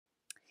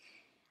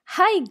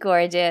Hi,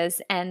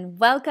 gorgeous, and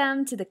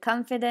welcome to the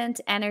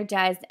Confident,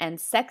 Energized, and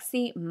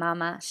Sexy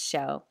Mama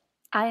Show.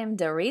 I am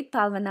Dorit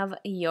Palvanov,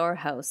 your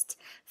host,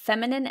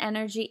 feminine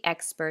energy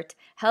expert,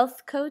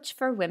 health coach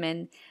for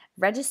women,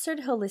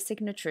 registered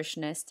holistic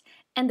nutritionist,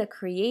 and the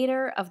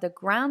creator of the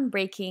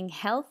groundbreaking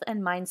health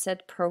and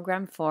mindset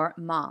program for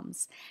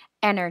moms,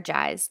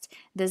 Energized,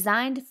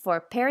 designed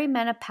for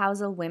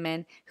perimenopausal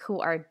women who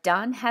are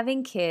done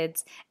having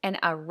kids and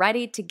are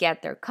ready to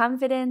get their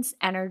confidence,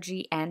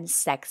 energy, and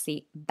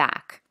sexy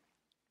back.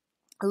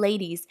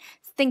 Ladies,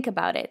 think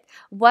about it.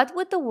 What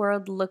would the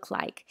world look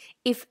like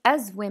if,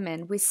 as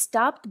women, we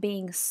stopped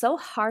being so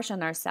harsh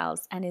on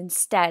ourselves and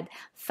instead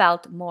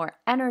felt more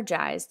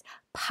energized,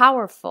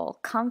 powerful,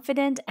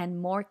 confident,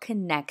 and more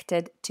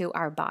connected to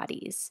our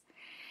bodies?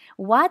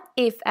 What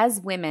if,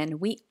 as women,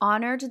 we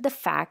honored the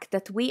fact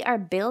that we are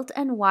built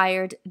and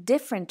wired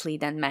differently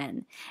than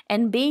men,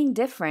 and being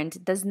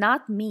different does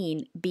not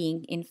mean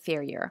being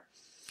inferior?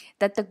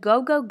 That the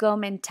go, go, go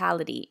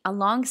mentality,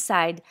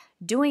 alongside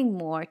doing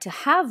more to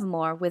have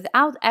more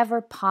without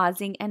ever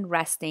pausing and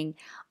resting,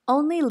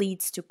 only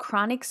leads to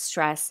chronic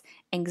stress,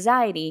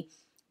 anxiety,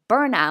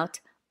 burnout,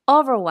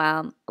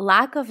 overwhelm,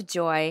 lack of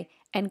joy,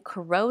 and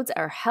corrodes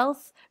our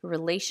health,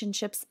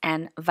 relationships,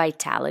 and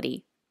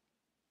vitality.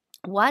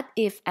 What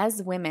if,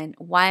 as women,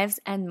 wives,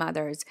 and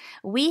mothers,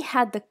 we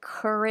had the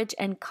courage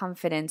and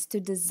confidence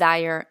to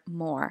desire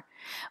more?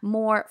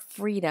 More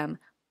freedom,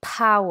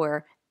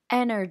 power,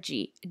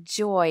 energy,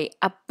 joy,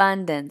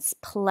 abundance,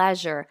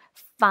 pleasure,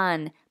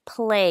 fun,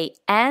 play,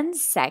 and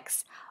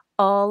sex,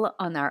 all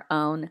on our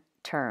own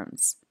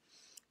terms.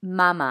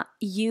 Mama,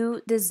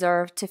 you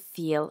deserve to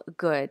feel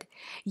good.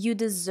 You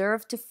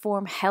deserve to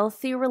form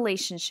healthy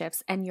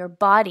relationships, and your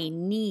body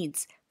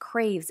needs,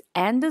 craves,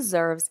 and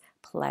deserves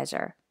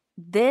pleasure.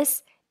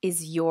 This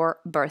is your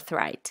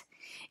birthright.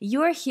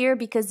 You're here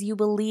because you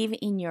believe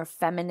in your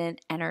feminine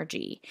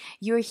energy.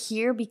 You're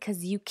here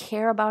because you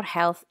care about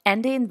health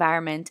and the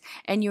environment,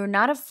 and you're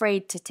not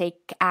afraid to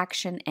take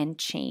action and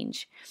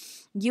change.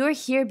 You're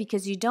here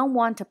because you don't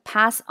want to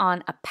pass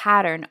on a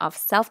pattern of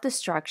self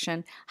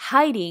destruction,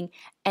 hiding,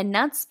 and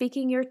not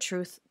speaking your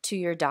truth to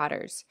your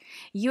daughters.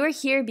 You're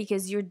here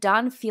because you're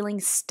done feeling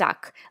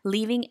stuck,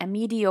 living a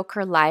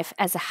mediocre life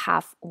as a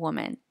half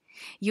woman.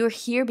 You're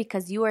here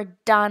because you are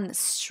done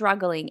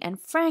struggling and,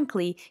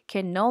 frankly,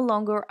 can no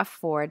longer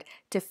afford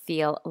to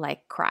feel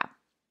like crap.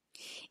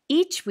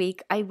 Each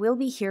week, I will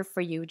be here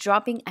for you,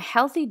 dropping a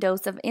healthy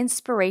dose of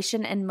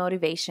inspiration and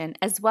motivation,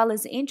 as well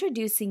as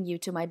introducing you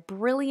to my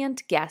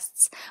brilliant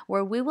guests,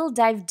 where we will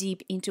dive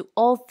deep into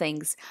all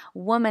things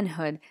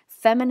womanhood,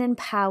 feminine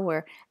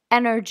power,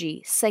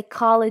 energy,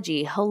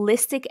 psychology,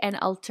 holistic and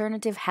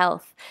alternative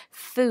health,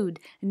 food,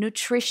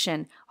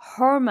 nutrition,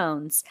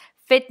 hormones,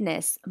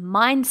 fitness,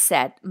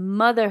 mindset,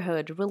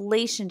 motherhood,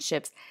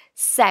 relationships,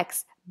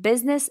 sex,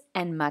 business,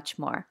 and much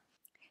more.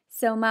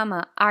 So,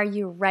 Mama, are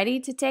you ready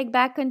to take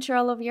back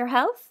control of your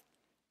health?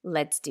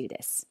 Let's do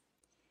this.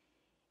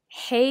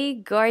 Hey,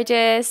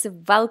 gorgeous.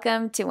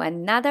 Welcome to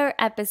another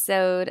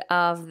episode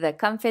of the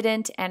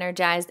Confident,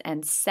 Energized,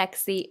 and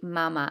Sexy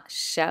Mama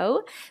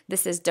Show.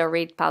 This is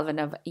Dorit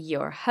Palvanov,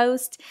 your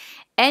host.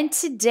 And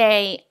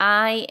today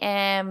I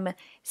am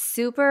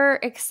super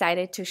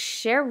excited to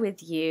share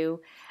with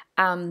you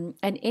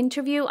an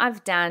interview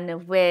I've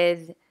done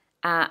with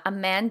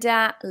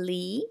Amanda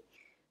Leigh,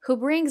 who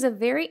brings a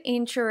very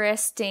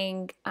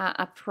interesting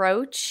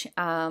approach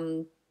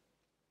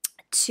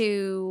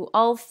to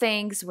all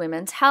things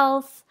women's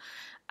health,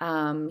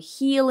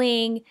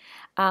 healing,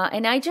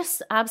 and I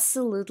just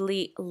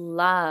absolutely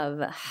love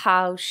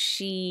how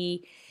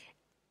she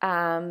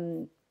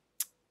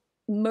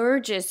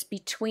merges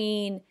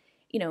between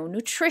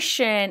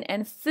nutrition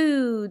and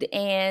food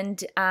and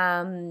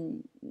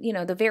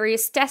the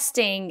various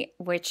testing,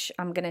 which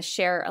I'm going to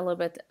share a little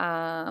bit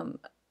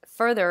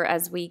further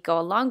as we go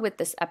along with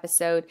this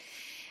episode.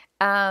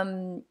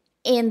 And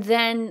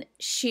then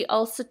she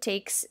also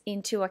takes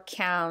into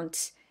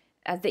account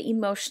the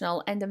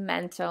emotional and the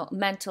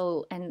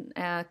mental and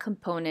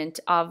component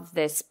of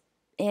this.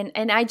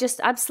 And I just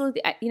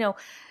absolutely,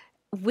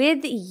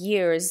 with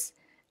years,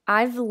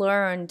 I've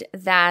learned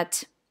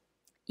that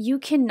you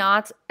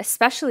cannot,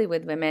 especially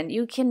with women,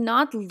 you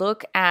cannot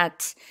look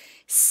at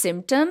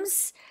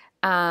symptoms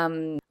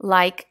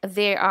like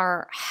they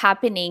are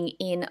happening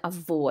in a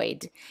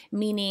void,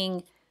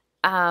 meaning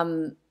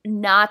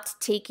not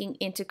taking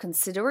into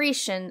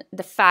consideration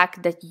the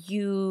fact that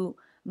you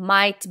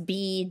might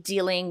be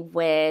dealing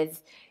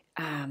with,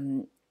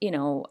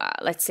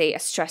 let's say a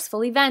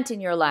stressful event in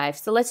your life.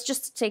 So let's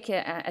just take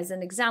as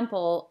an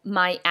example,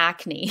 my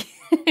acne.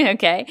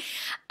 Okay.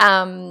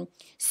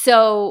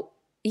 So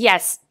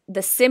yes,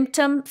 the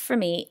symptom for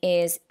me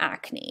is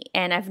acne,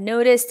 and I've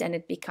noticed, and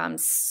it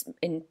becomes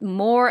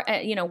more,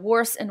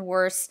 worse and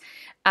worse,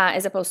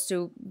 as opposed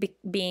to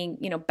being,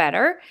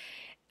 better.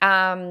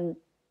 And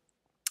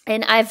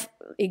I've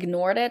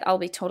ignored it. I'll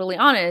be totally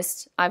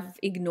honest. I've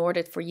ignored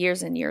it for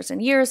years and years and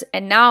years.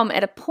 And now I'm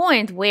at a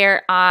point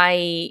where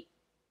I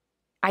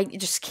I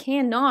just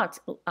cannot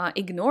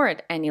ignore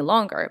it any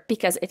longer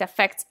because it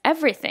affects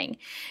everything.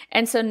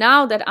 And so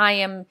now that I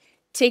am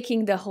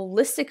taking the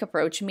holistic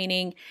approach,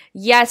 meaning,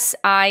 yes,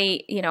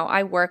 I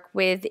work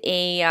with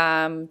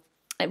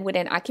with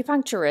an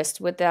acupuncturist,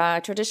 with a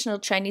traditional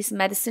Chinese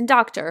medicine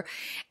doctor.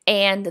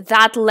 And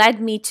that led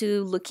me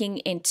to looking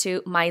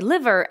into my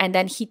liver. And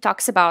then he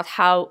talks about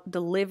how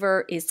the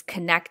liver is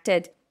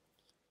connected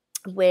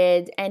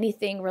with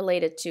anything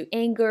related to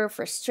anger,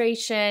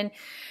 frustration,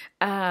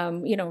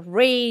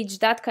 rage,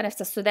 that kind of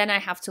stuff. So then I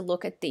have to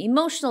look at the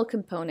emotional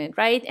component,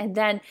 right? And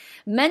then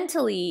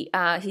mentally,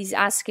 he's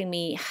asking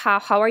me,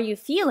 how are you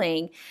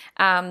feeling?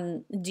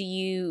 Are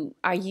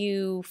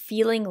you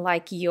feeling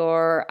like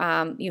you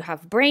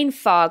have brain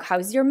fog?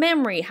 How's your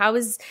memory?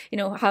 how's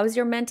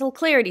your mental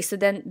clarity? So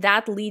then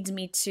that leads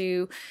me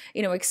to,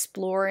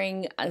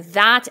 exploring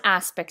that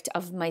aspect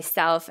of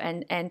myself,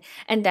 and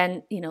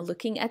then,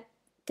 looking at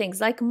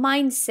things like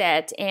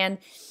mindset. And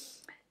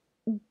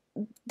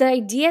the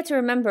idea to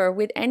remember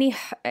with any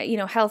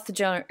health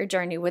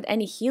journey, with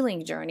any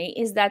healing journey,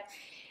 is that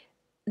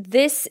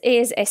this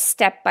is a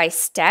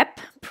step-by-step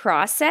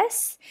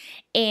process,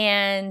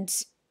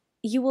 and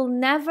you will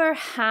never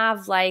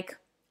have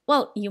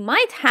you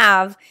might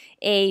have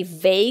a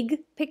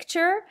vague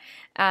picture,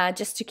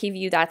 just to give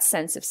you that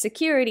sense of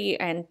security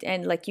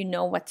and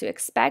what to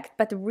expect,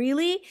 but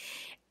really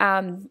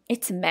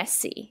it's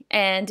messy,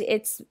 and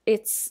it's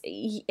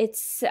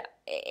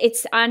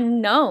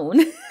unknown.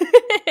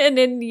 And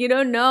then you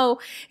don't know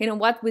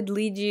what would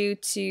lead you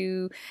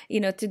to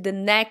to the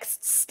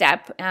next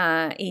step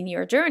in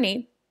your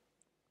journey.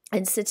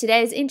 And so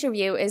today's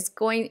interview is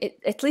going,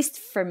 at least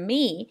for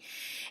me,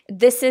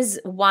 this is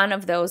one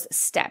of those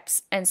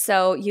steps. And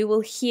so you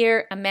will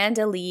hear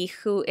Amanda Leigh,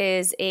 who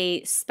is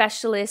a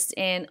specialist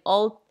in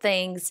all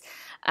things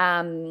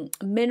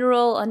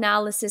mineral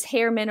analysis,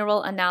 hair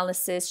mineral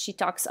analysis. She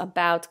talks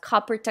about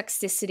copper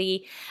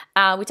toxicity.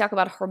 We talk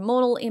about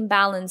hormonal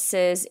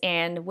imbalances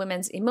and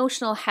women's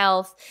emotional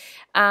health.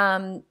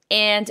 And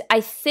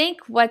I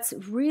think what's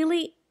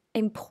really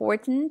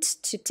important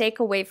to take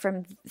away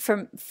from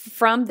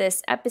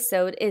this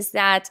episode is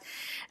that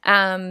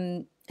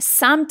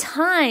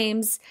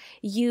sometimes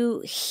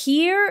you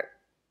hear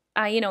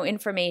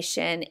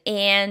information,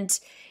 and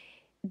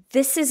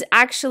this is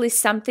actually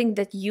something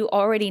that you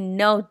already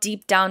know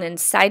deep down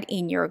inside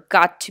in your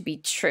gut to be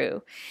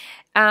true.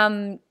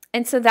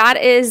 And so that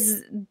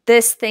is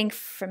this thing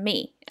for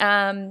me.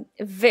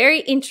 Very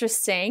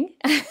interesting.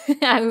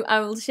 I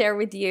will share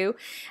with you.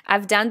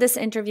 I've done this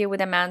interview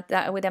with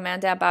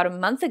Amanda about a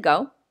month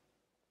ago.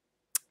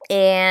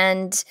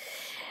 And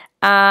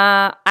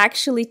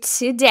actually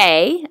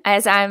today,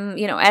 as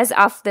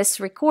of this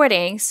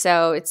recording,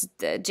 so it's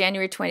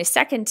January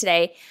 22nd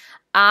today,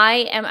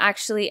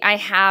 I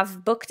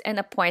have booked an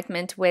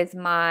appointment with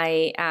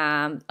my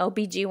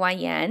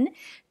OBGYN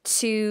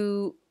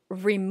to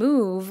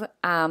remove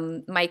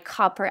my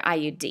copper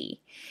IUD.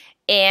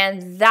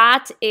 And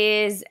that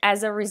is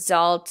as a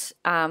result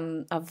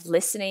of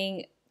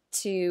listening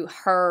to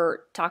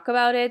her talk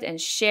about it and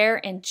share,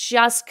 and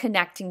just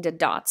connecting the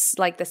dots.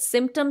 Like the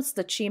symptoms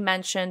that she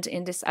mentioned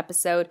in this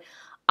episode,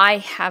 I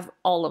have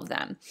all of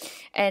them.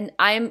 And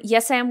I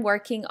am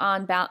working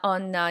on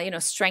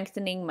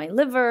strengthening my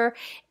liver,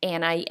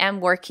 and I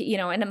am working,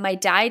 and my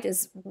diet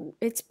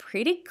it's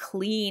pretty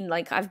clean.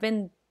 Like I've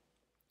been,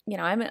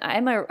 I'm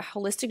a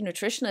holistic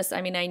nutritionist.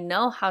 I mean, I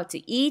know how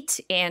to eat,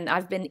 and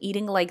I've been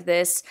eating like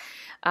this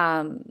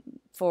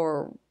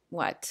for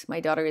what? My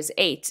daughter is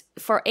 8,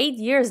 for 8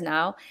 years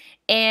now.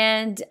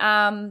 And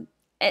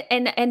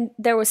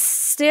there was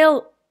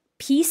still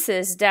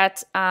pieces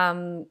that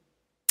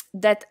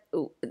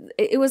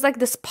it was like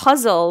this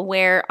puzzle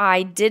where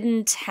I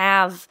didn't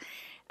have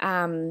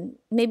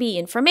maybe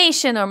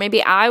information, or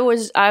maybe I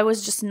was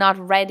just not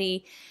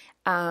ready.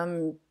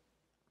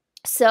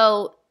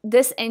 So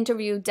this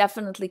interview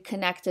definitely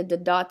connected the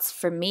dots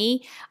for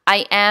me.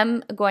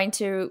 I'm going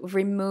to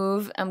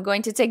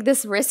take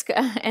this risk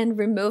and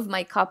remove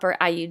my copper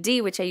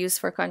IUD, which I use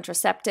for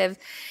contraceptive.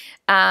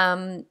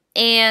 And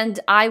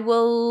I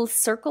will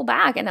circle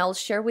back and I'll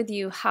share with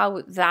you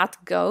how that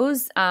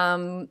goes.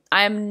 I'm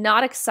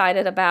not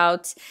excited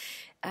about,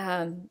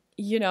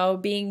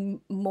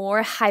 being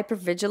more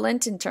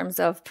hypervigilant in terms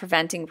of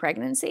preventing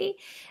pregnancy.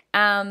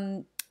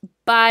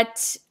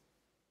 But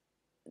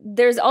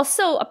there's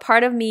also a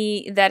part of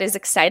me that is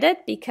excited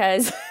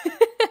because,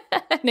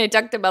 and I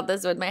talked about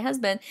this with my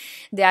husband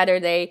the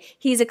other day,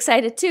 he's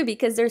excited too,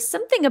 because there's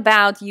something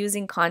about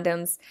using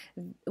condoms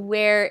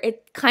where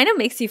it kind of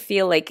makes you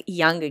feel like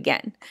young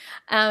again.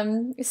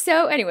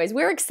 So anyways,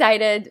 we're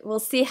excited. We'll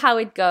see how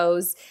it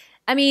goes.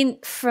 I mean,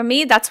 for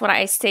me, that's what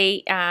I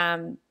say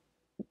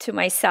to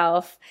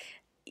myself.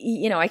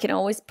 I can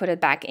always put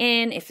it back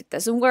in if it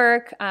doesn't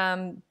work.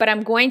 But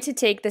I'm going to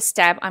take the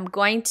step. I'm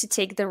going to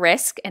take the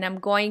risk, and I'm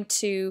going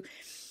to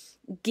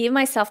give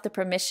myself the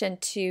permission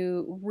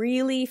to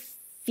really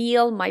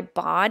feel my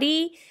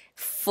body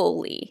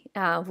fully,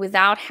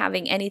 without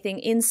having anything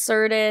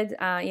inserted,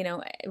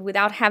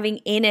 without having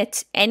in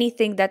it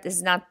anything that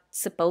is not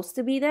supposed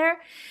to be there.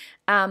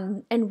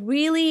 And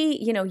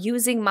really,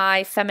 using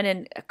my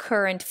feminine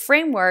current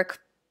framework,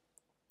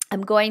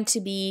 I'm going to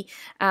be,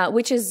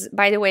 which is,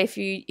 by the way,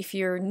 if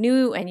you're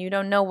new and you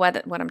don't know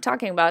what I'm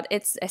talking about,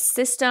 it's a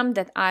system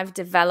that I've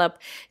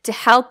developed to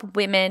help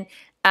women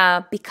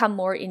become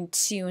more in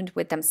tune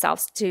with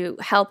themselves, to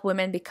help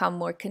women become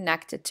more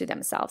connected to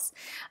themselves.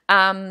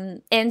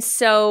 And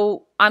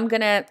so I'm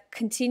going to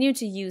continue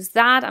to use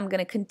that. I'm going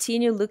to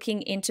continue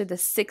looking into the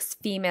 6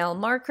 female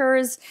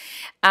markers,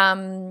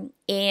 and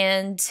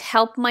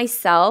help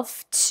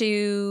myself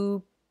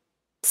to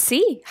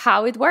see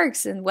how it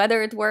works and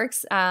whether it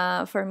works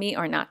for me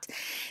or not.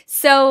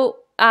 So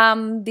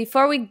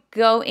before we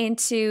go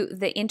into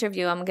the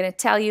interview, I'm going to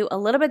tell you a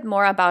little bit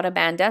more about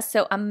Amanda.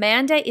 So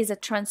Amanda is a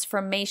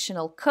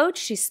transformational coach.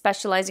 She's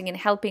specializing in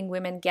helping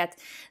women get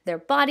their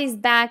bodies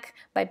back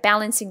by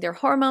balancing their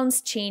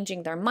hormones,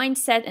 changing their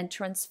mindset, and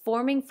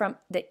transforming from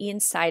the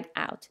inside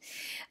out.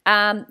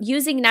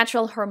 Using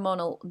natural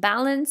hormonal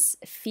balance,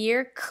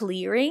 fear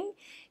clearing,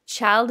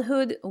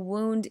 childhood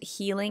wound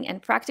healing,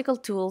 and practical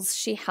tools,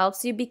 she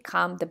helps you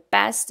become the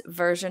best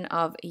version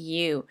of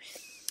you.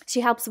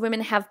 She helps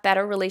women have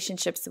better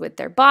relationships with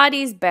their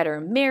bodies,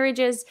 better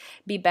marriages,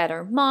 be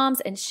better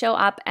moms, and show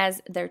up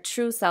as their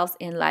true selves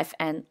in life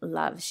and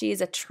love. She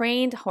is a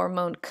trained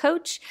hormone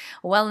coach,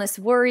 wellness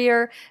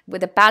warrior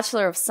with a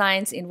Bachelor of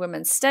Science in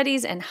Women's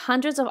Studies and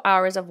hundreds of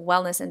hours of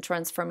wellness and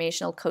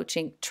transformational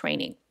coaching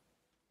training.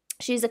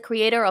 She's a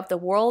creator of the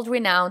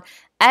world-renowned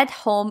At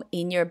Home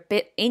in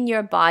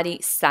Your Body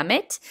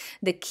Summit.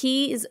 The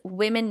key is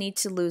women need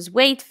to lose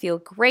weight, feel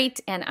great,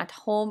 and at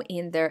home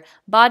in their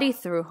body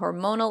through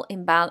hormonal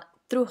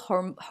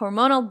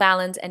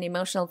balance and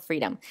emotional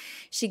freedom.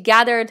 She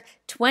gathered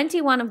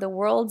 21 of the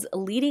world's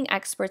leading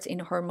experts in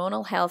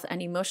hormonal health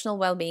and emotional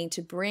well-being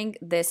to bring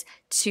this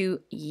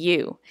to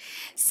you.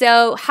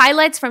 So,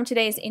 highlights from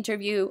today's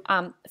interview.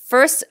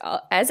 First,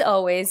 as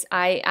always,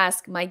 I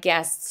ask my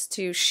guests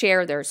to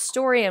share their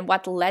story and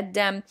what led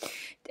them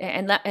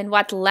and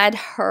what led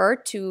her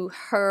to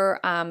her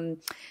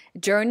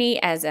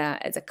journey as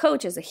a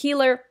coach, as a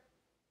healer.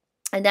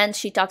 And then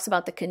she talks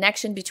about the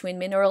connection between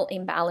mineral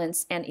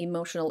imbalance and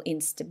emotional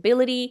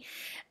instability.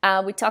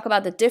 We talk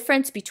about the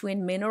difference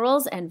between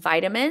minerals and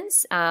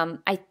vitamins.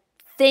 I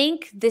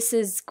think this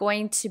is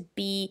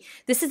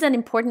an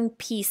important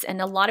piece, and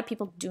a lot of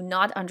people do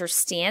not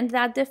understand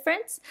that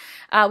difference.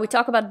 We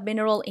talk about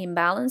mineral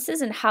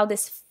imbalances and how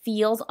this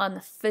feels on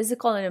the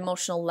physical and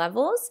emotional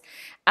levels.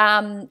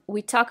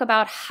 We talk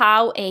about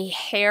how a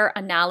hair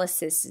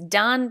analysis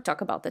done,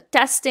 talk about the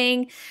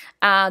testing,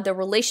 the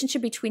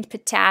relationship between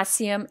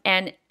potassium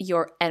and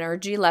your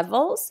energy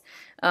levels.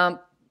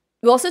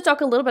 We also talk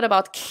a little bit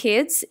about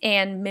kids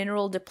and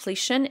mineral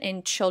depletion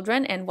in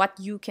children and what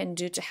you can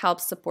do to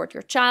help support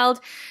your child.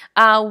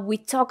 We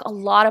talk a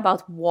lot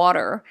about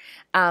water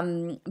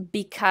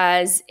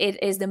because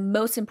it is the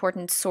most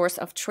important source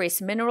of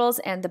trace minerals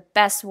and the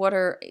best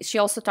water. She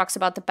also talks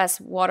about the best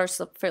water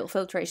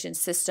filtration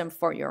system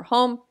for your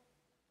home.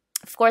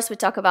 Of course, we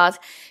talk about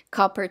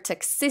copper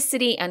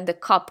toxicity and the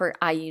copper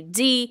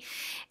IUD.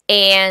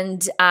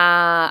 And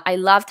I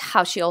loved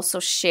how she also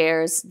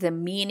shares the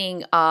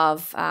meaning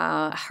of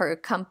her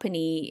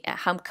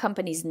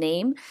company's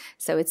name.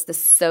 So it's the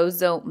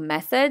Zoso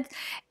Method.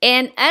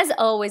 And as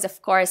always,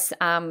 of course,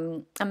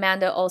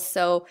 Amanda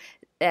also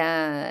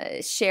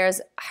shares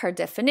her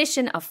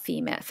definition of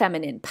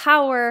feminine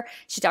power.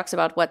 She talks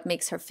about what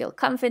makes her feel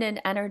confident,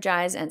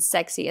 energized, and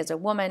sexy as a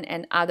woman,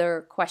 and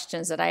other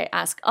questions that I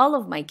ask all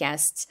of my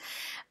guests.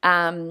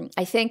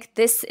 I think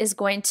this is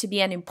going to be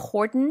an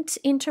important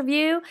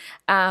interview.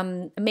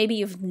 Maybe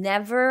you've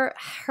never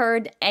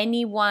heard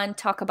anyone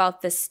talk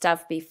about this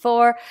stuff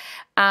before.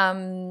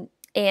 And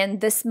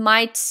this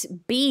might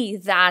be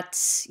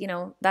that,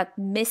 that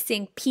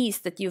missing piece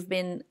that you've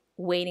been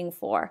waiting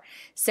for.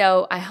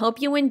 So I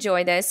hope you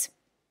enjoy this,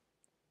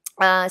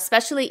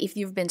 especially if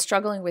you've been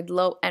struggling with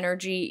low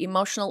energy,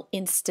 emotional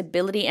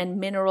instability, and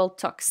mineral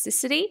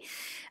toxicity.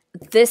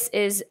 This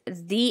is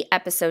the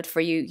episode for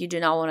you. You do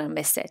not want to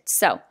miss it.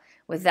 So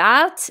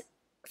without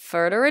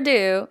further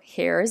ado,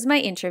 here's my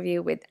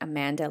interview with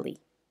Amanda Leigh.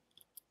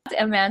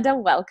 Amanda,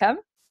 welcome.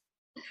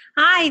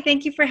 Hi,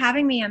 thank you for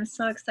having me. I'm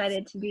so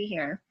excited to be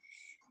here.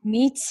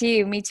 Me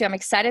too. I'm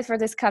excited for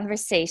this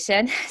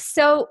conversation.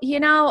 So,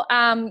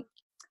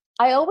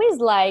 I always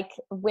like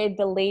with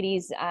the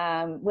ladies,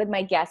 with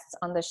my guests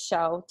on the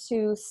show,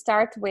 to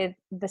start with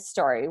the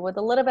story, with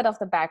a little bit of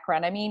the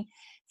background. I mean,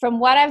 from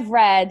what I've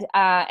read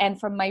and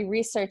from my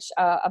research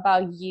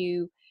about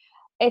you,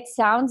 it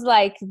sounds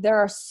like there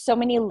are so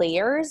many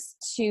layers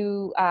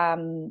to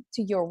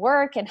your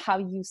work and how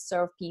you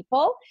serve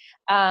people.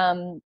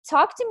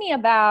 Talk to me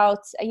about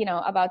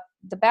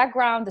the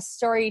background, the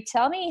story.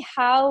 Tell me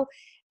how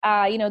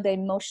the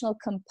emotional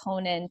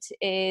component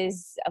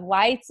is,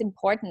 why it's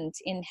important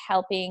in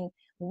helping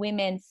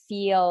women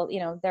feel,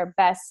 their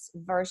best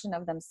version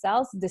of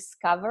themselves,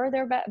 discover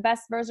their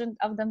best version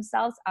of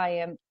themselves?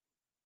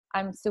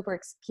 I'm super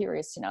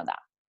curious to know that.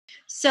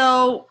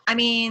 So, I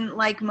mean,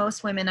 like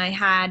most women, I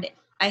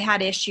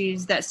had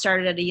issues that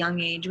started at a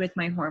young age with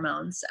my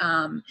hormones,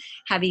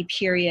 heavy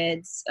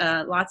periods,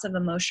 lots of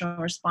emotional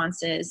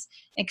responses,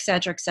 et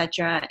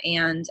cetera,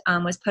 and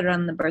was put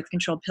on the birth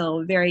control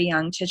pill very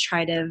young to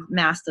try to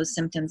mask those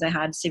symptoms. I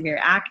had severe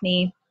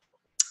acne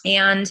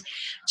and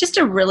just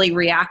a really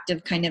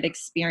reactive kind of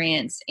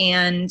experience.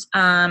 And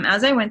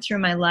as I went through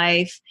my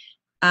life,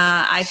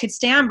 I could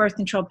stay on birth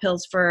control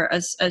pills for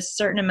a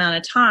certain amount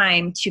of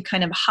time to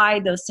kind of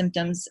hide those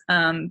symptoms,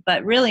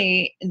 but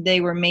really they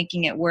were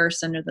making it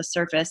worse under the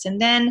surface. And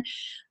then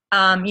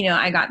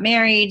I got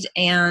married,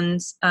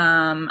 and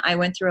I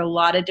went through a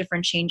lot of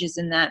different changes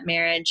in that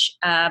marriage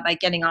by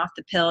getting off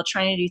the pill,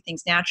 trying to do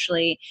things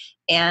naturally.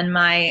 And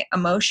my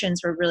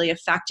emotions were really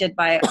affected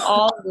by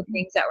all of the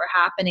things that were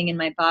happening in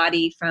my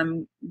body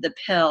from the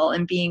pill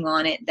and being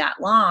on it that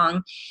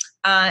long.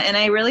 And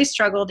I really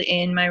struggled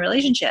in my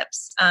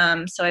relationships.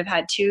 So I've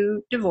had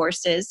 2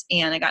 divorces,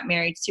 and I got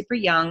married super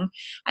young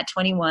at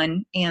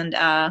 21. And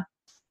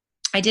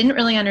I didn't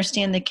really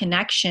understand the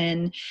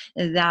connection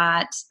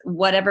that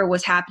whatever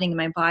was happening in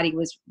my body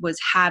was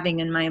having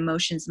in my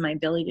emotions and my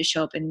ability to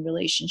show up in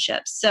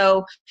relationships.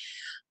 So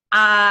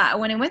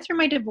when I went through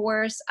my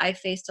divorce, I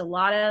faced a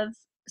lot of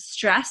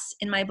stress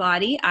in my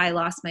body. I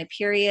lost my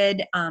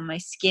period. My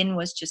skin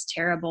was just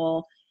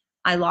terrible.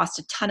 I lost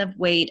a ton of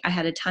weight. I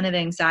had a ton of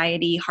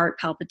anxiety, heart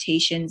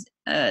palpitations,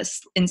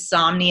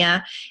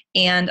 insomnia,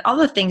 and all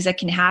the things that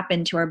can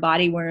happen to our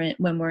body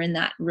when we're in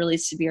that really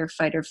severe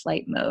fight or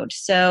flight mode.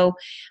 So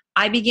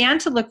I began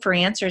to look for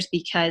answers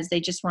because they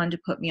just wanted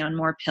to put me on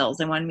more pills.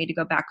 They wanted me to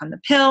go back on the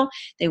pill.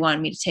 They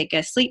wanted me to take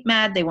a sleep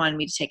med. They wanted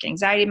me to take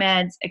anxiety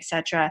meds,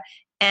 etc.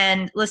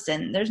 And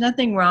listen, there's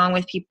nothing wrong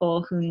with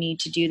people who need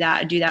to do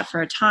that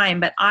for a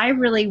time. But I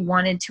really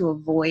wanted to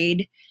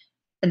avoid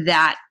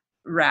that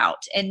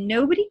route, and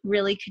nobody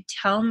really could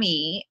tell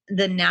me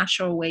the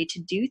natural way to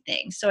do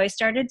things. So I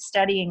started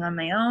studying on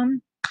my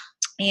own,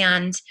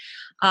 and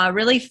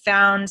really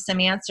found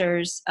some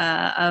answers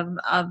of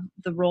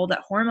the role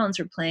that hormones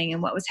were playing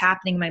and what was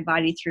happening in my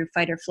body through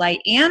fight or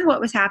flight, and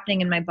what was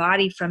happening in my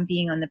body from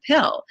being on the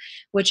pill,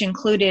 which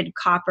included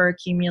copper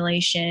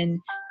accumulation,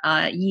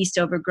 yeast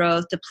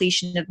overgrowth,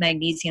 depletion of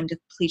magnesium,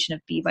 depletion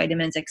of B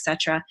vitamins,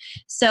 etc.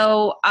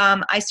 So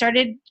I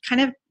started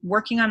kind of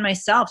working on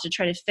myself to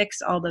try to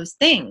fix all those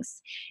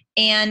things.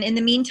 And in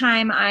the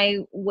meantime, I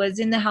was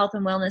in the health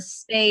and wellness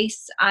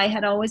space. I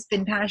had always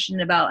been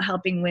passionate about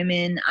helping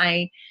women.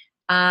 I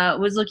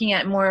was looking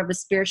at more of a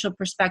spiritual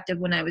perspective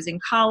when I was in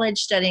college,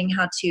 studying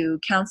how to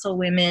counsel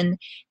women.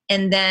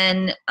 And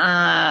then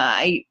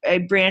I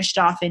branched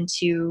off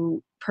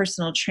into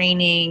personal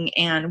training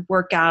and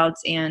workouts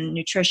and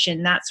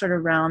nutrition, that sort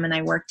of realm. And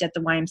I worked at the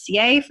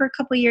YMCA for a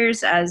couple of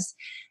years as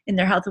in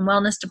their health and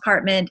wellness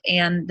department.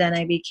 And then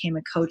I became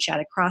a coach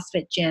at a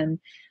CrossFit gym.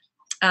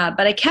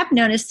 But I kept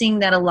noticing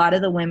that a lot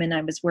of the women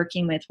I was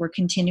working with were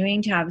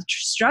continuing to have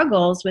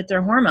struggles with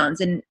their hormones.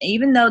 And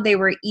even though they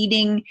were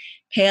eating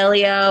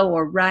paleo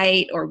or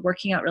right or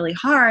working out really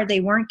hard, they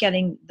weren't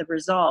getting the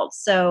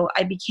results. So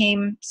I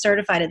became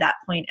certified at that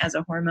point as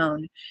a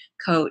hormone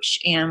coach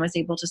and was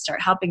able to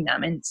start helping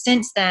them. And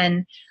since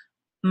then,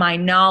 my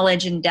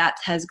knowledge and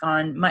depth has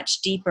gone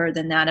much deeper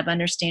than that of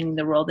understanding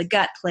the role the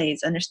gut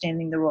plays,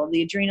 understanding the role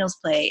the adrenals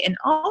play, and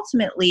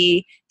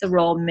ultimately the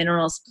role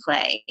minerals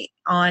play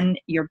on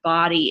your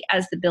body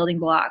as the building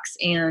blocks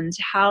and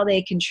how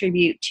they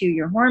contribute to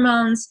your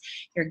hormones,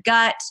 your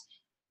gut,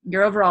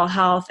 your overall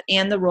health,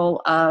 and the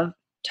role of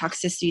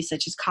toxicity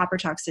such as copper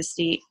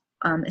toxicity,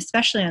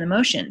 especially on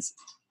emotions.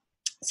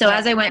 So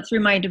as I went through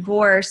my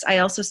divorce, I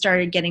also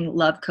started getting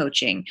love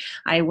coaching.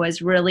 I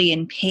was really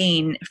in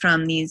pain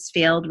from these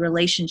failed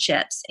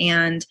relationships,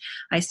 and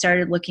I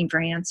started looking for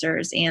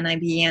answers, and I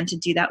began to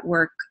do that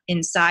work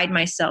inside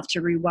myself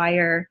to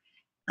rewire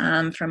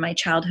from my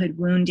childhood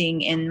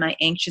wounding and my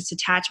anxious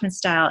attachment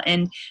style.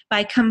 And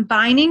by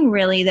combining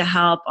really the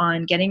help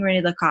on getting rid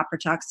of the copper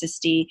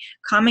toxicity,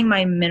 calming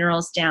my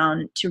minerals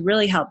down to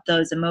really help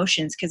those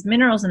emotions, because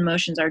minerals and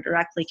emotions are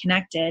directly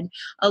connected,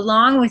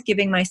 along with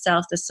giving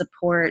myself the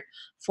support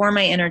for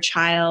my inner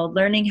child,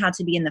 learning how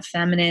to be in the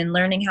feminine,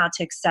 learning how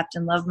to accept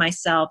and love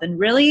myself, and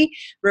really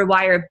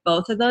rewire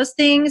both of those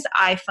things,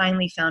 I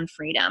finally found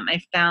freedom.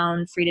 I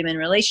found freedom in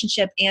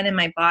relationship and in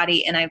my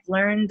body, and I've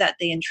learned that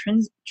they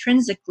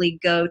intrinsically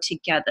go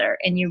together,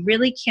 and you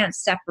really can't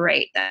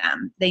separate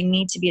them. They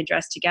need to be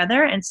addressed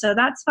together, and so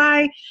that's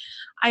why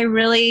I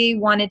really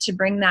wanted to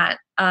bring that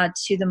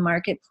to the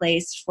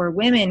marketplace for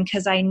women,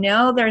 because I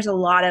know there's a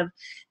lot of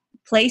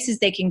places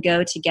they can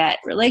go to get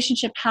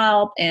relationship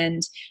help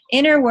and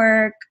inner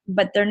work,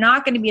 but they're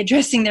not going to be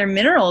addressing their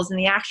minerals and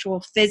the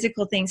actual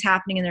physical things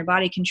happening in their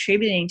body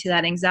contributing to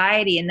that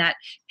anxiety and that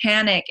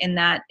panic and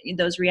that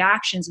those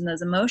reactions and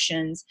those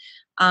emotions.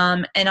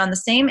 And on the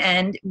same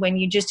end, when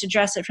you just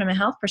address it from a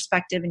health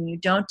perspective and you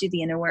don't do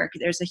the inner work,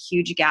 there's a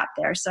huge gap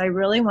there. So I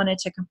really wanted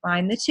to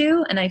combine the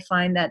two. And I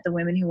find that the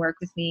women who work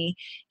with me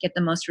get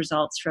the most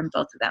results from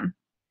both of them.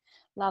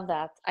 Love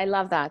that. I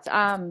love that.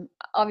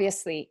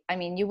 Obviously, I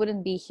mean, you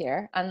wouldn't be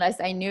here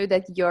unless I knew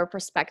that your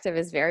perspective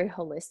is very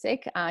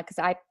holistic, because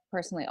I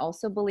personally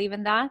also believe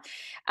in that.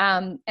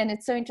 And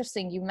it's so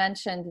interesting. You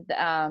mentioned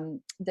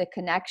the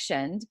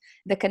connection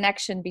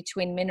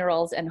between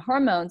minerals and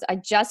hormones. I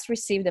just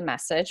received a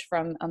message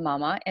from a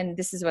mama, and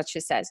this is what she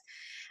says.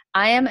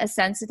 I am a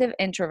sensitive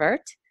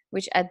introvert,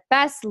 which at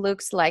best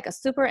looks like a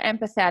super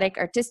empathetic,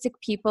 artistic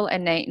people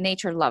and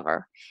nature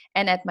lover.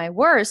 And at my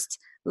worst,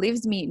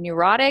 leaves me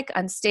neurotic,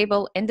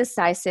 unstable,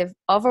 indecisive,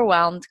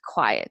 overwhelmed,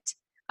 quiet.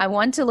 I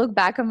want to look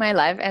back on my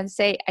life and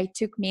say I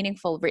took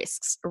meaningful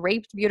risks,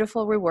 raped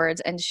beautiful rewards,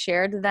 and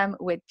shared them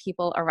with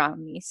people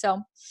around me.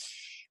 So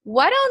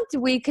why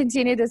don't we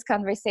continue this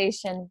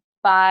conversation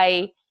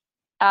by,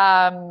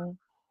 I'm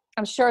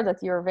sure that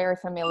you're very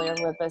familiar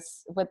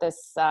with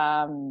this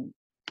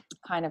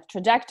kind of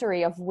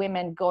trajectory of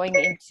women going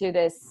into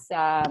this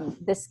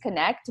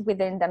disconnect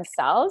within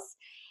themselves.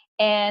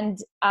 And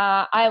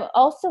I'm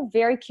also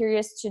very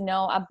curious to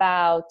know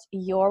about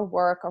your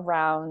work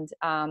around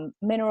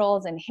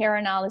minerals and hair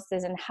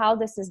analysis and how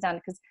this is done,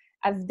 because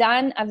I've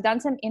done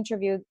some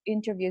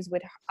interviews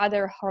with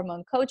other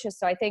hormone coaches,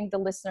 so I think the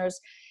listeners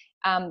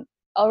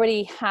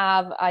already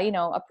have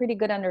a pretty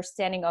good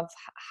understanding of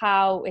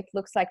how it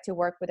looks like to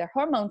work with a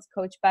hormones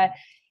coach. But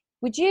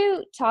would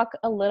you talk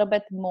a little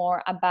bit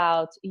more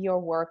about your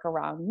work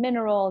around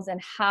minerals and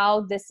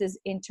how this is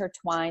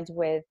intertwined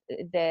with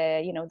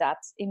that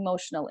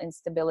emotional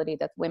instability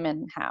that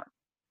women have?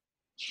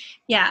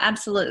 Yeah,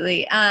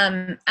 absolutely.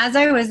 As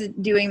I was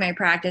doing my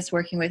practice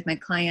working with my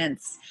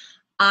clients,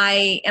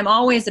 I am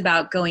always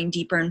about going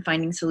deeper and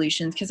finding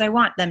solutions because I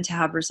want them to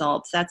have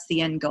results. That's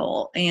the end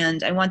goal.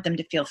 And I want them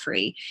to feel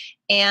free.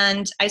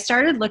 And I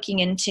started looking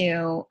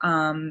into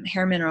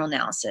hair mineral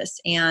analysis.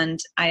 And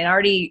I had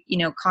already,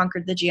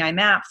 conquered the GI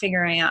map,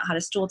 figuring out how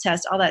to stool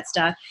test, all that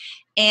stuff.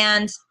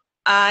 And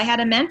I had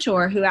a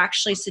mentor who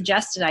actually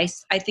suggested,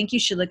 I think you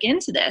should look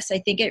into this. I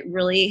think it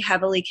really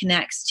heavily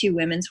connects to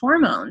women's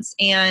hormones.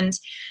 And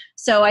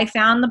so I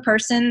found the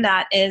person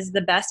that is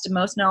the best and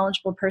most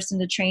knowledgeable person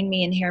to train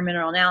me in hair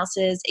mineral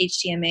analysis,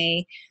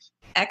 HTMA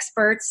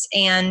experts,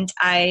 and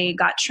I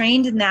got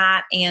trained in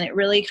that, and it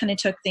really kind of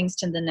took things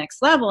to the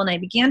next level, and I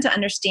began to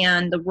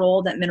understand the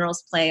role that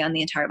minerals play on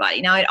the entire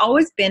body. Now, I'd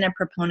always been a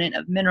proponent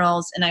of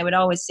minerals, and I would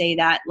always say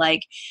that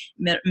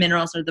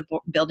minerals are the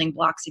building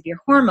blocks of your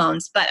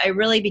hormones, but I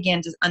really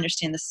began to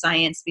understand the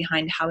science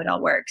behind how it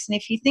all works. And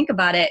if you think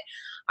about it,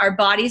 our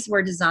bodies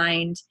were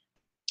designed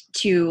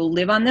to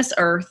live on this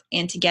earth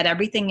and to get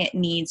everything it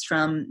needs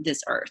from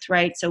this earth,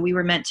 right? So we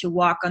were meant to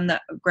walk on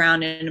the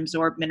ground and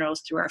absorb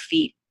minerals through our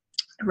feet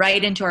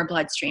right into our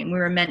bloodstream. We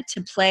were meant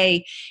to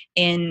play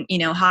in,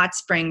 hot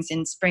springs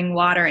and spring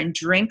water and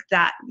drink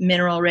that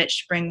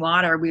mineral-rich spring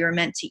water. We were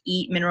meant to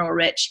eat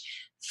mineral-rich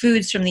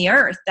foods from the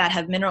earth that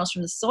have minerals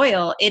from the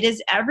soil. It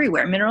is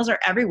everywhere. Minerals are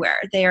everywhere.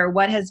 They are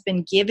what has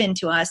been given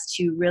to us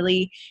to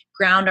really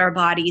ground our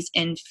bodies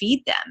and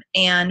feed them.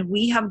 And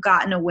we have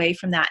gotten away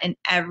from that in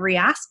every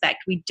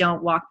aspect. We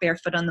don't walk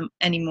barefoot on them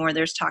anymore.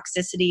 There's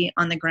toxicity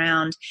on the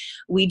ground.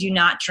 We do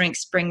not drink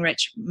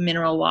spring-rich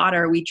mineral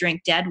water. We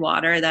drink dead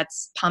water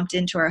that's pumped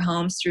into our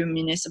homes through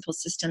municipal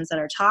systems that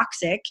are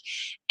toxic.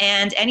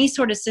 And any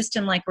sort of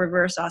system like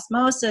reverse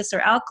osmosis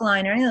or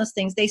alkaline or any of those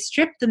things, they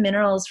strip the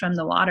minerals from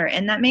the water,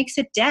 and that makes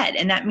it dead.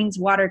 And that means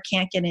water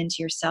can't get into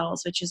your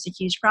cells, which is a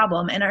huge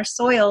problem. And our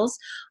soils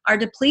are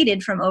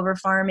depleted from over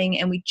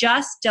farming, and we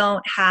just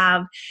don't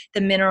have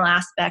the mineral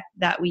aspect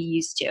that we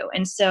used to.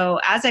 And so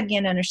as I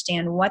began to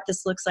understand what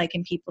this looks like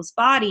in people's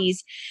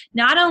bodies,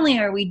 not only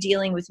are we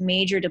dealing with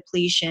major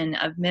depletion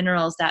of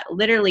minerals that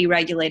literally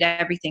regulate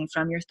everything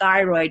from your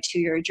thyroid to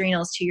your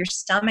adrenals to your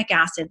stomach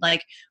acid.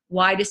 Like,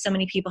 why do so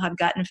many people have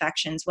gut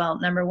infections? Well,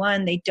 number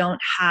one, they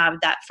don't have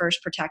that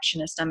first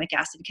protection of stomach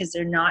acid because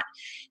they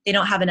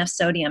don't have enough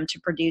sodium to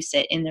produce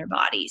it in their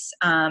bodies.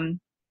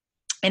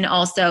 And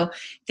also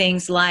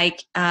things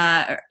like,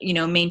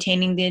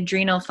 maintaining the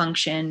adrenal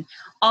function,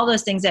 all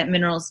those things that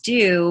minerals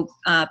do,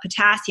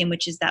 potassium,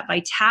 which is that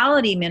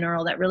vitality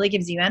mineral that really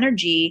gives you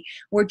energy,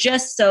 we're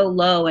just so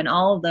low in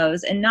all of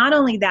those. And not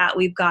only that,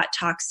 we've got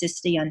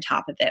toxicity on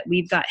top of it.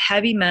 We've got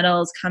heavy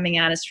metals coming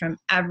at us from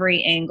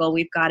every angle.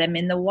 We've got them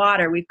in the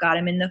water. We've got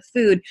them in the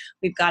food.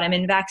 We've got them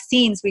in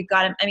vaccines. We've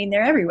got them,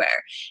 they're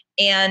everywhere.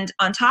 And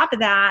on top of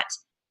that,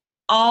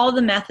 all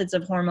the methods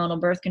of hormonal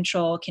birth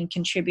control can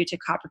contribute to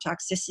copper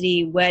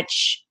toxicity,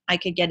 which I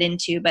could get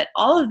into, but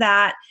all of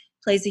that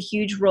plays a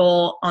huge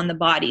role on the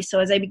body. So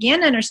as I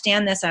began to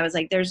understand this, I was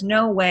like, there's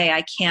no way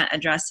I can't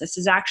address this.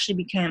 This has actually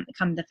become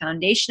the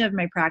foundation of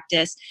my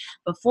practice.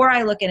 Before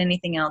I look at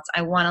anything else,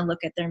 I want to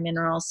look at their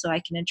minerals so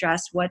I can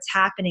address what's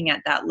happening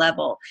at that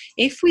level.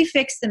 If we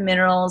fix the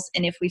minerals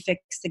and if we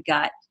fix the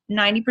gut,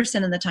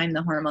 90% of the time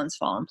the hormones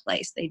fall in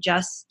place. They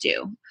just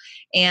do.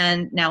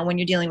 And now when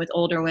you're dealing with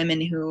older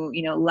women who,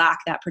 lack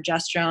that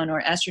progesterone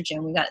or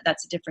estrogen,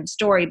 that's a different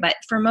story. But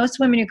for most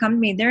women who come to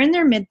me, they're in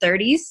their mid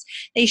 30s.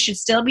 They should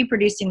still be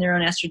producing their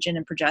own estrogen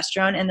and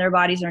progesterone, and their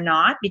bodies are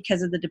not,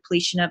 because of the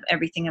depletion of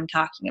everything I'm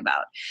talking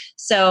about.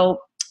 So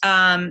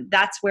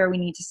that's where we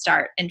need to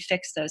start and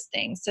fix those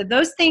things. So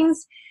those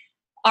things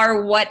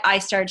are what I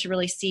started to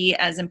really see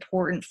as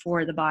important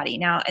for the body.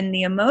 Now, in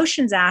the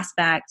emotions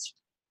aspect,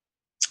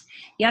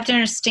 you have to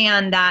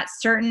understand that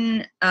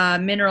certain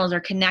minerals are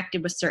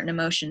connected with certain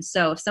emotions.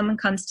 So if someone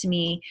comes to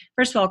me,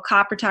 first of all,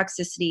 copper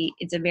toxicity,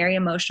 it's a very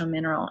emotional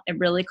mineral. It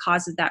really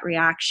causes that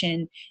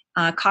reaction.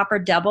 Copper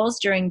doubles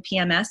during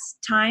PMS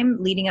time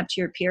leading up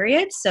to your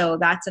period. So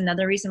that's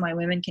another reason why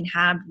women can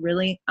have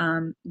really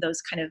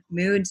those kind of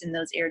moods and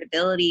those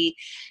irritability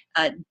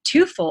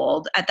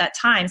twofold at that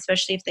time,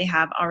 especially if they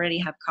already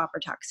have copper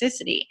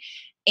toxicity.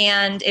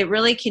 And it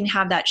really can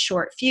have that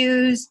short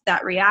fuse,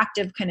 that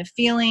reactive kind of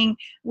feeling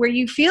where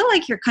you feel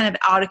like you're kind of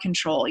out of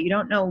control. You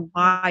don't know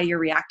why you're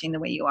reacting the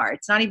way you are.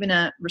 It's not even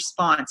a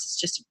response. It's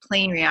just a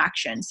plain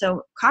reaction.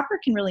 So copper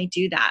can really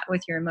do that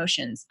with your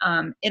emotions.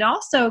 It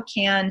also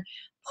can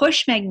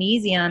push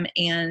magnesium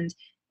and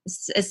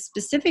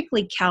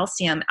specifically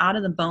calcium out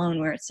of the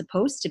bone where it's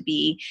supposed to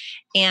be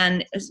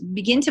and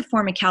begin to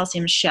form a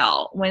calcium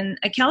shell. When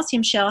a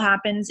calcium shell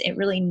happens, it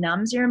really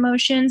numbs your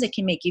emotions. It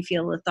can make you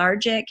feel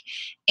lethargic.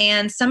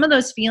 And some of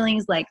those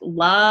feelings like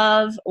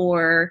love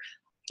or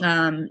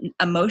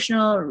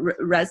emotional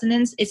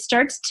resonance, it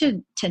starts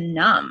to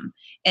numb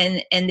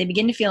and they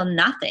begin to feel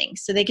nothing.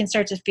 So they can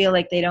start to feel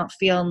like they don't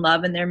feel in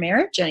love in their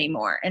marriage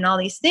anymore and all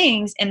these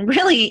things. And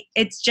really,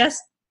 it's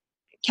just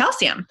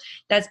calcium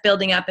that's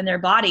building up in their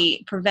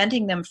body,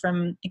 preventing them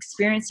from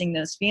experiencing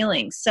those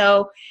feelings.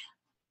 So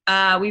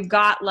we've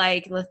got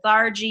like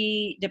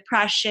lethargy,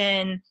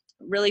 depression,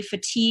 really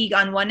fatigue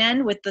on one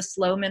end with the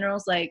slow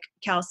minerals like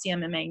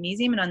calcium and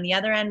magnesium. And on the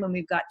other end, when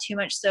we've got too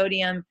much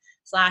sodium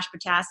 /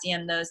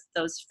 potassium,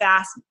 those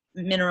fast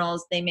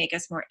minerals, they make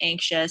us more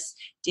anxious,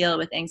 deal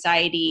with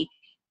anxiety,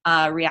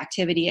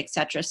 reactivity,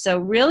 etc. So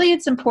really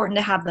it's important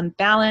to have them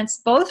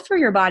balanced both for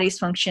your body's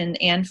function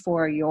and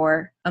for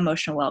your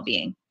emotional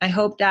well-being. I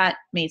hope that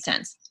made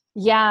sense.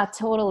 Yeah,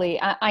 totally.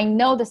 I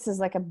know this is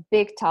like a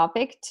big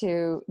topic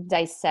to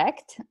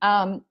dissect.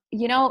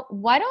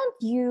 Why don't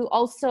you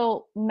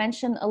also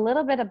mention a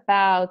little bit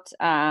about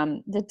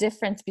the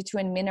difference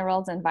between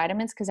minerals and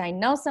vitamins? Because I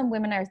know some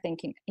women are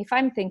thinking, if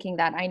I'm thinking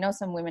that, I know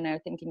some women are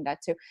thinking that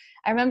too.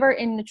 I remember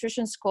in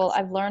nutrition school,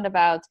 I've learned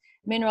about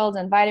minerals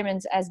and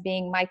vitamins as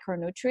being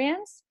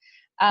micronutrients.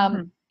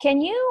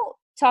 Can you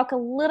talk a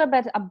little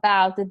bit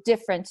about the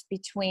difference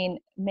between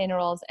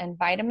minerals and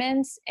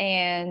vitamins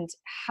and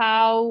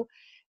how,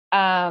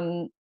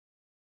 you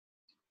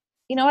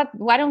know what,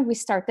 why don't we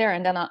start there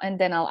and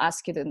then I'll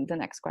ask you the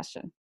next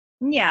question.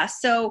 Yeah.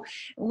 So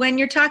when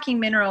you're talking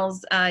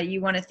minerals, you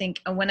want to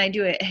think when I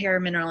do a hair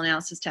mineral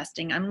analysis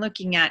testing, I'm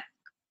looking at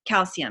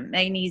calcium,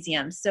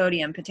 magnesium,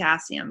 sodium,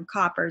 potassium,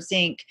 copper,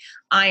 zinc,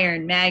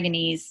 iron,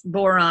 manganese,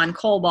 boron,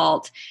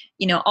 cobalt,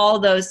 all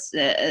those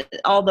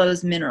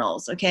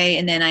minerals. Okay.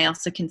 And then I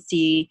also can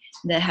see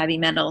the heavy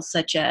metals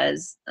such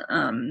as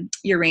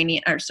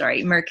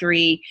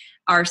mercury,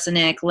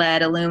 arsenic,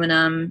 lead,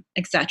 aluminum,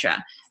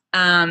 etc.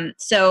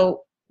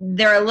 So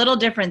they're a little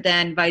different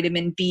than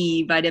vitamin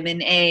B,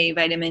 vitamin A,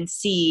 vitamin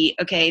C.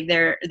 Okay.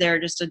 They're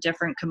just a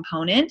different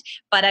component,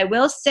 but I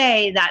will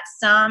say that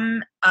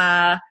some,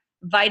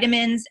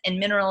 vitamins and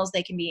minerals,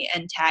 they can be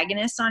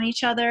antagonists on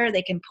each other.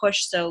 They can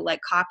push, so like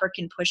copper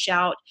can push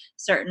out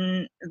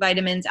certain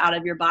vitamins out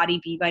of your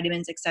body, B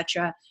vitamins,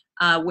 etc.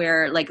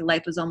 Where like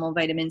liposomal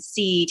vitamin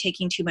C,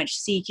 taking too much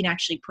C can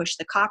actually push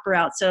the copper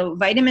out. So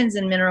vitamins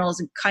and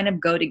minerals kind of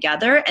go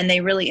together and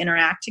they really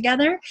interact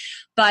together.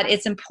 But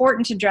it's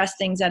important to address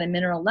things at a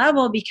mineral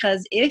level,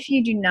 because if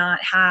you do not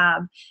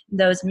have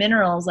those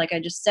minerals, like I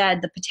just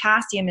said, the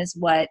potassium is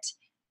what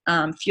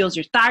fuels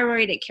your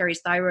thyroid. It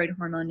carries thyroid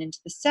hormone into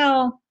the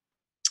cell.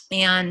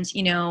 And,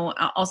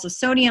 also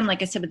sodium,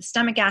 like I said, with the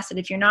stomach acid,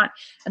 if you're not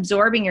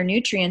absorbing your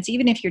nutrients,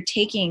 even if you're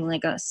taking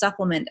like a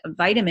supplement of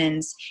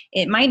vitamins,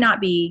 it might not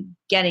be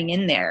getting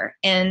in there.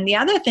 And the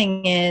other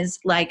thing is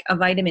like a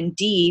vitamin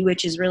D,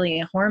 which is really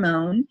a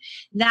hormone,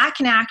 that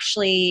can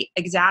actually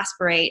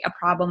exacerbate a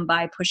problem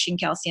by pushing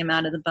calcium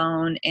out of the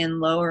bone and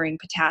lowering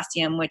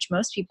potassium, which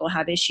most people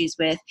have issues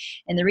with.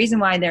 And the reason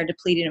why they're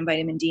depleted in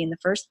vitamin D in the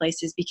first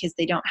place is because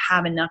they don't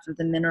have enough of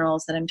the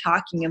minerals that I'm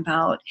talking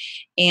about.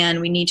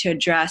 And we need to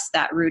address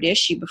that root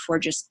issue before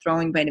just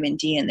throwing vitamin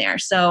D in there.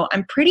 So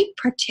I'm pretty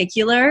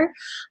particular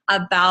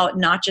about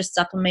not just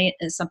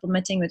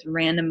supplementing with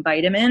random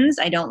vitamins.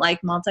 I don't like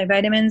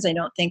multivitamins. I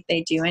don't think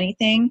they do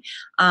anything.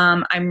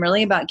 I'm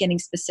really about getting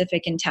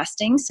specific in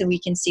testing so we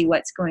can see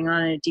what's going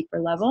on at a deeper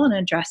level and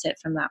address it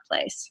from that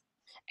place.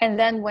 And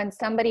then when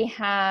somebody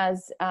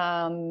has like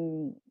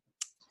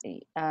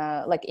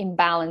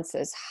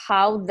imbalances,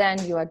 how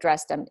then you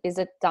address them? Is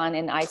it done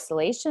in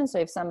isolation? So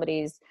if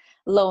somebody's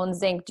low in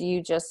zinc, do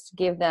you just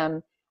give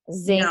them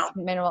zinc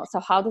mineral? So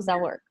how does that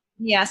work?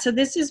 Yeah, so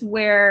this is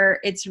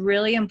where it's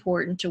really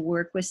important to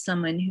work with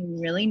someone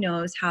who really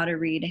knows how to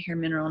read a hair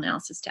mineral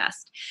analysis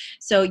test.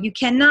 So you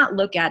cannot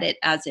look at it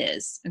as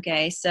is,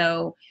 okay?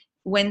 So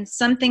when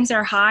some things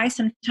are high,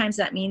 sometimes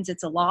that means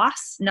it's a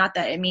loss, not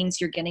that it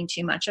means you're getting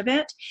too much of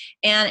it.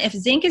 And if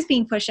zinc is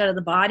being pushed out of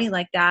the body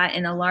like that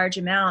in a large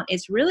amount,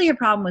 it's really a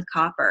problem with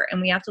copper. And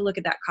we have to look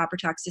at that copper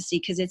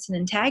toxicity because it's an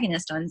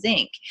antagonist on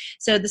zinc.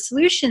 So the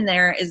solution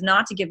there is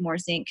not to give more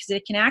zinc because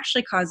it can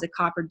actually cause a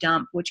copper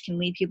dump, which can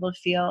lead people to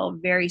feel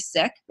very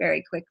sick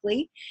very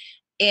quickly.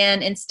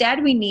 And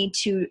instead, we need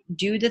to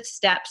do the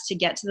steps to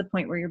get to the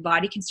point where your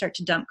body can start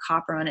to dump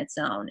copper on its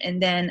own. And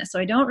then, so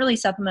I don't really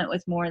supplement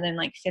with more than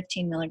like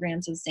 15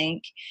 milligrams of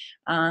zinc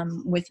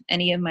with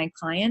any of my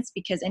clients,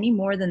 because any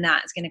more than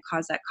that is going to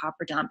cause that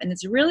copper dump. And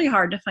it's really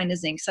hard to find a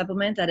zinc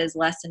supplement that is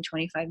less than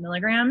 25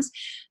 milligrams.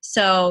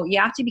 So you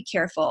have to be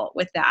careful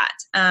with that.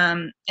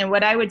 And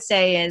what I would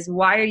say is,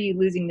 why are you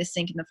losing the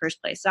zinc in the first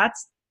place?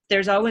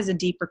 There's always a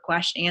deeper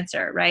question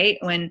answer, right?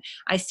 When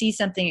I see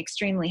something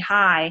extremely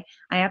high,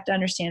 I have to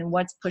understand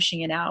what's pushing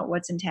it out,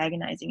 what's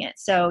antagonizing it.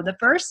 So the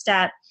first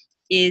step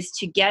is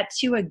to get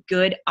to a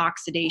good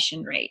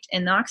oxidation rate.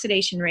 And the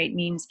oxidation rate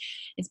means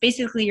it's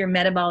basically your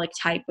metabolic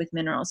type with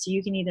minerals. So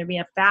you can either be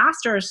a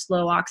fast or a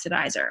slow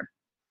oxidizer.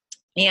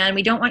 And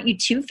we don't want you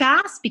too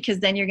fast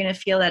because then you're going to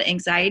feel that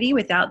anxiety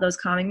without those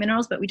calming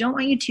minerals, but we don't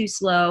want you too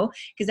slow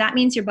because that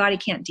means your body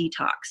can't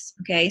detox.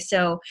 Okay.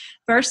 So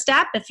first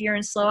step, if you're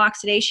in slow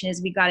oxidation,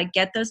 is we got to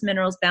get those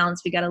minerals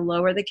balanced. We got to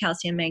lower the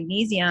calcium,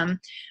 magnesium.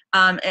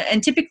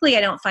 And typically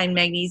I don't find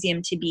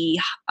magnesium to be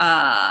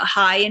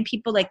high in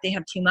people like they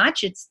have too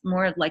much. It's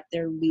more like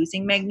they're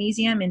losing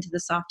magnesium into the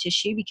soft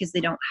tissue because they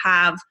don't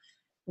have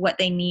what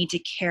they need to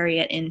carry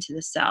it into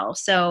the cell.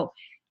 So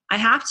I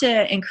have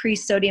to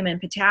increase sodium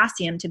and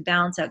potassium to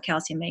balance out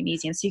calcium,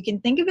 magnesium. So you can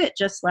think of it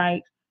just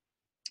like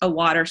a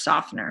water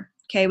softener.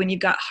 Okay, when you've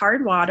got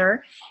hard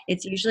water,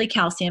 it's usually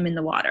calcium in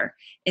the water.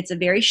 It's a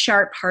very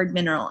sharp, hard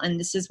mineral, and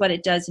this is what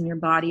it does in your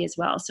body as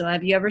well. So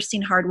have you ever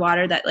seen hard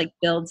water that like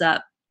builds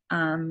up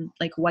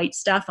like white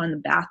stuff on the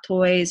bath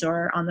toys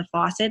or on the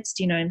faucets?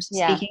 Do you know what I'm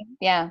speaking?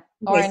 Yeah.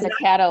 Okay, Or in the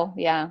kettle.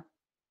 Yeah.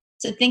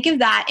 So think of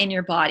that in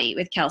your body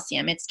with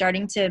calcium. It's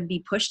starting to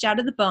be pushed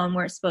out of the bone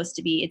where it's supposed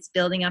to be. It's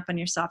building up on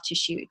your soft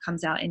tissue. It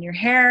comes out in your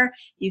hair.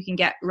 You can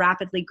get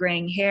rapidly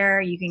graying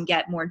hair. You can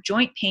get more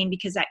joint pain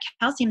because that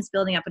calcium is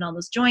building up in all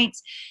those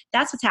joints.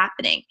 That's what's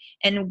happening.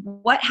 And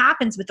what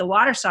happens with the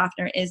water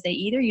softener is they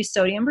either use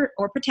sodium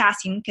or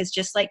potassium, because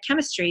just like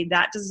chemistry,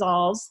 that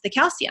dissolves the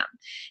calcium.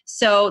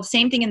 So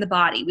same thing in the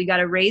body. We got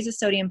to raise the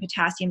sodium,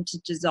 potassium to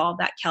dissolve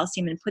that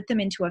calcium and put them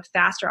into a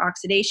faster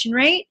oxidation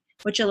rate,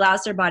 which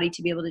allows their body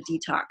to be able to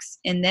detox.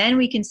 And then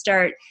we can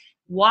start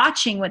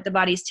watching what the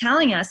body's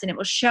telling us, and it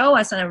will show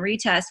us on a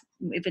retest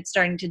if it's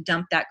starting to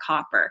dump that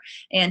copper.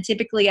 And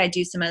typically I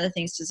do some other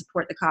things to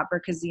support the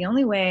copper, because the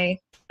only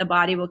way the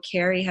body will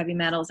carry heavy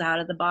metals out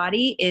of the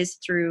body is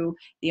through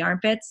the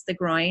armpits, the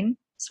groin,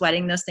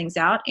 sweating those things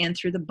out, and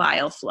through the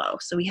bile flow.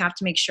 So we have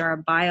to make sure our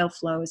bile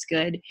flow is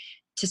good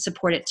to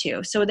support it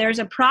too. So there's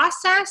a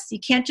process. You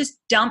can't just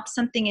dump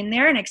something in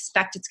there and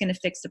expect it's going to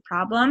fix the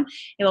problem.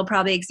 It will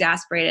probably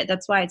exacerbate it.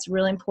 That's why it's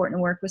really important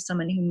to work with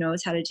someone who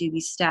knows how to do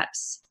these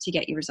steps to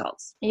get you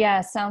results.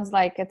 Yeah, sounds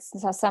like it's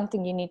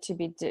something you need to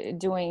be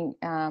doing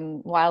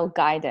while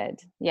guided.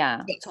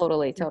 Yeah, Yes.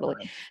 totally.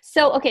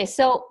 So, okay,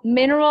 so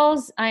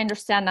minerals, I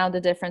understand now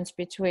the difference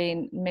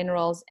between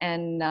minerals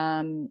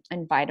and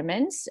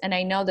vitamins, and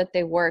I know that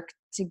they work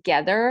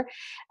together.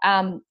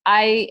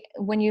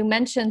 When you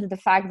mentioned the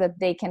fact that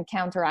they can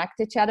counteract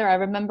each other, I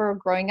remember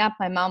growing up,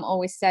 my mom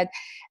always said,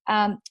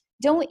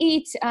 don't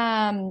eat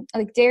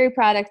like dairy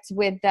products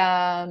with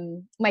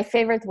my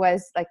favorite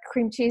was like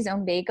cream cheese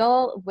on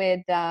bagel with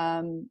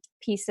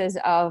pieces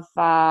of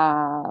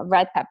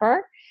red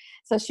pepper.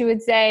 So she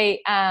would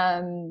say,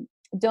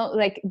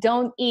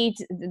 don't eat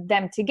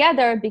them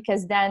together,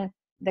 because then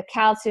the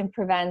calcium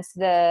prevents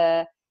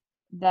the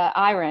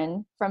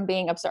iron from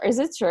being absorbed. Is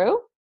it true?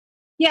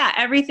 Yeah,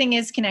 everything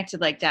is connected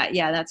like that.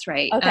 Yeah, that's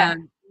right. Okay.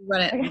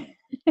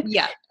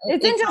 Yeah,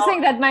 it's interesting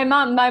that my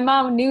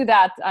mom knew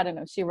that. I don't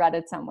know, she read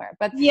it somewhere,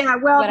 but yeah,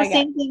 well, the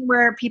same thing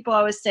where people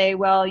always say,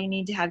 well, you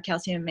need to have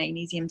calcium and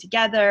magnesium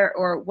together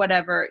or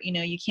whatever. You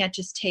know, you can't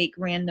just take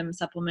random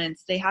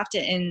supplements. They have to,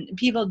 and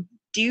people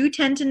do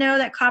tend to know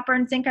that copper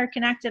and zinc are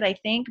connected, I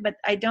think, but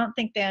I don't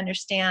think they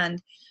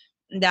understand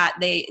that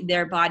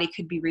their body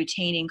could be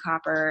retaining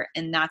copper,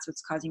 and that's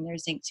what's causing their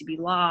zinc to be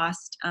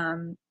lost.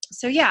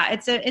 So yeah,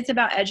 it's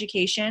about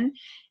education.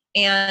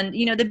 And,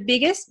 you know, the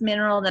biggest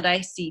mineral that I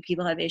see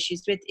people have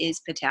issues with is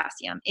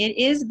potassium. It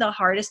is the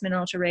hardest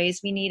mineral to raise.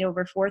 We need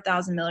over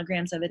 4,000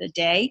 milligrams of it a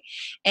day.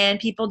 And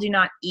people do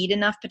not eat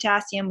enough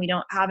potassium. We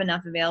don't have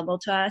enough available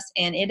to us.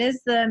 And it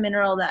is the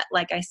mineral that,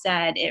 like I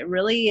said, it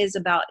really is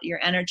about your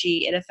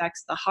energy. It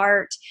affects the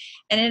heart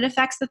and it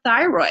affects the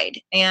thyroid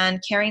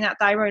and carrying that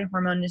thyroid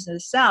hormone into the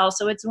cell.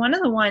 So it's one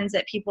of the ones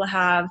that people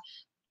have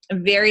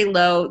very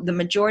low the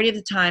majority of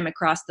the time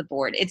across the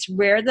board. It's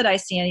rare that I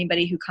see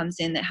anybody who comes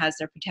in that has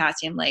their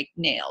potassium like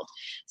nailed.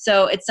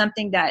 So it's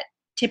something that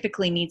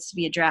typically needs to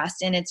be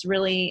addressed. And it's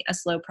really a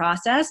slow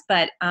process,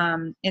 but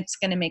it's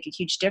going to make a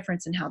huge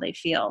difference in how they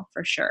feel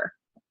for sure.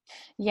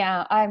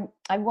 Yeah,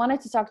 I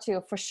wanted to talk to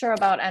you for sure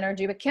about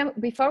energy, but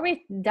before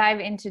we dive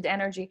into the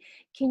energy,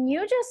 can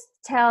you just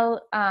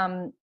tell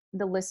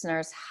the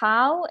listeners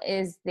how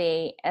is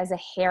as a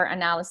hair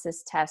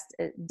analysis test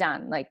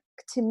done? Like,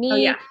 to Oh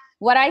yeah. me,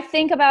 what I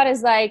think about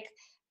is like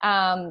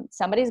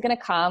somebody's gonna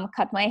come,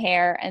 cut my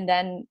hair, and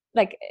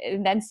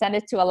then send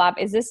it to a lab.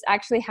 Is this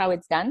actually how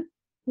it's done?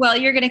 Well,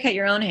 you're going to cut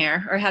your own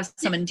hair or have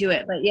someone do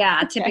it. But yeah,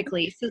 Okay.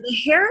 typically. So the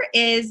hair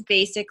is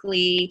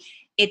basically,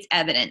 it's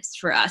evidence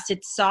for us.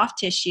 It's soft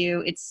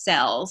tissue, it's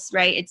cells,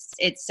 right?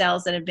 It's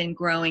cells that have been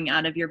growing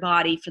out of your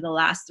body for the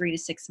last 3 to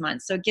 6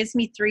 months. So it gives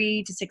me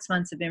 3 to 6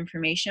 months of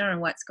information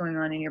on what's going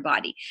on in your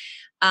body.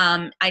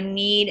 I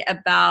need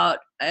about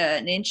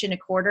an inch and a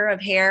quarter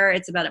of hair.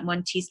 It's about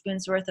 1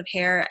 teaspoon's worth of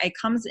hair. It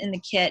comes in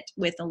the kit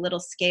with a little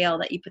scale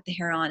that you put the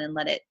hair on and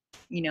let it,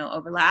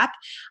 overlap.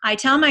 I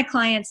tell my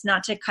clients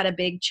not to cut a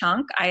big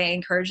chunk. I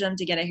encourage them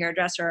to get a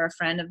hairdresser or a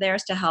friend of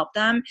theirs to help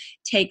them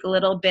take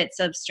little bits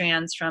of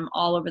strands from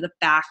all over the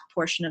back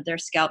portion of their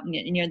scalp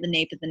near the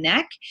nape of the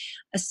neck,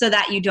 so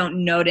that you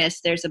don't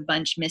notice there's a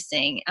bunch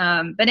missing.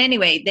 But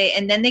anyway,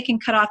 then they can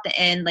cut off the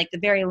end, like the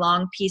very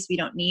long piece we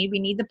don't need. We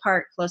need the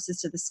part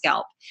closest to the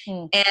scalp.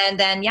 And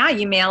then,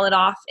 you mail it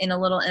off in a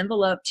little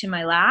envelope to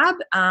my lab.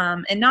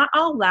 And not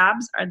all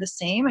labs are the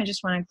same. I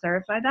just want to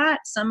clarify that.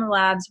 Some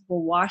labs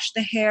will wash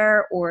the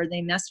hair or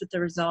they mess with the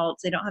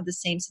results. They don't have the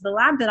same. So the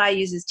lab that I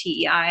use is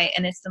TEI,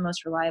 and it's the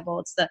most reliable.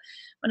 It's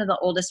one of the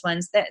oldest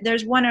ones.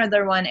 There's one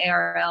other one,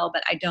 ARL,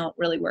 but I don't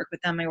really work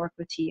with them. I work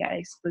with TEI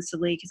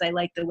exclusively because I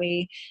like the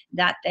way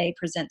that they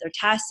present their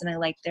tests, and I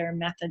like their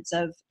methods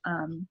of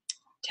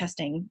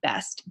testing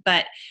best.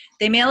 But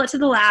they mail it to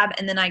the lab,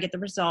 and then I get the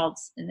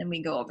results, and then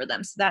we go over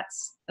them. So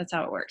that's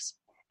how it works.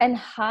 And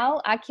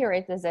how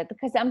accurate is it?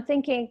 Because I'm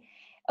thinking,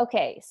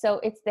 okay, so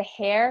it's the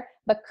hair,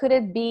 but could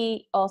it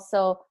be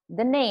also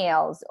the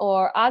nails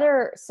or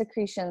other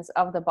secretions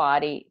of the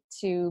body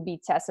to be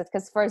tested?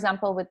 Because, for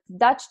example, with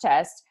Dutch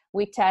test,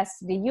 we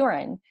test the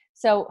urine.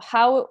 So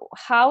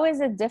how is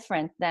it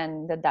different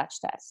than the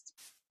Dutch test?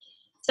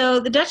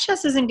 So the Dutch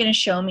test isn't going to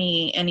show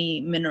me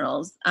any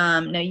minerals.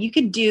 Now you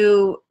could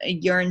do a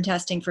urine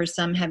testing for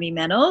some heavy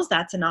metals.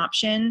 That's an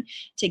option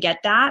to get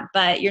that,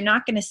 but you're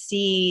not going to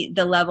see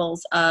the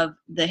levels of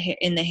the hair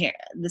in the hair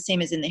the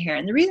same as in the hair.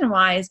 And the reason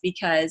why is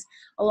because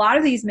a lot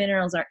of these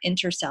minerals are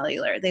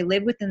intercellular. They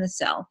live within the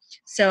cell.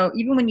 So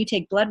even when you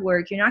take blood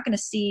work, you're not going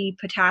to see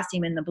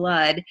potassium in the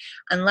blood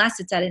unless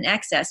it's at an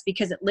excess,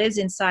 because it lives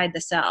inside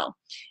the cell.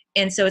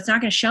 And so it's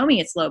not going to show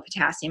me it's low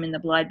potassium in the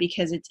blood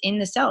because it's in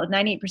the cell.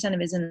 98% of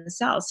it is in the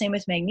cell. Same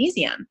with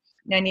magnesium.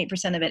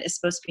 98% of it is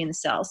supposed to be in the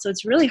cell. So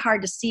it's really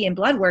hard to see in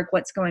blood work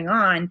what's going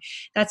on.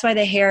 That's why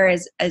the hair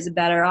is a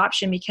better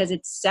option, because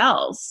it's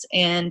cells,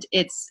 and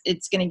it's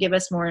going to give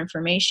us more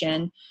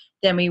information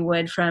than we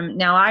would from.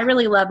 Now, I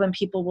really love when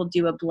people will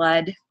do a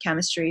blood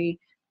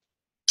chemistry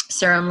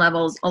serum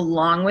levels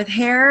along with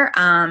hair.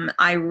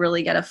 I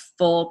really get a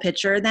full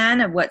picture then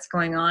of what's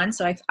going on.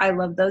 So I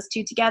love those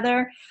two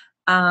together.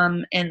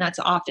 And that's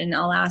often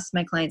I'll ask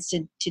my clients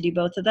to do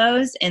both of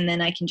those, and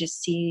then I can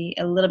just see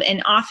a little bit.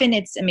 And often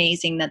it's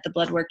amazing that the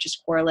blood work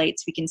just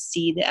correlates. We can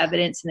see the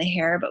evidence in the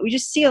hair, but we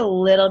just see a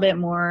little bit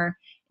more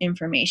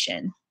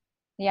information.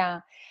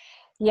 Yeah.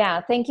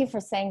 Yeah. Thank you for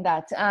saying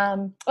that.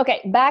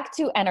 Okay. Back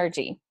to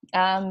energy.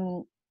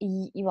 This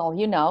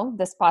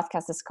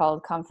podcast is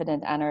called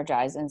Confident,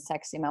 Energized, and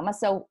Sexy Mama.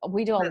 So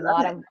we do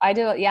I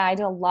do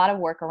a lot of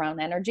work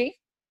around energy.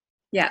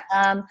 Yeah.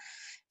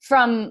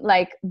 From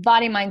like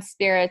body, mind,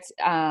 spirit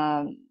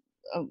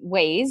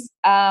ways.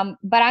 But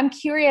I'm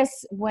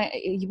curious,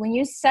 when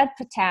you said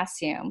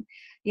potassium,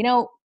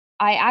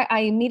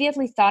 I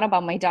immediately thought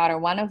about my daughter,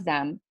 one of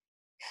them,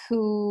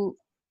 who,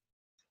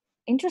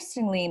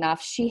 interestingly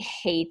enough, she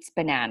hates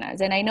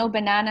bananas. And I know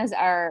bananas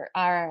are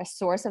a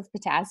source of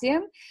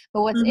potassium.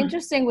 But what's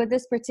interesting with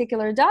this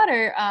particular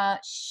daughter,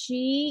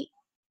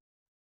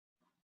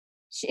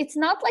 it's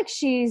not like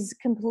she's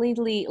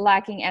completely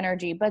lacking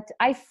energy, but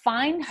I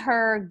find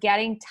her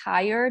getting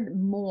tired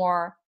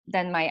more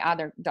than my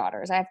other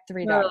daughters. I have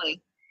 3 daughters.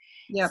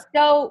 Yeah.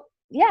 So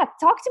yeah,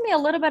 talk to me a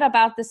little bit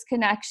about this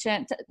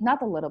connection.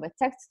 Not a little bit.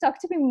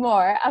 Talk to me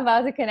more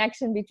about the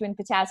connection between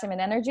potassium and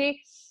energy.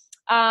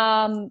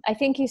 I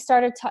think you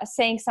started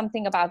saying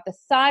something about the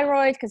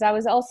thyroid, because I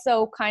was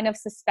also kind of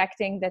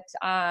suspecting that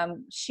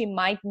she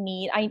might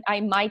need,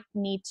 I might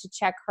need to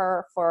check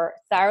her for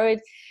thyroid.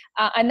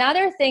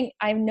 Another thing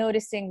I'm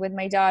noticing with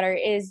my daughter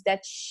is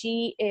that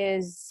she's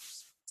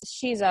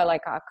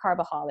like a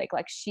carboholic.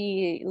 Like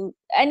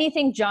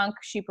anything junk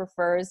she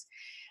prefers.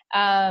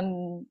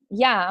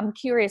 I'm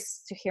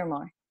curious to hear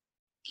more.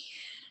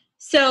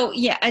 So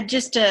yeah,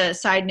 just a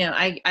side note,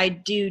 I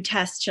do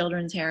test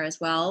children's hair as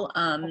well.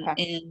 Okay.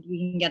 And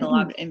you can get a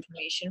lot of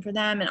information for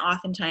them. And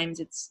oftentimes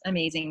it's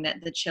amazing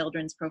that the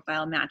children's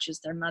profile matches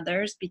their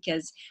mother's,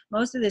 because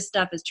most of this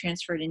stuff is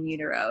transferred in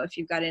utero. If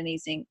you've got any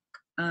zinc,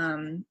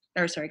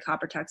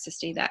 copper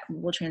toxicity, that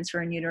will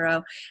transfer in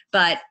utero.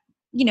 But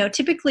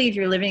typically if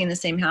you're living in the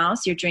same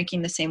house, you're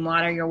drinking the same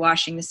water, you're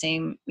washing the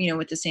same,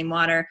 with the same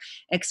water,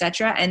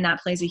 etc. And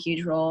that plays a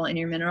huge role in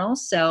your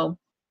minerals. So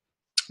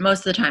most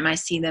of the time I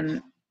see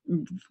them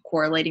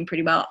correlating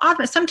pretty well.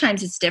 Often,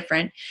 sometimes it's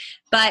different,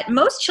 but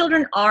most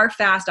children are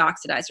fast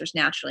oxidizers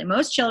naturally.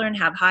 Most children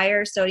have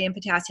higher sodium,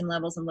 potassium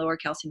levels and lower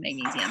calcium,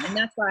 magnesium. And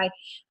that's why,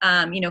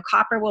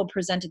 copper will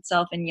present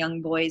itself in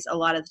young boys a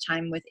lot of the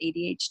time with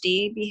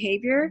ADHD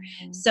behavior.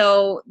 Mm-hmm.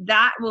 So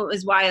that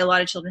is why a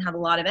lot of children have a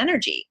lot of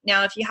energy.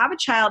 Now, if you have a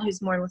child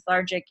who's more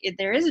lethargic,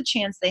 there is a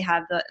chance they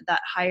have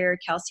that higher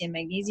calcium,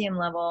 magnesium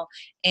level,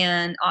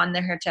 and on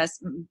their hair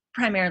test,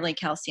 primarily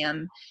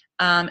calcium.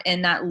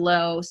 And that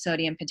low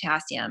sodium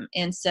potassium.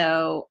 And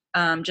so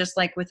just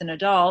like with an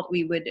adult,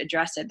 we would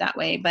address it that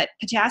way. But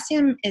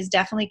potassium is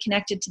definitely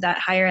connected to that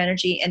higher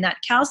energy. And that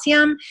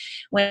calcium,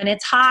 when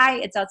it's high,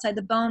 it's outside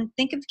the bone.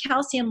 Think of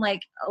calcium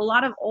like a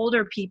lot of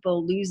older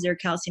people lose their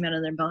calcium out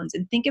of their bones.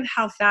 And think of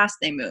how fast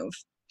they move.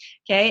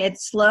 Okay, it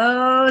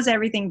slows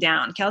everything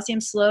down.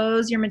 Calcium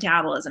slows your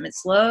metabolism. It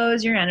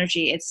slows your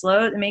energy. It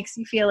makes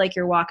you feel like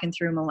you're walking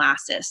through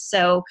molasses.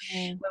 So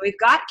when we've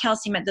got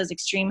calcium at those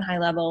extreme high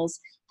levels,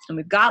 and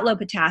we've got low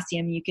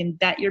potassium, you can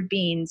bet your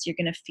beans you're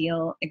going to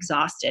feel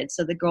exhausted.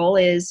 So the goal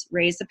is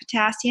raise the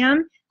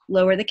potassium,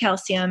 lower the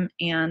calcium,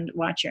 and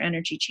watch your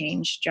energy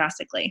change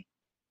drastically.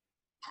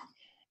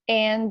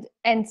 And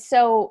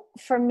so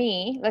for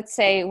me, let's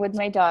say with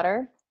my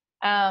daughter,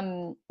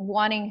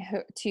 wanting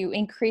her to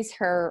increase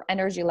her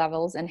energy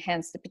levels and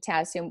hence the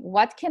potassium,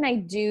 what can I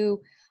do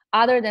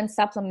other than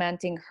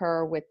supplementing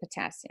her with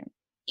potassium?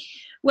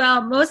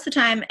 Well, most of the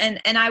time, and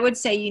I would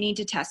say you need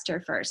to test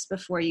her first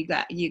before you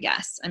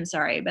guess. I'm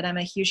sorry, but I'm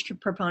a huge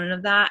proponent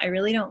of that. I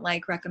really don't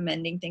like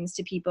recommending things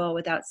to people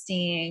without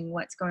seeing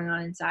what's going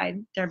on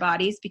inside their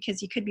bodies,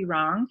 because you could be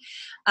wrong.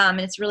 And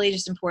it's really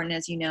just important,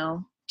 as you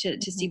know,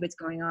 to see what's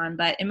going on.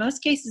 But in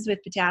most cases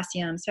with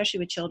potassium, especially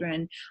with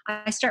children,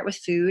 I start with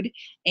food,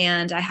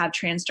 and I have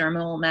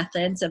transdermal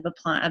methods of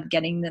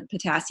getting the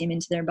potassium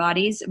into their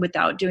bodies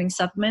without doing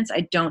supplements.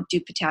 I don't do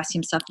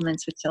potassium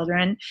supplements with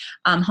children.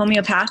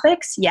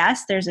 Homeopathics,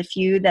 yes, there's a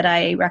few that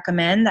I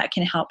recommend that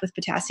can help with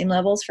potassium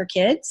levels for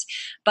kids.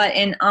 But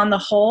on the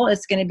whole,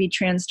 it's going to be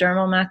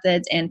transdermal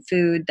methods and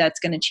food that's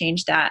going to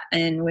change that,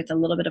 and with a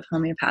little bit of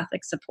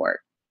homeopathic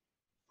support.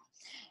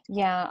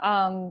 Yeah,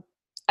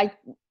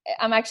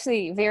 I'm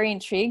actually very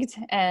intrigued,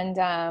 and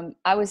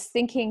I was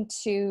thinking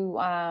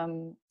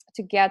to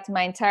get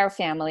my entire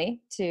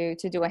family to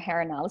do a hair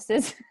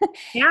analysis.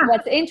 Yeah.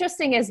 What's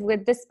interesting is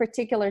with this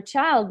particular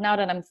child, now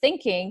that I'm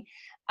thinking,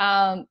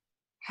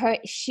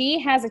 she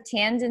has a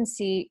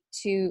tendency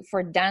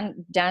for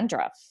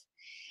dandruff.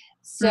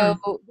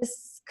 So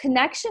this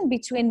connection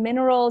between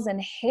minerals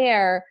and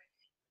hair,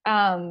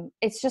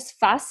 it's just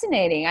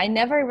fascinating. I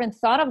never even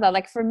thought of that.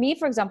 Like for me,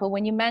 for example,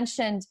 when you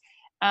mentioned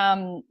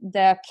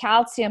the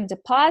calcium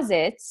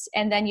deposits,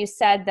 and then you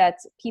said that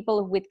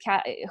people with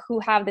who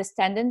have this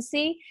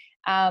tendency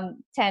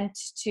tend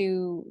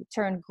to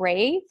turn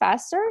gray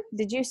faster.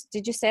 Did you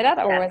say that?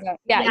 Or was that,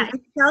 yeah,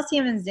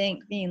 calcium and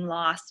zinc being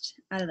lost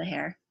out of the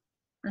hair.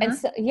 And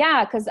so,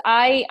 yeah, because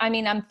I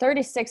mean, I'm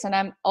 36 and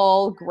I'm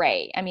all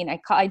gray. I mean,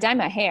 I dye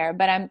my hair,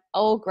 but I'm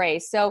all gray.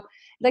 So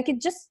like,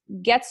 it just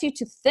gets you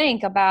to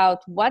think about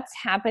what's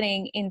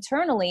happening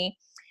internally.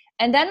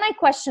 And then my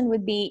question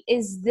would be,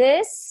 is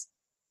this,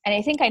 and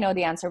I think I know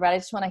the answer, but I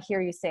just want to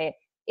hear you say it.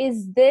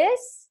 Is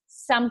this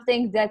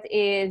something that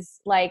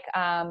is like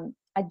a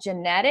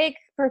genetic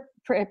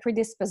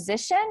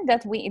predisposition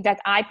that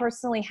I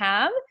personally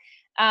have?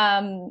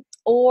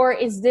 Or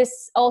is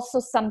this also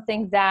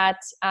something that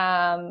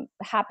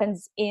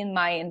happens in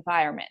my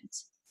environment?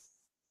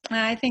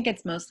 I think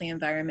it's mostly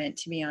environment,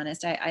 to be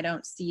honest. I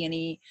don't see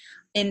any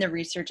in the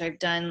research I've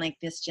done like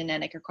this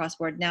genetic or cross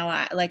board.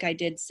 Now, like I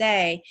did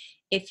say,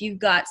 if you've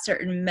got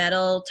certain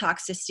metal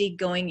toxicity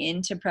going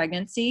into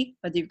pregnancy,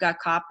 whether you've got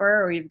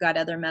copper or you've got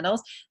other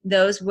metals,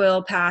 those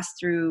will pass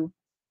through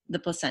the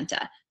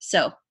placenta.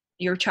 So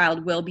your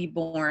child will be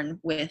born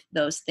with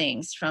those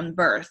things from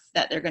birth,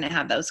 that they're going to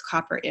have those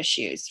copper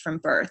issues from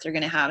birth. They're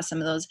going to have some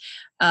of those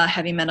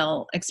heavy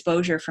metal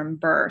exposure from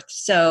birth.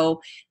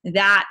 So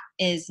that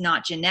is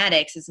not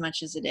genetics as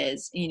much as it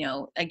is,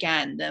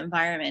 again, the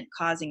environment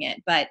causing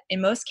it. But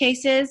in most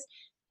cases,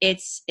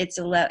 it's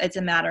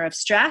a matter of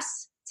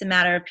stress. It's a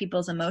matter of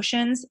people's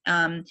emotions,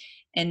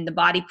 and the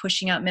body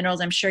pushing out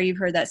minerals. I'm sure you've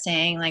heard that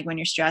saying, like when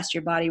you're stressed,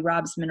 your body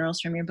robs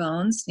minerals from your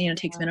bones,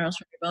 takes minerals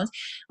from your bones.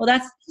 Well,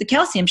 that's the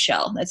calcium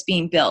shell that's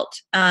being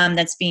built,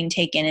 that's being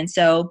taken. And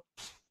so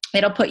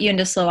it'll put you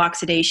into slow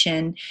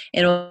oxidation.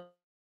 It'll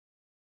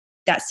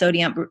that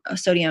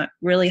sodium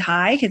really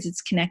high because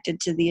it's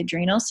connected to the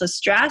adrenals. So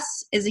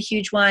stress is a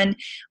huge one.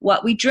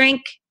 What we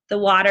drink, the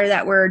water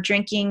that we're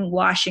drinking,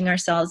 washing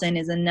ourselves in,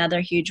 is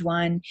another huge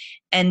one.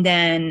 And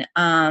then,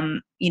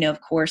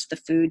 of course, the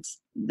foods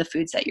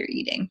that you're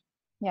eating.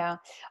 Yeah.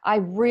 I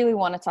really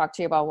want to talk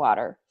to you about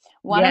water.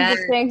 One yes, of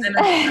the things,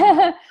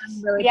 I'm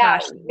really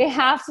passionate. We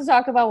have to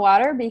talk about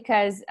water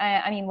because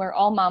I mean, we're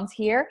all moms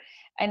here,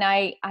 and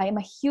I am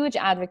a huge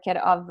advocate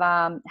of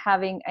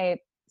having a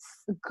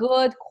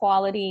good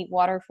quality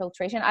water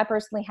filtration. I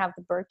personally have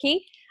the Berkey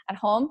at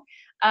home.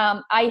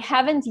 I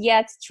haven't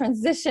yet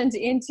transitioned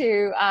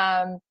into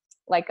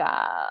like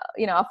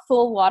a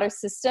full water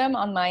system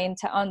on my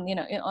on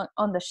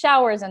the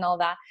showers and all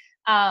that.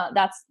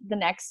 That's the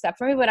next step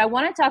for me. But I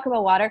want to talk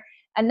about water.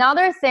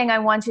 Another thing I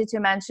want you to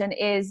mention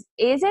is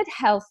it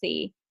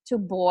healthy to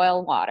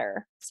boil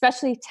water,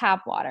 especially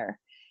tap water?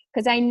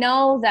 Because I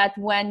know that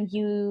when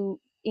you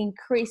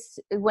increase,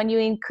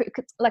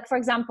 like for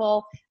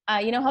example,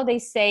 you know how they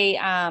say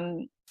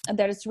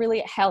that it's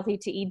really healthy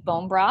to eat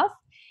bone broth,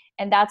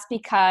 and that's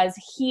because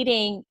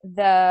heating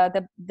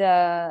the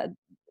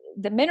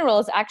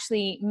minerals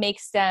actually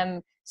makes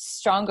them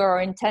stronger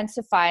or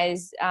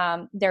intensifies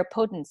their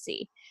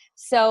potency.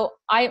 So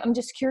I'm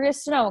just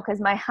curious to know,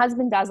 because my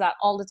husband does that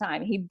all the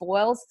time. He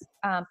boils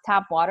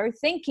tap water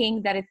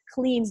thinking that it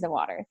cleans the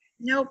water.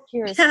 Nope.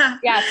 Curious.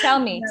 Yeah, tell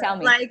me.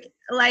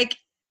 Like,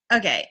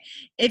 okay,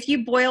 if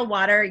you boil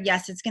water,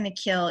 yes, it's going to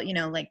kill,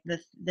 like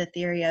the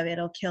theory of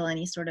it'll kill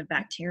any sort of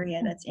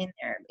bacteria that's in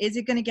there. Is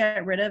it going to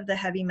get rid of the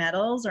heavy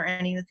metals or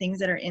any of the things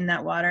that are in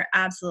that water?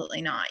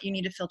 Absolutely not. You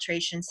need a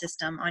filtration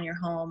system on your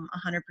home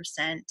 100%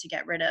 to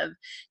get rid of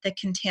the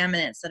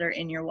contaminants that are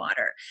in your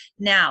water.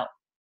 Now,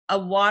 a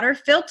water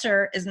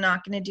filter is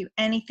not going to do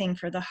anything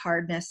for the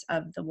hardness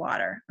of the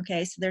water.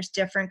 Okay, so there's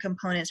different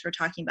components we're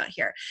talking about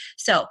here.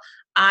 So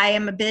I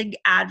am a big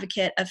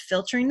advocate of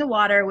filtering the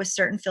water with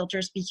certain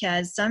filters,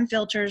 because some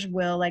filters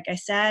will, like I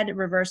said,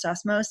 reverse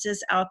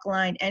osmosis,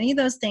 alkaline, any of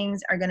those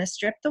things are going to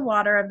strip the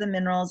water of the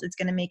minerals. It's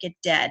going to make it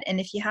dead. And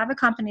if you have a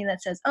company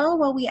that says, oh,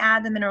 well, we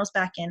add the minerals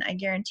back in, I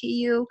guarantee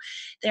you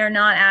they're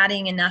not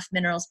adding enough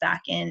minerals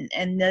back in.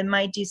 And they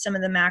might do some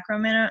of the macro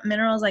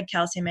minerals like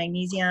calcium,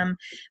 magnesium,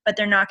 but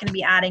they're not going to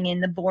be adding in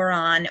the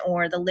boron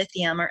or the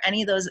lithium or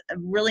any of those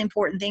really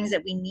important things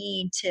that we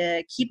need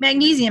to keep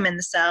magnesium in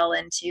the cell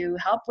and to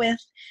help with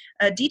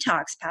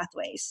detox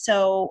pathways.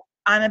 So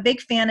I'm a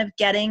big fan of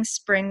getting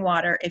spring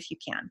water if you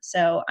can.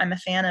 So I'm a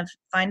fan of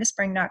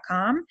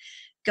findaspring.com.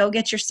 Go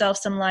get yourself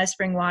some live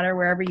spring water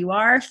wherever you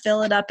are,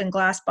 fill it up in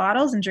glass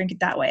bottles and drink it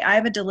that way. I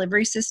have a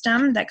delivery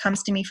system that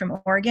comes to me from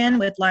Oregon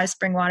with live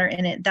spring water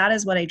in it. That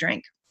is what I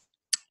drink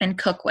and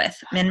cook with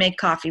and make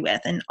coffee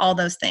with and all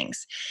those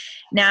things.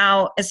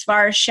 Now, as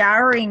far as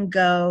showering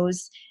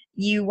goes,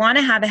 you want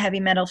to have a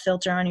heavy metal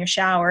filter on your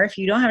shower. If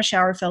you don't have a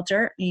shower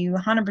filter, you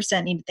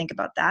 100% need to think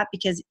about that,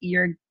 because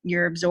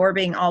you're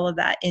absorbing all of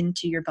that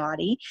into your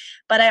body.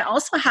 But I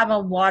also have a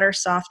water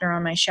softener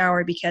on my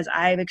shower because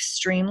I have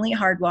extremely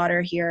hard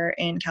water here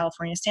in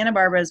California. Santa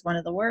Barbara is one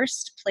of the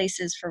worst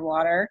places for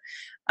water.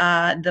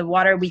 The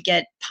water we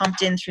get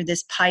pumped in through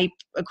this pipe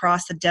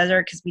across the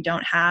desert because we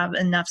don't have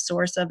enough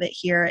source of it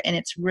here, and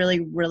it's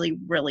really, really,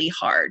 really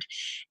hard.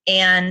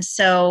 And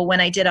so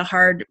when I did a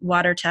hard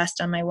water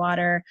test on my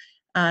water,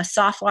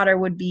 soft water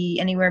would be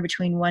anywhere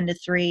between 1 to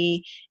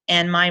 3,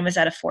 and mine was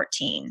at a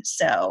 14.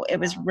 So it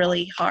was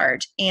really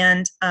hard.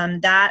 And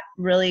that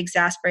really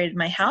exacerbated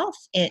my health.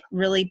 It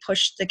really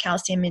pushed the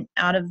calcium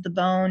out of the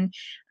bone,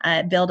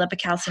 built up a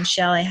calcium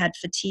shell. I had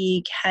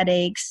fatigue,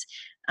 headaches,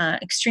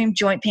 extreme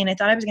joint pain. I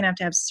thought I was going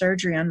to have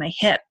surgery on my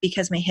hip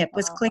because my hip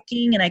was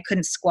clicking and I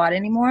couldn't squat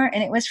anymore.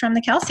 And it was from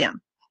the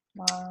calcium.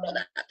 Wow.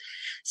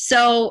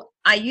 So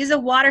I use a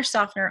water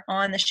softener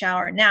on the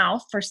shower. Now,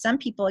 for some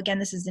people, again,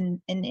 this is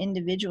an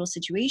individual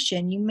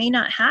situation. You may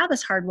not have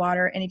as hard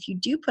water. And if you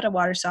do put a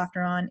water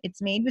softener on,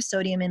 it's made with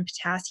sodium and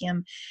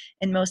potassium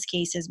in most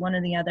cases, one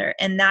or the other.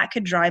 And that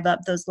could drive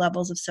up those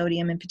levels of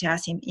sodium and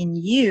potassium in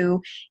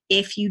you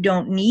if you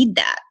don't need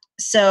that.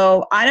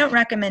 So I don't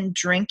recommend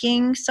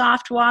drinking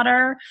soft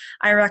water.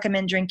 I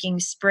recommend drinking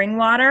spring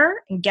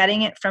water and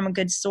getting it from a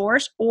good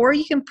source, or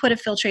you can put a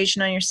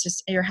filtration on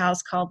your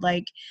house called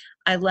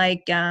I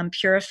like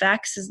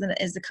Purifex is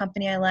the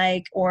company I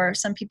like, or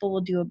some people will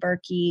do a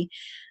Berkey,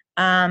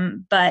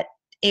 but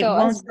it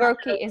won't.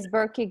 Is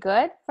Berkey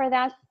good for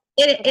that?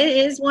 It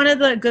is one of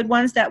the good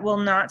ones that will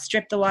not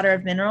strip the water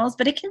of minerals,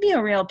 but it can be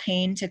a real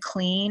pain to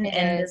clean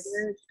and they're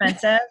very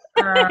expensive.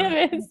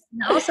 It is.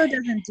 It also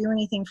doesn't do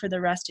anything for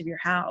the rest of your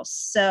house.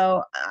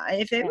 So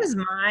if it was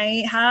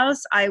my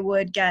house, I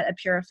would get a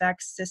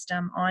Purifex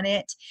system on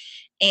it.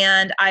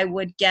 And I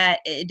would get,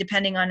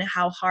 depending on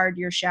how hard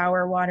your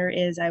shower water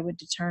is, I would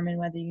determine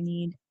whether you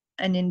need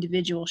an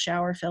individual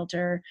shower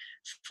filter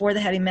for the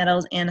heavy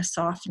metals and a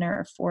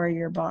softener for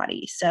your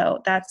body. So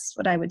that's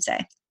what I would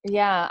say.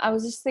 Yeah, I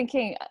was just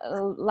thinking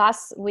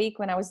last week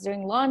when I was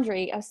doing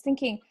laundry, I was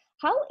thinking,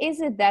 how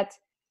is it that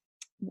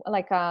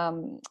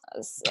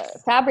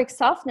fabric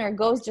softener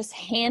goes just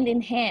hand in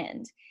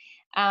hand,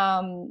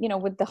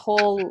 with the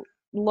whole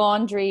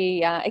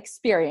laundry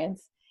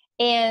experience.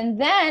 And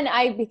then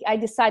I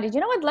decided, you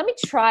know what, let me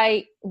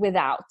try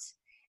without.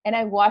 And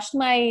I washed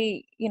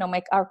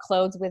our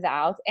clothes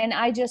without, and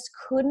I just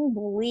couldn't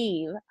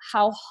believe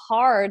how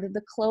hard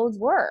the clothes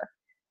were.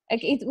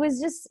 Like it was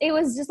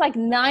just like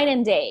night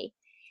and day.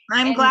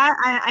 I'm glad.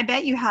 I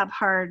bet you have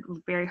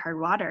very hard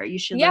water. You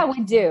should. Yeah,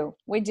 we do.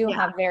 We do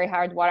have very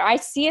hard water. I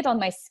see it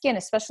on my skin,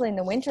 especially in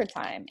the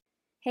wintertime.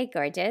 Hey,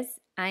 gorgeous.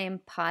 I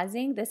am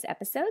pausing this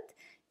episode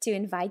to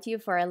invite you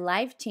for a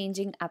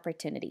life-changing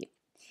opportunity.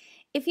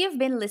 If you've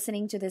been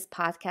listening to this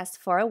podcast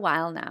for a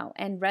while now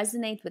and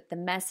resonate with the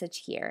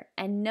message here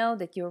and know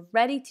that you're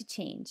ready to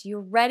change, you're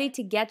ready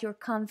to get your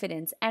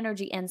confidence,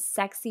 energy, and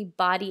sexy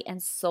body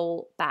and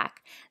soul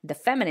back the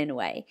feminine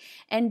way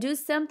and do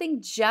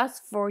something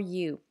just for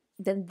you,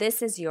 then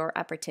this is your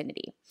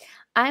opportunity.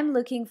 I'm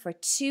looking for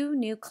 2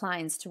 new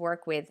clients to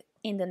work with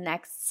in the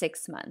next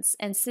 6 months.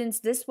 And since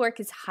this work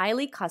is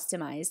highly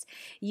customized,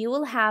 you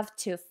will have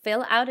to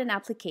fill out an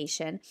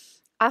application,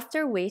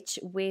 after which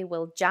we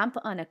will jump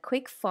on a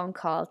quick phone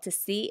call to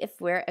see if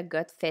we're a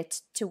good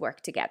fit to work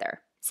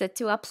together. So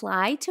to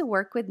apply to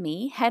work with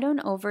me, head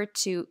on over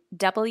to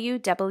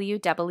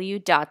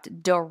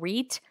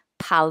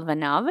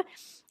www.doritpalvanov,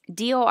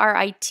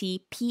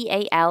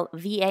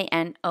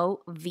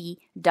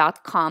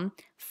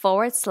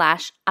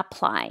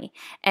 DORITPALVANOV.com/apply.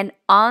 And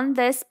on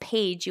this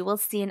page, you will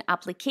see an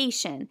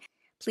application.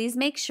 Please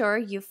make sure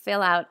you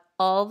fill out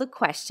all the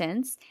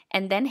questions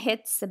and then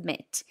hit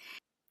submit.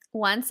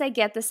 Once I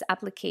get this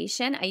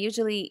application, I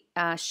usually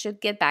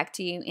should get back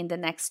to you in the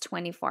next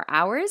 24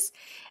 hours.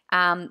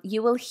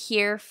 You will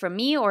hear from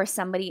me or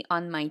somebody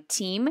on my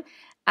team,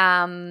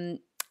 and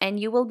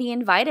you will be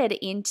invited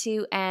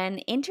into an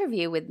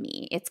interview with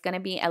me. It's going to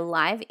be a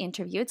live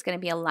interview. It's going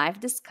to be a live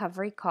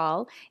discovery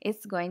call.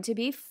 It's going to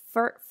be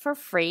for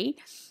free.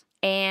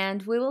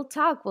 And we will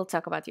talk. We'll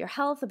talk about your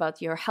health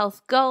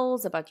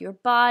goals, about your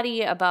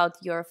body, about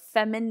your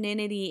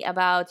femininity,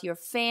 about your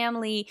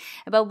family,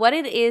 about what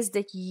it is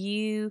that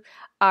you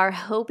are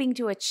hoping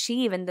to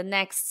achieve in the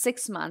next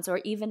 6 months or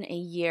even a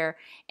year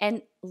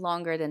and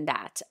longer than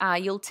that.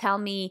 You'll tell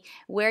me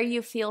where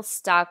you feel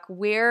stuck,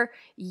 where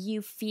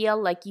you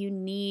feel like you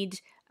need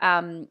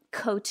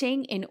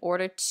coaching in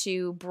order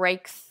to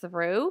break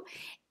through,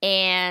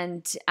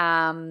 and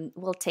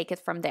we'll take it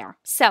from there.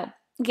 So,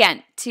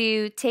 again,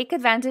 to take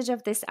advantage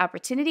of this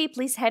opportunity,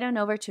 please head on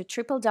over to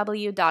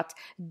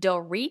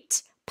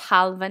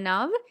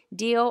www.doritpalvanov,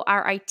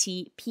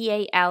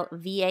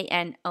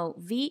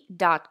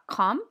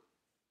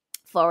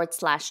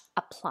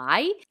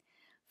 DORITPALVANOV.com/apply.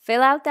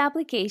 Fill out the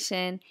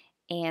application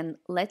and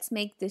let's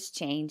make this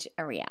change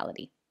a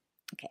reality.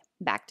 Okay,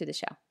 back to the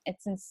show.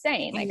 It's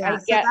insane. Like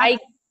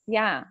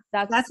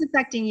that's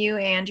affecting you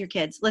and your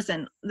kids.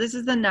 Listen, this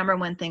is the number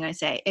one thing I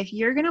say. If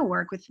you're going to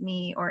work with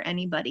me or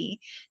anybody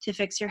to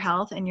fix your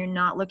health and you're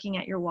not looking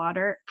at your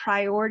water,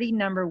 priority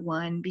number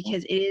 1,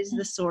 because it is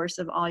the source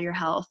of all your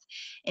health.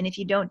 And if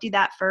you don't do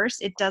that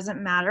first, it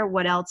doesn't matter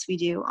what else we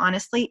do.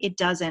 Honestly, it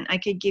doesn't. I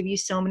could give you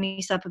so many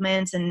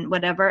supplements and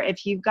whatever.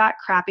 If you've got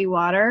crappy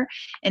water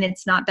and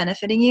it's not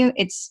benefiting you,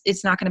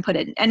 it's not going to put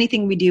it,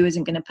 anything we do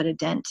isn't going to put a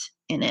dent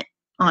in it.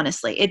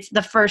 Honestly, it's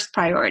the first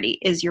priority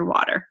is your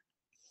water.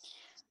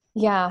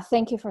 Yeah,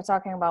 thank you for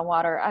talking about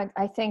water.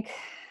 I think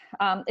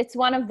it's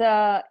one of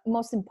the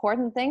most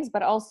important things,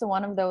 but also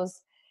one of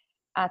those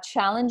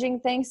challenging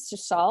things to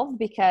solve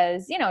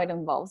because, you know, it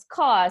involves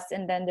cost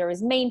and then there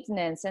is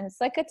maintenance and it's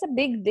a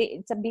big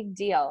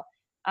deal.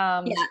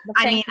 I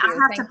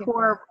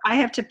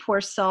have to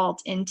pour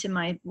salt into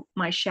my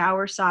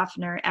shower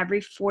softener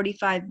every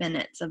 45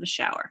 minutes of a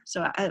shower.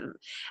 So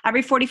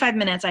every 45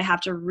 minutes I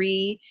have to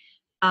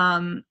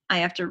I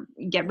have to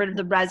get rid of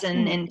the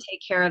resin and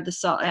take care of the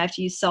salt. I have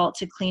to use salt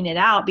to clean it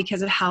out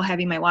because of how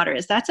heavy my water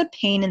is. That's a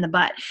pain in the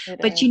butt.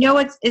 But you know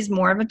what is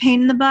more of a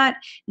pain in the butt?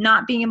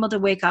 Not being able to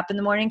wake up in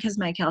the morning because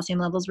my calcium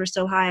levels were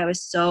so high. I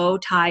was so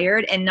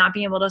tired, and not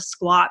being able to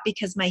squat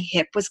because my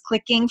hip was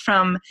clicking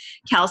from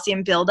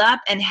calcium buildup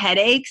and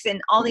headaches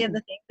and all the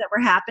other things that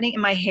were happening.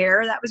 And my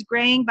hair that was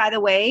graying, by the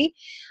way.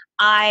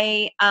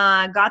 I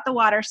got the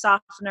water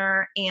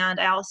softener, and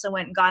I also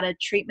went and got a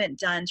treatment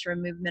done to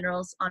remove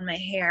minerals on my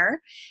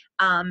hair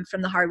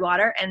from the hard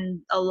water, and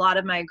a lot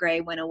of my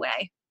gray went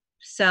away.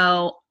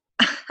 So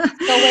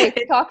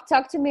wait,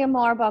 talk to me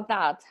more about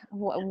that. How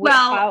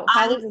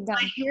was it done?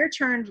 My hair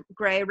turned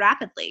gray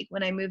rapidly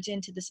when I moved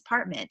into this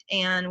apartment,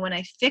 and when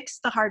I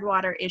fixed the hard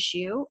water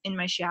issue in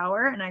my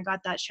shower, and I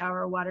got that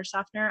shower water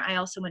softener, I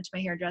also went to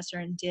my hairdresser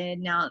and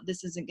now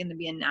this isn't going to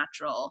be a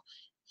natural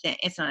thing.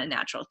 It's not a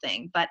natural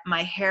thing, but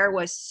my hair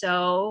was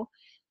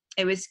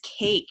it was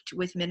caked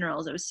with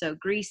minerals. It was so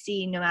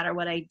greasy. No matter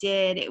what I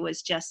did, it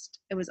was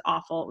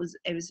awful.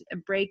 It was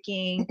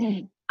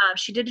breaking.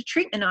 She did a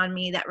treatment on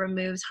me that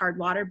removes hard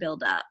water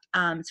buildup.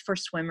 It's for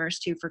swimmers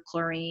too, for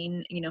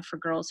chlorine, for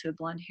girls who have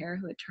blonde hair,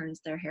 who it turns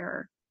their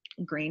hair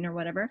green or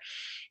whatever.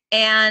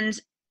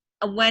 And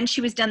when she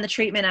was done the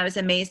treatment, I was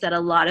amazed that a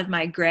lot of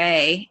my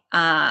gray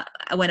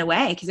went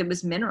away because it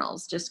was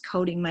minerals just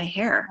coating my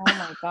hair. Oh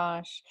my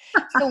gosh.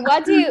 So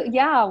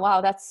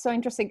wow, that's so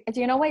interesting. Do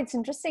you know why it's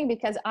interesting?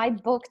 Because I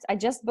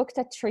just booked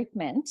a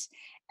treatment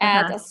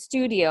at a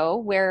studio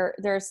where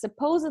they're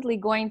supposedly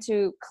going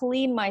to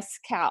clean my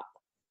scalp.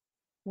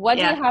 What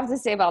do you have to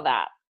say about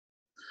that?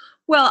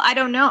 Well, I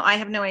don't know. I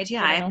have no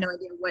idea. I have no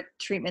idea what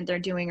treatment they're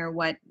doing or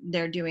what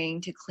they're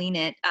doing to clean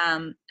it.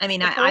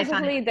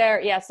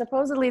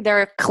 Supposedly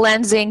they're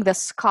cleansing the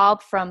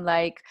scalp from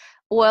like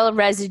oil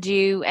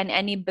residue and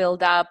any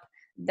buildup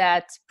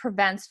that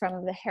prevents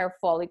from the hair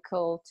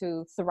follicle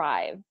to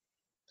thrive.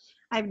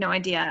 I have no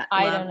idea.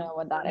 I Love. don't know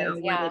what that I don't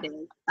is. know Yeah. what it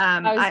is.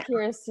 I was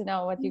curious to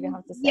know what you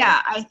have to say.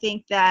 Yeah, I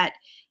think that,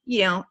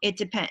 it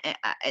depends.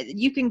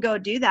 You can go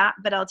do that,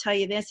 but I'll tell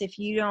you this, if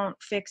you don't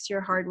fix your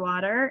hard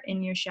water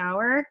in your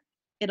shower,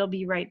 it'll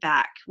be right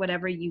back,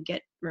 whatever you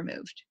get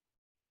removed.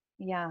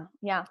 Yeah.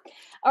 Yeah.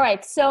 All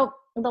right. So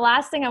the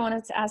last thing I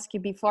wanted to ask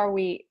you before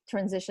we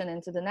transition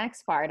into the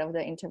next part of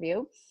the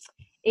interview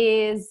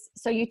is,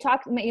 so you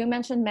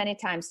mentioned many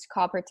times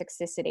copper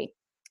toxicity.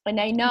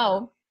 And I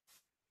know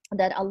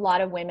that a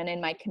lot of women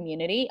in my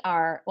community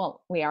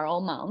we are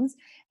all moms,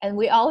 and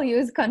we all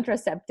use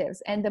contraceptives.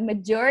 And the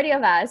majority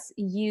of us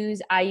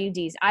use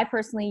IUDs. I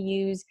personally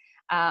use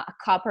a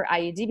copper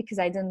IUD because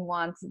I didn't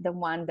want the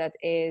one that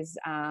is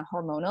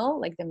hormonal,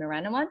 like the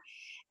Mirena one.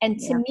 And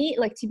to me,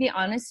 like, to be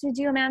honest with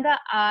you, Amanda,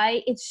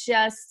 it's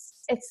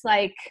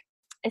like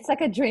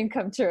a dream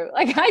come true.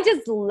 Like, I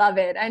just love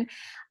it. And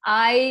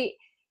I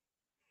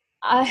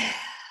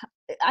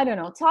don't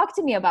know, talk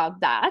to me about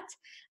that.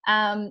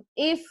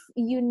 If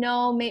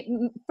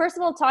first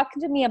of all, talk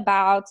to me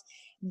about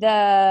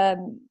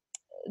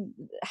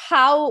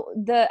how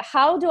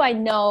do I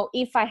know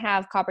if I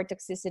have copper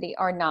toxicity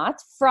or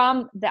not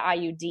from the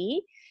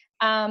IUD?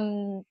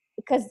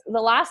 Because the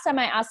last time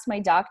I asked my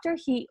doctor,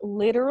 he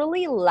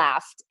literally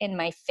laughed in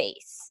my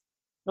face.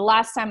 The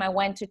last time I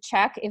went to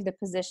check if the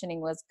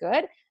positioning was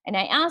good, and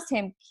I asked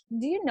him,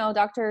 "Do you know,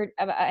 doctor,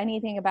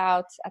 anything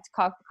about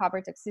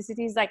copper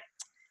toxicity?" He's like,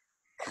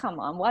 "Come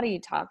on, what are you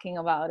talking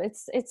about?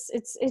 It's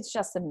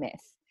just a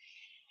myth."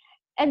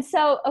 And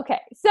so,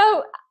 okay,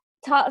 so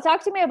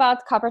talk to me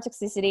about copper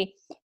toxicity.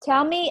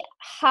 Tell me,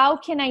 how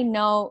can I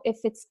know if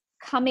it's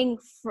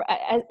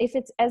if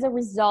it's as a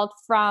result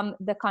from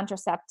the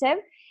contraceptive?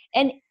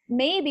 And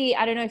maybe,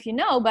 I don't know if you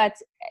know, but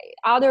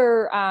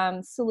other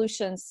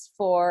solutions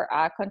for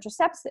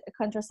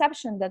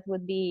contraception that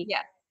would be,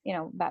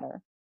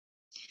 better.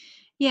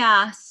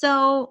 Yeah.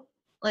 So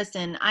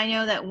listen, I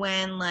know that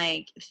when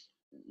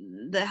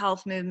the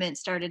health movement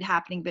started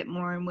happening a bit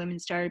more and women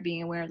started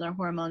being aware of their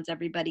hormones,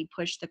 everybody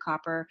pushed the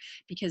copper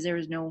because there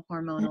was no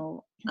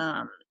hormonal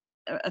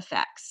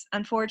effects.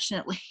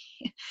 Unfortunately,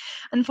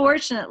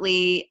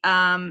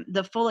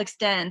 the full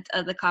extent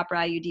of the copper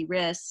IUD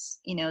risks,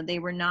 they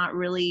were not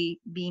really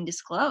being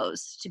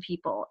disclosed to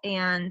people.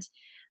 And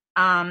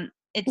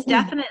it's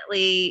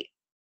definitely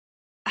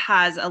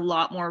has a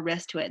lot more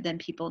risk to it than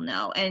people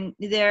know. And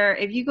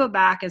if you go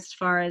back as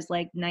far as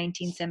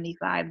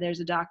 1975, there's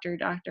a Dr.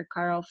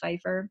 Carl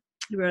Pfeiffer,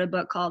 who wrote a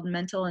book called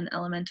Mental and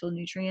Elemental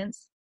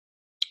Nutrients.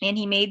 And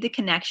he made the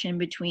connection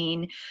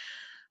between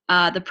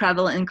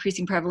the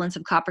increasing prevalence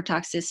of copper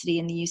toxicity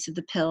and the use of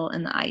the pill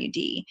and the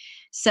IUD.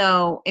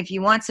 So if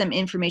you want some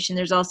information,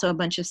 there's also a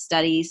bunch of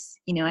studies,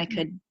 I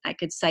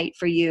could cite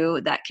for you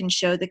that can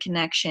show the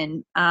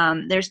connection.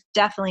 There's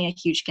definitely a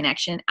huge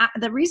connection.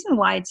 The reason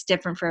why it's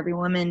different for every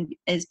woman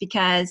is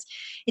because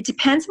it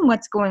depends on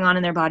what's going on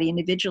in their body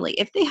individually.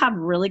 If they have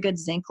really good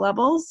zinc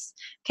levels,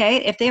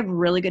 if they have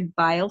really good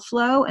bile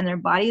flow and their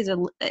body is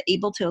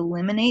able to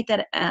eliminate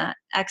that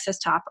excess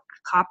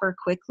copper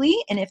quickly,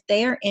 and if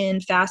they are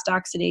in fast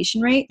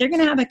oxidation rate, they're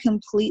going to have a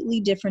completely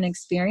different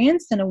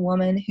experience than a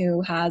woman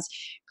who has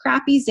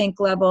crappy zinc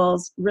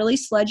levels, really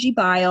sludgy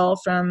bile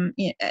from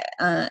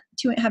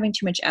having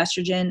too much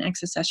estrogen.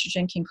 Excess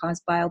estrogen can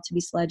cause bile to be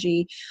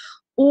sludgy,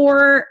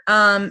 or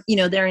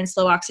they're in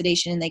slow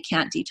oxidation and they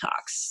can't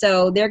detox.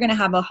 So they're going to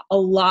have a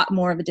lot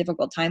more of a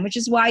difficult time, which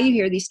is why you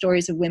hear these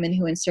stories of women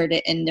who insert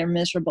it and they're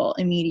miserable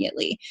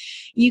immediately.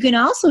 You can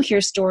also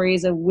hear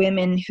stories of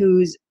women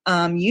whose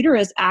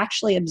uterus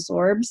actually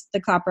absorbs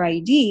the copper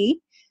IUD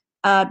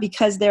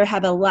because they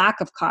have a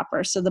lack of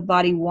copper. So the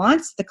body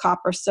wants the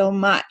copper so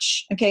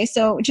much. Okay,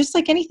 so just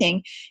like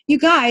anything, you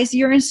guys,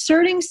 you're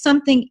inserting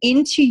something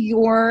into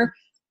your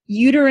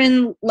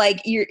uterine,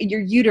 like your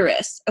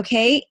uterus.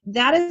 Okay,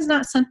 that is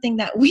not something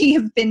that we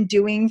have been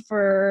doing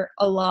for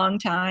a long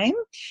time.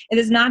 It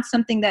is not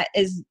something that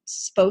is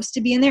supposed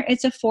to be in there.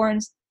 It's a foreign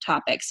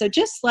topic. So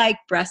just like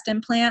breast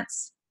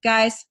implants,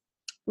 guys,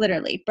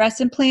 literally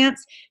breast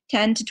implants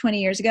 10 to 20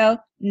 years ago,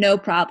 no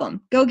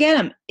problem. Go get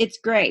them. It's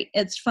great.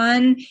 It's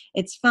fun.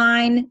 It's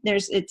fine.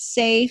 It's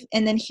safe.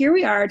 And then here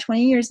we are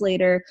 20 years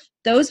later,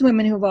 those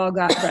women who've all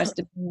got breast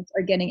implants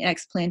are getting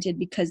explanted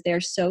because they're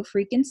so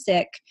freaking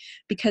sick,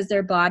 because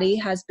their body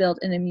has built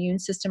an immune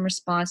system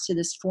response to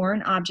this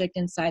foreign object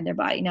inside their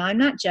body. Now, I'm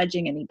not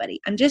judging anybody.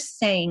 I'm just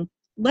saying,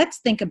 let's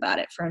think about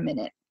it for a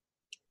minute.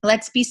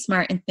 Let's be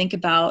smart and think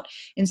about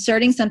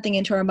inserting something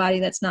into our body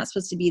that's not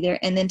supposed to be there.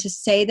 And then to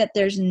say that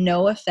there's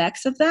no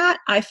effects of that,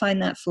 I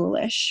find that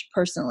foolish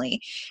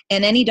personally.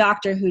 And any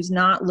doctor who's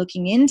not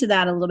looking into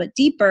that a little bit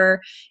deeper,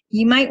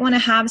 you might want to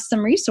have some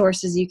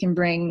resources you can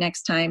bring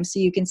next time. So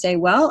you can say,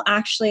 well,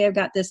 actually, I've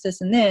got this, this,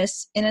 and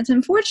this. And it's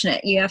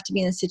unfortunate. You have to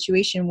be in a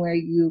situation where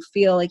you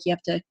feel like you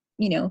have to,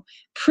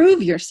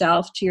 prove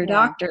yourself to your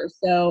doctor.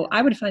 So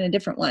I would find a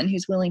different one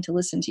who's willing to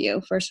listen to you,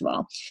 first of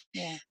all.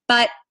 Yeah.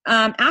 But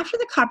after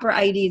the copper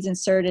IUD is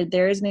inserted,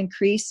 there is an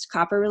increased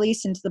copper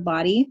release into the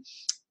body.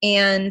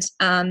 And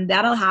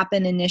that'll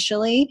happen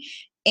initially.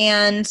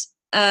 And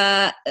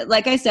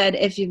like I said,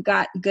 if you've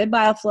got good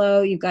bile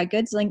flow, you've got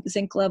good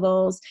zinc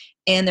levels,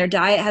 and their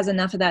diet has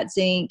enough of that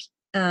zinc,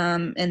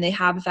 and they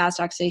have a fast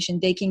oxidation,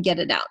 they can get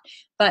it out.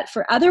 But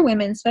for other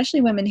women,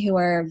 especially women who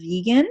are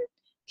vegan,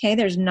 okay,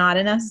 there's not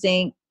enough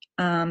zinc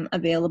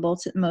available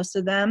to most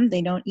of them.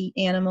 They don't eat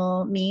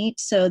animal meat,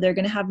 so they're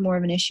going to have more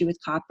of an issue with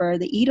copper.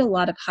 They eat a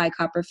lot of high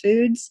copper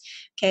foods,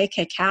 okay,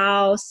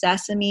 cacao,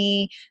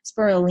 sesame,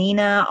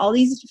 spirulina, all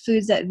these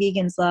foods that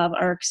vegans love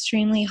are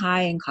extremely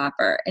high in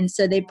copper. And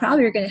so they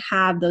probably are going to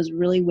have those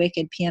really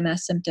wicked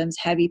PMS symptoms,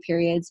 heavy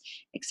periods,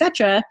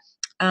 etc.,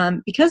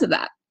 because of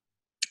that.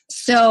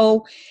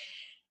 So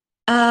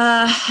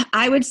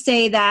I would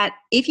say that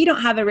if you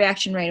don't have a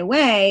reaction right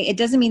away, it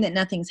doesn't mean that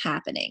nothing's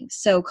happening.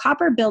 So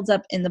copper builds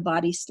up in the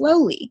body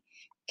slowly.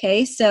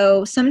 Okay,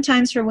 so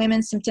sometimes for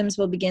women, symptoms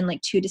will begin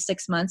like 2 to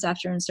 6 months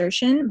after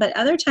insertion, but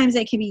other times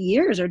it can be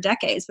years or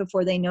decades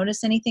before they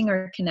notice anything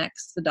or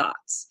connects the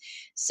dots.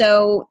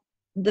 So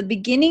the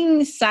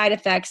beginning side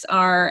effects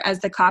are, as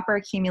the copper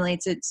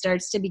accumulates, it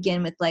starts to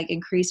begin with like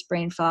increased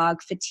brain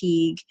fog,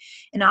 fatigue,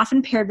 and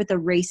often paired with a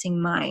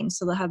racing mind.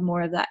 So they'll have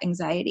more of that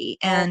anxiety.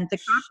 And the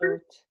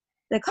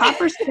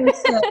copper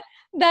starts to,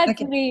 That's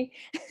okay. me.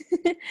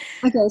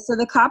 Okay, so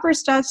the copper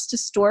starts to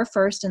store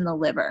first in the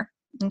liver.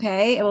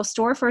 Okay, it will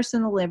store first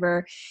in the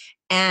liver.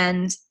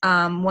 And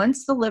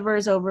once the liver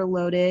is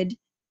overloaded,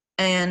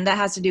 and that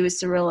has to do with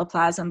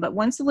ceruloplasmin, but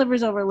once the liver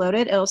is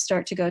overloaded, it'll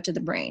start to go to the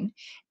brain.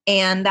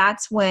 And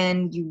that's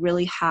when you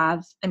really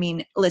have, I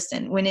mean,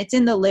 listen, when it's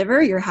in the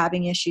liver, you're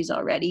having issues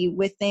already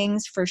with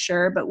things for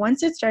sure. But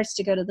once it starts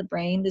to go to the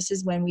brain, this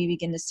is when we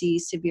begin to see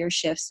severe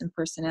shifts in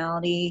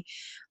personality,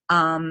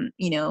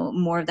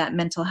 more of that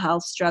mental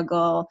health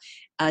struggle,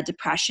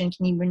 depression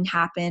can even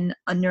happen,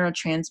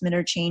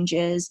 neurotransmitter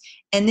changes.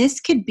 And this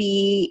could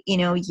be,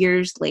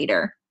 years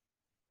later.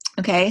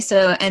 Okay,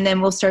 so, and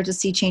then we'll start to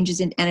see changes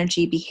in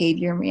energy,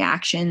 behavior, and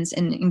reactions,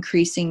 and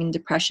increasing in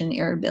depression,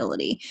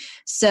 irritability.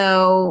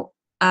 So,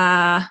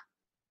 yeah,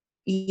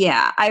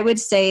 I would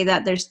say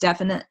that there's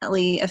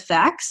definitely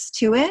effects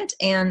to it,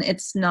 and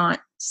it's not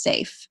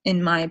safe,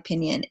 in my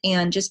opinion.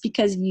 And just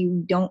because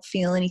you don't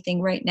feel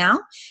anything right now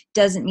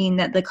doesn't mean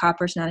that the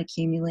copper's not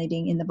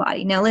accumulating in the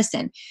body. Now,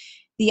 listen.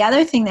 The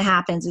other thing that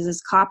happens is as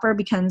copper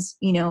becomes,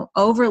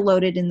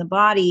 overloaded in the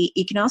body,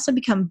 it can also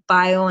become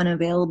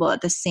biounavailable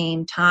at the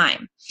same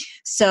time.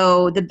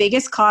 So the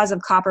biggest cause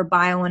of copper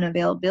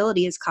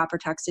biounavailability is copper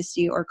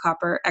toxicity or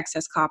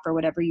excess copper,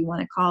 whatever you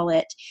want to call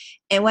it.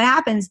 And what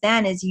happens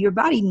then is your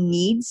body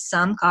needs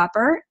some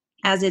copper,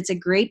 as it's a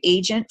great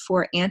agent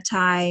for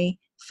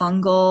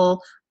antifungal,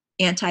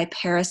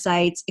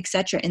 anti-parasites,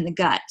 etc. in the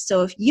gut.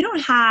 So if you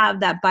don't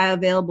have that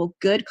bioavailable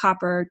good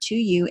copper to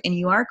you and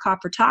you are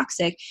copper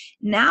toxic,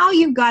 now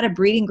you've got a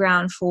breeding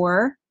ground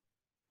for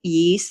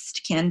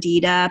yeast,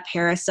 candida,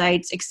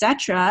 parasites,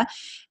 etc.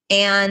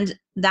 And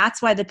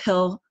that's why the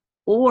pill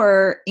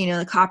or,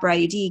 the copper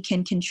IUD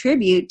can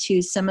contribute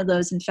to some of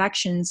those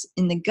infections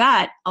in the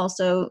gut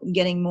also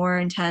getting more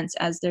intense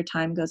as their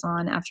time goes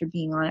on after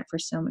being on it for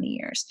so many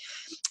years.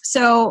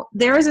 So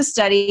there was a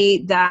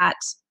study that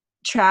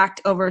tracked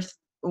over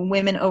 1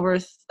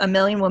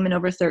 million women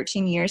over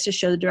 13 years to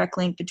show the direct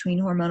link between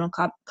hormonal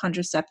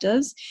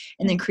contraceptives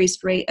and the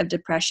increased rate of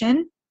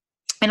depression.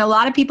 And a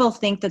lot of people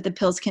think that the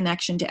pill's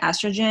connection to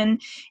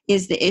estrogen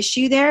is the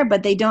issue there,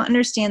 but they don't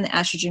understand the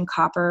estrogen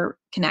copper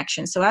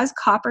connection. So as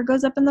copper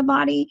goes up in the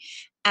body,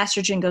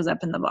 estrogen goes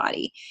up in the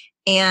body.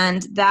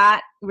 And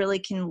that really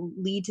can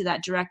lead to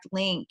that direct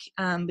link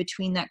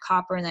between that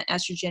copper and that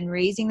estrogen,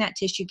 raising that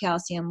tissue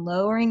calcium,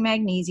 lowering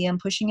magnesium,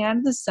 pushing it out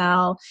of the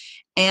cell,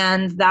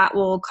 and that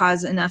will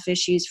cause enough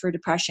issues for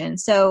depression.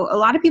 So a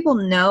lot of people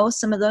know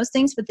some of those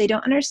things, but they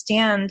don't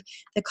understand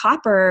the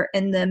copper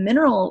and the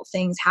mineral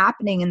things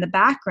happening in the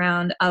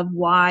background of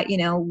why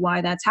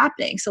that's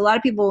happening. So a lot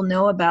of people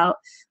know about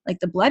like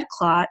the blood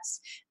clots,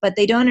 but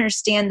they don't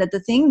understand that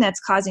the thing that's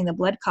causing the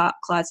blood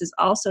clots is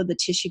also the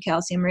tissue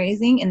calcium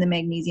raising and the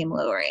magnesium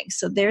lowering.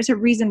 So there's a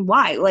reason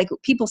why. Like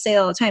people say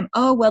all the time,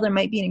 oh, well, there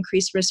might be an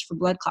increased risk for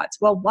blood clots.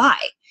 Well, why?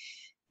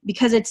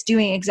 Because it's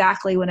doing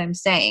exactly what I'm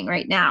saying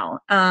right now.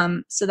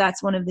 So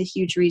that's one of the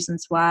huge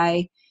reasons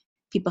why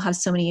people have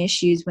so many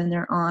issues when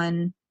they're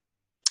on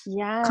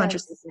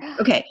contraceptives.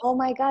 Okay. Oh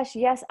my gosh.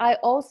 Yes. I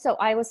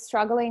was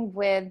struggling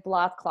with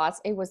blood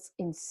clots. It was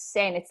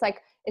insane.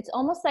 It's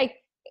almost like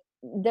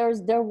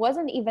there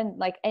wasn't even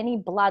like any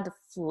blood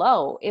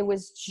flow. It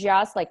was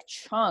just like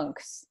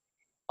chunks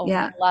of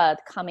blood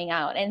coming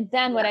out. And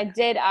then what I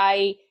did,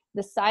 I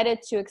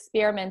decided to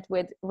experiment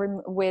with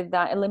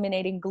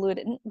eliminating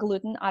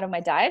gluten out of my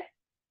diet.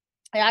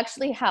 It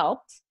actually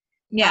helped.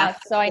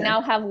 So I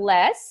now have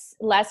less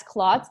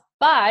clots,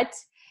 but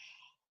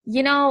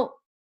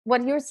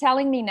what you're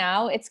telling me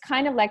now, it's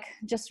kind of like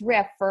just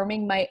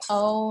reaffirming my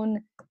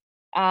own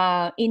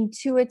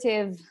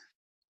intuitive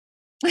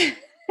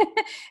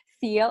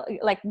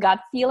gut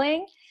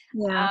feeling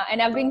Yeah.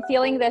 And I've been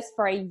feeling this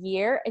for a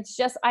year. It's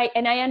just, I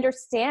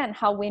understand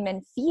how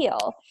women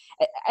feel.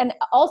 And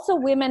also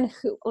women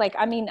who like,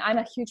 I mean, I'm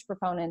a huge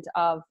proponent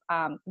of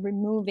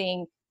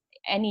removing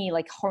any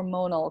like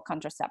hormonal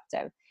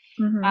contraceptive.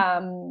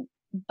 Mm-hmm.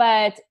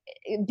 But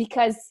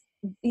because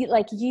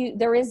like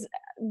there is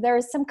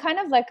some kind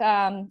of like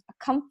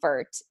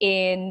comfort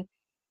in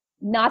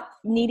not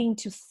needing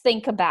to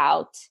think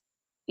about,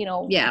 you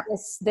know, Yeah.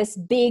 this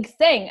big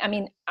thing. I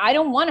mean, I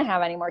don't want to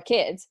have any more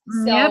kids,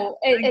 Yep. so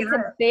I it's got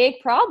a it. big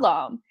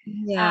problem.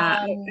 Yeah,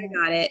 I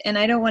got it. And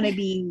I don't want to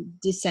be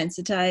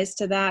desensitized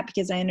to that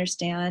because I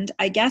understand.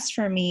 I guess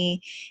for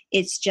me,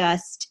 it's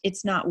just,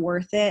 it's not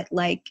worth it.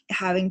 Like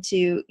having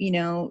to,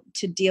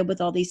 to deal with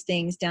all these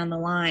things down the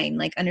line,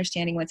 like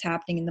understanding what's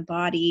happening in the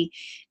body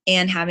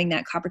and having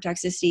that copper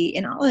toxicity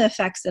and all the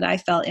effects that I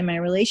felt in my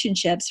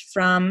relationships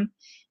from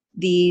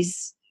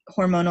these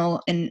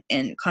hormonal and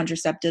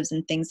contraceptives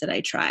and things that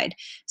I tried.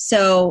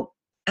 So,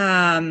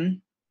 the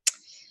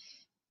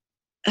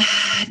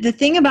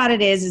thing about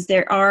it is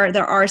there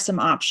are some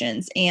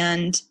options,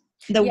 and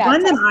the Yeah,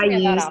 one that talk to I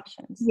me about use,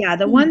 options. yeah,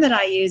 the one that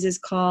I use is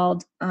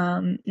called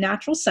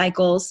Natural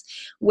Cycles,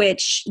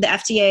 which the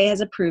FDA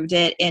has approved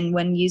it, and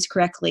when used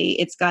correctly,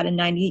 it's got a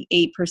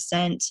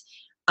 98%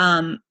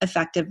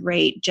 effective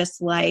rate,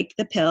 just like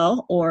the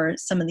pill or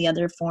some of the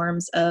other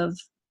forms of.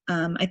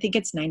 I think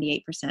it's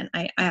 98%.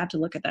 I have to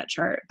look at that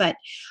chart, but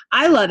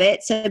I love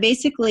it. So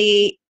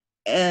basically,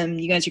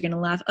 you guys are going to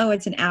laugh. Oh,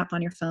 it's an app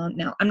on your phone.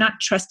 No, I'm not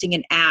trusting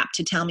an app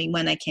to tell me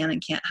when I can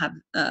and can't have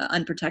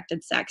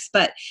unprotected sex,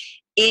 but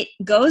it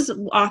goes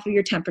off of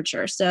your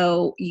temperature.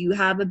 So you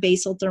have a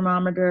basal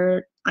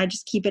thermometer. I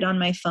just keep it on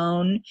my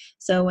phone.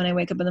 So when I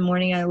wake up in the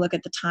morning, I look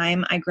at the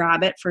time, I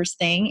grab it first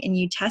thing, and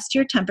you test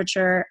your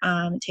temperature.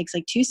 It takes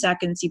like 2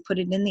 seconds. You put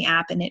it in the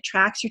app and it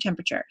tracks your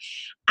temperature.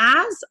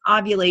 As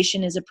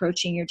ovulation is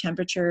approaching, your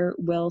temperature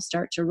will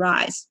start to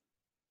rise.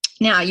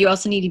 Now, you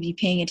also need to be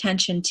paying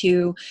attention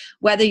to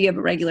whether you have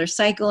a regular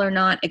cycle or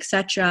not,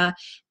 etc.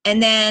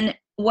 And then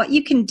what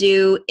you can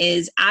do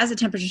is, as the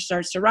temperature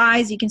starts to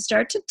rise, you can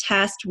start to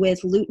test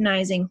with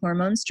luteinizing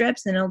hormone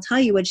strips, and it'll tell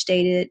you which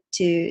day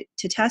to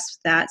test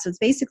that. So it's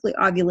basically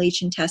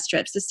ovulation test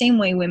strips. The same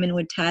way women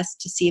would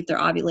test to see if they're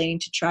ovulating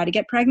to try to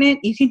get pregnant,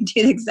 you can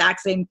do the exact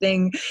same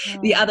thing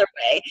the other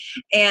way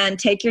and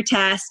take your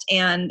test,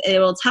 and it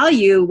will tell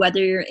you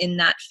whether you're in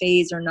that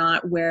phase or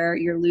not where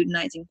your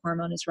luteinizing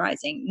hormone is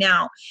rising.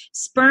 Now,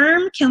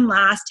 sperm can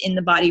last in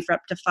the body for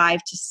up to 5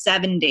 to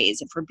 7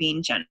 days if we're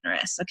being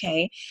generous,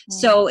 okay?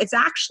 So it's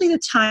actually the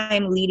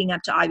time leading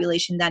up to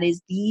ovulation that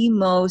is the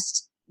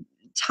most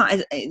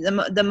time,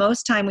 the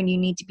most time when you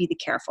need to be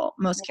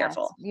most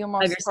careful You're of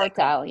most your cycle.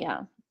 fertile.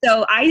 Yeah.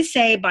 So I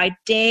say by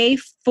day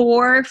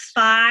 4,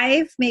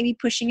 5, maybe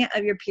pushing it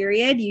of your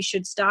period, you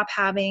should stop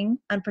having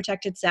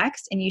unprotected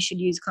sex and you should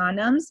use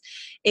condoms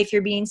if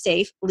you're being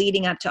safe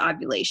leading up to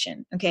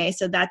ovulation. Okay.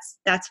 So that's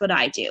what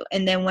I do.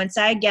 And then once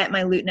I get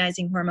my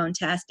luteinizing hormone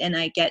test and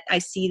I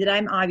see that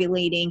I'm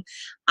ovulating,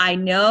 I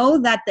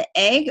know that the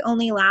egg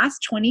only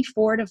lasts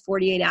 24 to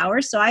 48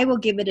 hours. So I will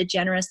give it a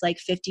generous like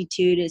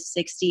 52 to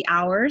 60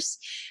 hours.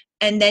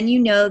 And then you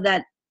know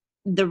that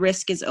the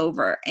risk is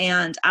over,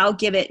 and I'll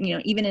give it,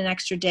 even an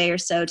extra day or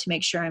so to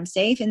make sure I'm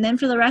safe. And then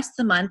for the rest of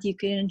the month, you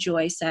can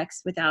enjoy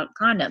sex without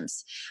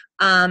condoms.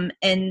 And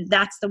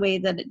that's the way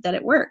that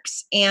it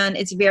works. And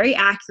it's very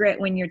accurate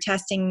when you're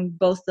testing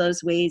both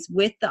those ways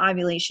with the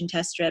ovulation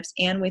test strips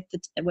and with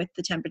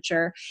the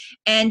temperature.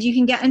 And you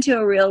can get into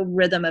a real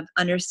rhythm of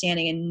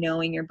understanding and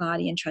knowing your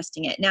body and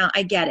trusting it. Now,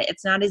 I get it.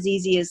 It's not as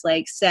easy as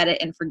like set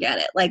it and forget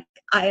it. Like,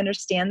 I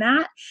understand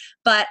that,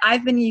 but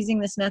I've been using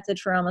this method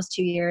for almost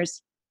 2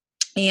 years.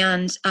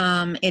 And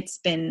it's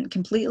been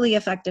completely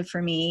effective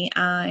for me.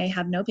 I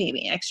have no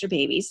extra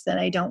babies that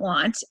I don't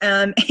want.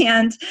 And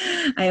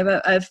I have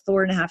a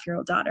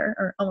 4.5-year-old daughter,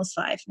 or almost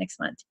 5 next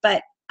month.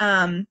 But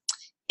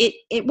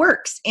it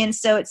works. And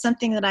so it's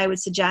something that I would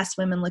suggest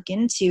women look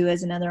into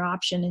as another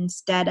option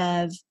instead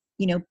of,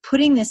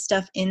 putting this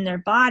stuff in their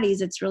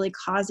bodies. It's really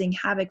causing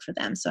havoc for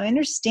them. So I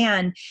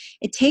understand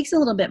it takes a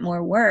little bit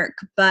more work,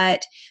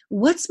 but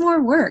what's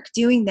more work,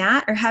 doing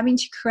that or having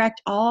to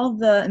correct all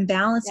the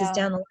imbalances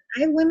down the line? I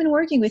have women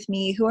working with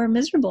me who are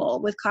miserable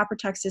with copper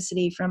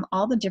toxicity from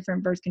all the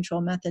different birth control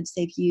methods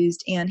they've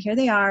used. And here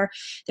they are,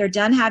 they're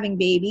done having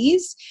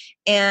babies,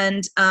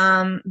 and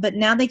but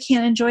now they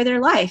can't enjoy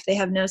their life. They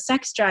have no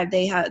sex drive.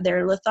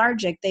 They're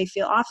lethargic. They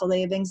feel awful.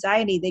 They have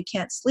anxiety. They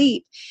can't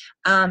sleep.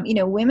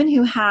 Women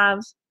who have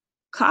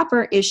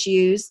copper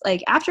issues,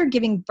 like after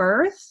giving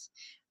birth,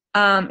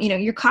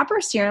 your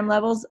copper serum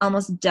levels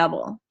almost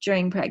double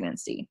during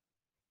pregnancy.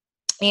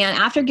 And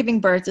after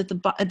giving birth, if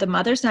the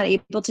mother's not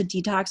able to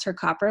detox her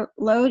copper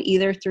load,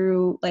 either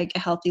through like a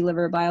healthy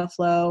liver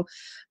bioflow,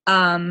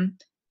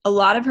 a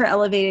lot of her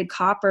elevated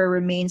copper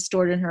remains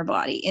stored in her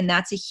body. And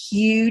that's a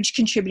huge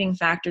contributing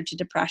factor to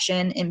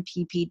depression and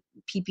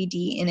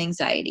PPD and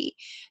anxiety.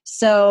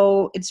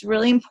 So it's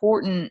really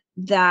important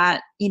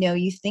that,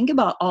 you think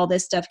about all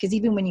this stuff, because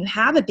even when you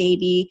have a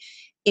baby,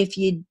 if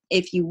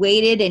you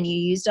waited and you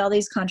used all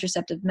these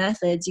contraceptive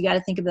methods, you got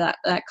to think about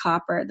that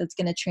copper that's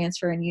going to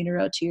transfer in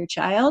utero to your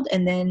child,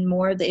 and then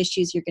more of the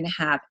issues you're going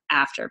to have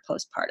after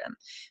postpartum.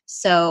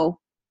 So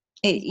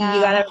you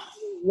got to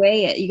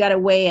weigh it. You got to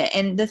weigh it.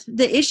 And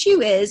the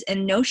issue is,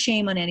 and no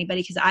shame on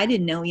anybody, because I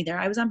didn't know either.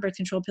 I was on birth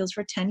control pills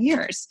for 10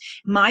 years.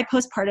 My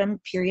postpartum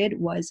period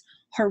was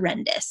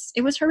horrendous.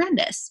 It was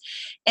horrendous.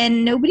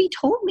 And nobody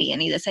told me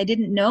any of this. I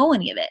didn't know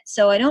any of it.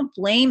 So I don't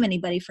blame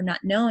anybody for not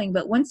knowing.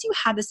 But once you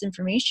have this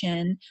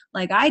information,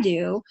 like I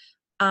do,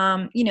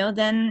 then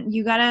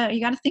you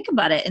gotta think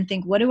about it and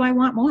think, what do I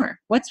want more?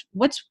 What's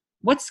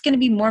going to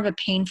be more of a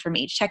pain for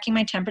me? Checking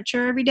my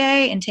temperature every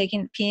day and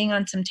peeing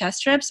on some test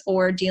strips,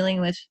 or dealing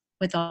with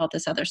all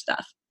this other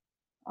stuff?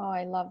 Oh,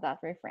 I love that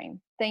reframe.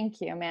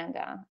 Thank you,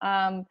 Amanda.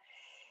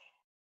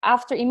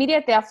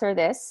 Immediately after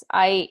this,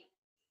 I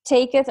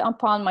take it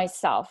upon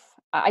myself.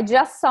 I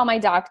just saw my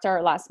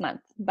doctor last month,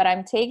 but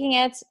I'm taking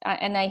it,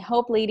 and I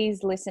hope,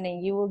 ladies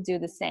listening, you will do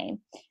the same.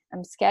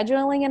 I'm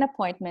scheduling an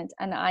appointment,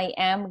 and I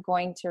am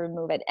going to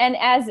remove it. And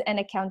as an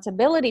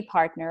accountability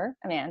partner,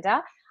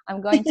 Amanda,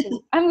 I'm going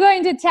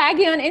to tag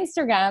you on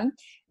Instagram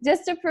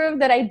just to prove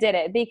that I did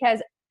it,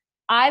 because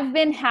I've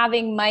been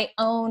having my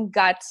own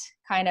gut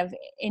kind of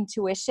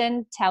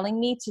intuition telling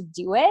me to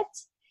do it.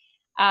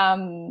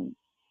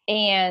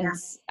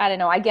 I don't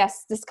know, I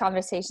guess this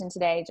conversation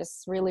today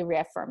just really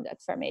reaffirmed it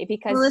for me,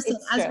 because listen,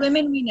 as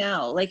women, we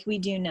know, like we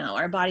do know,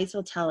 our bodies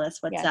will tell us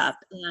what's up.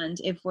 And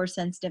if we're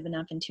sensitive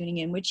enough and tuning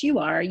in, which you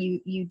are,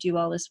 you do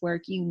all this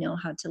work, you know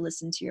how to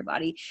listen to your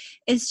body.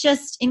 It's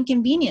just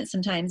inconvenient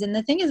sometimes. And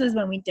the thing is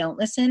when we don't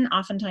listen,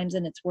 oftentimes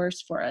then it's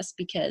worse for us,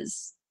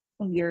 because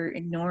we're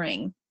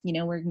ignoring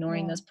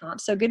those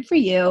prompts. So good for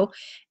you.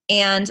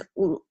 And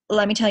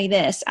let me tell you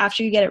this,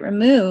 after you get it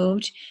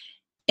removed,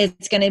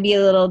 it's going to be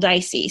a little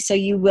dicey. So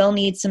you will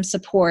need some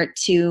support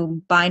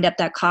to bind up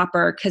that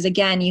copper. Because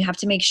again, you have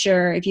to make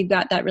sure, if you've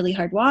got that really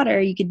hard water,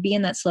 you could be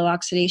in that slow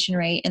oxidation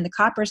rate, and the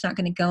copper is not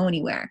going to go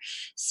anywhere.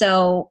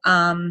 So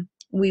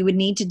we would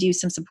need to do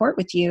some support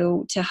with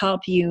you to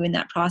help you in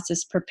that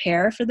process,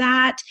 prepare for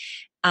that.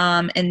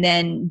 And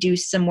then do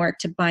some work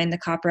to bind the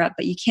copper up.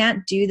 But you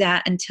can't do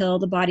that until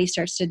the body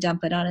starts to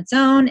dump it on its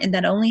own. And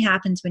that only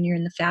happens when you're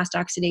in the fast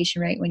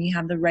oxidation rate, when you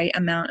have the right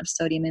amount of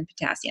sodium and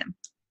potassium.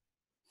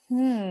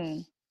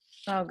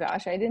 Oh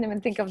gosh, I didn't even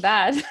think of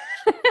that.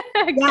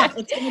 Okay. Yeah,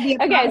 it's going to be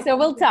okay. So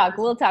we'll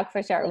talk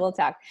for sure. We'll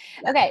talk.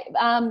 Okay.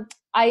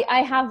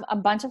 I have a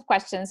bunch of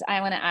questions I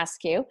want to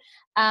ask you.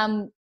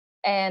 And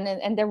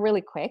they're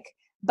really quick,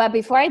 but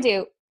before I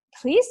do,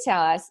 please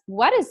tell us,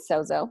 what is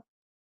Zoso?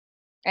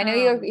 I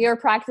know your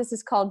practice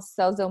is called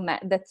Zoso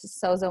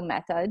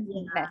Method,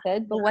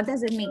 but what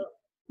does it mean?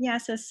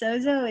 So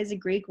Zoso is a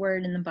Greek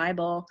word in the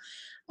Bible.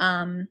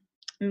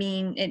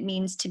 It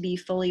means to be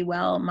fully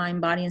well,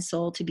 mind, body, and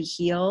soul, to be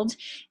healed.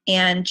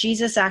 And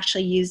Jesus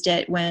actually used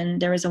it when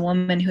there was a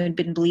woman who had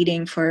been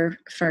bleeding for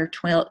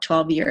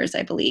 12 years,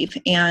 I believe.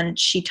 And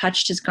she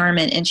touched his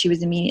garment and she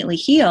was immediately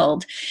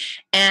healed.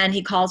 And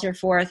he calls her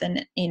forth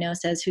and,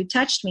 says, "Who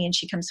touched me?" And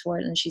she comes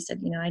forward and she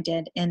said, "I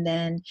did." And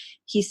then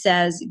he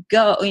says,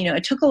 "Go."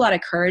 It took a lot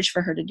of courage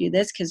for her to do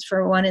this, because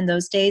for one, in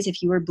those days,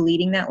 if you were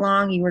bleeding that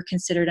long, you were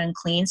considered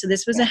unclean. So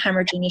this was a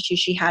hemorrhaging issue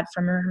she had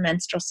from her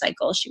menstrual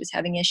cycle. She was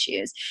having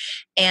issues,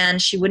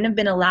 and she wouldn't have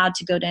been allowed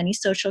to go to any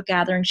social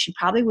gathering. She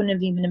probably wouldn't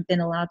have even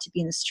been allowed to be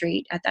in the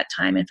street at that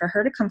time. And for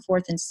her to come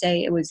forth and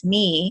say it was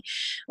me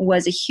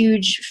was a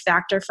huge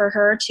factor for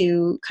her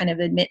to kind of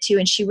admit to.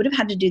 And she would have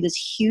had to do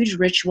this huge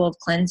ritual of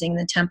cleansing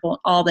the temple,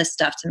 all this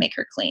stuff to make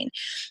her clean.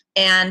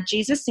 And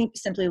Jesus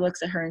simply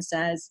looks at her and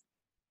says,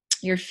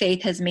 "Your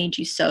faith has made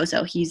you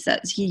sozo."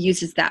 He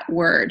uses that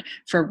word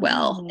for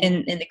well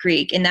in the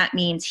Greek. And that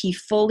means he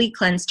fully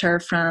cleansed her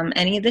from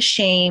any of the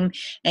shame,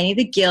 any of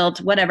the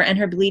guilt, whatever. And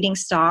her bleeding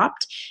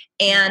stopped.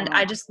 And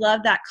I just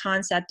love that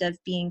concept of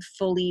being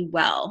fully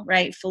well,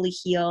 right? Fully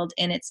healed.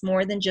 And it's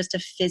more than just a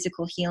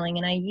physical healing.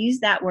 And I use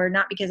that word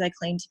not because I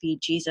claim to be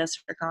Jesus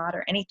or God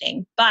or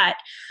anything, but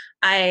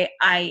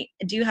I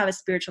do have a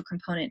spiritual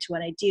component to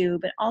what I do,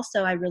 but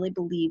also I really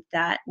believe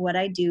that what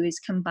I do is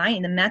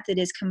the method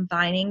is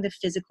combining the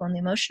physical and the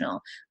emotional.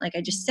 Like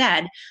I just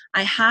said,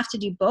 I have to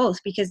do both,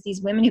 because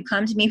these women who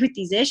come to me with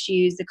these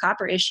issues, the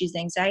copper issues, the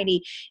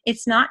anxiety,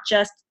 it's not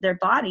just their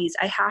bodies.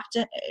 I have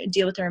to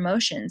deal with their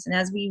emotions. And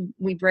as we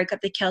break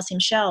up the calcium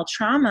shell,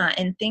 trauma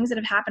and things that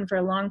have happened for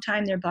a long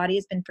time, their body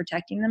has been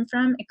protecting them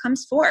from, it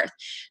comes forth.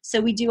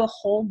 So we do a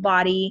whole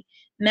body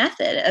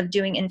method of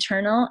doing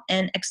internal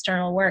and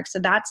external work. So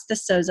that's the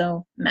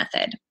Zoso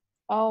method.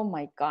 Oh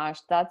my gosh,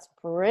 that's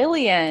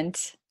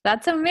brilliant.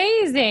 That's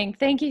amazing.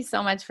 Thank you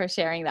so much for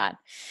sharing that.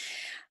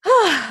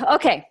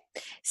 Okay.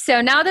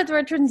 So now that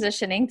we're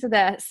transitioning to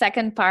the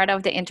second part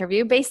of the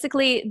interview,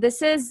 basically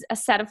this is a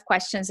set of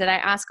questions that I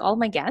ask all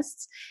my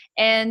guests.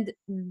 And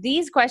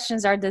these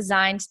questions are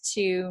designed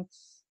to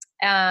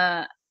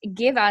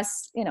give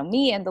us,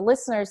 me and the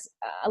listeners,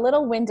 a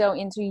little window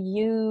into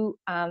you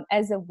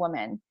as a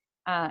woman,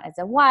 as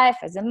a wife,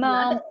 as a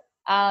mom.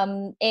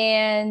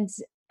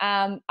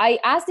 I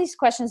ask these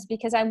questions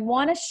because I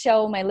want to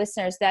show my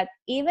listeners that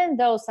even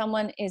though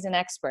someone is an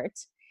expert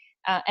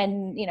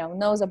and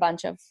knows a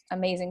bunch of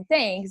amazing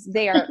things,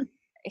 they are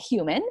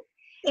human.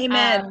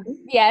 Amen.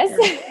 Yes,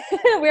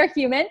 we're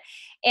human,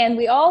 and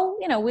we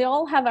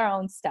all have our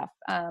own stuff.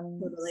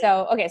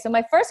 Totally. So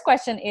my first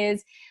question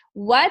is,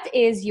 what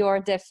is your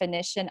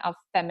definition of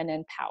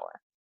feminine power?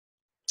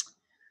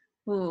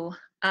 Ooh,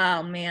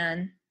 oh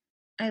man.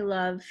 I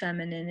love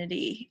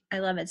femininity. I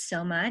love it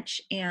so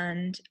much.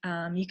 And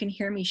you can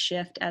hear me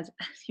shift as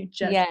you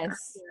just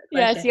asked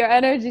Yes, your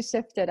energy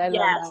shifted. I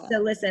love that. So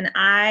listen,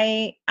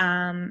 I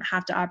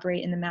have to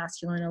operate in the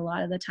masculine a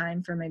lot of the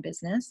time for my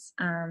business.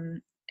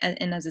 And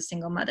as a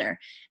single mother,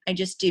 I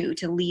just do,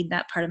 to lead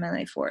that part of my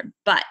life forward.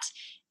 But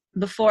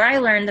before I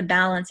learned the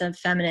balance of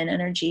feminine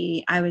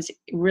energy, I was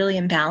really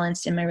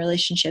imbalanced in my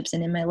relationships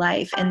and in my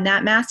life. And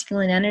that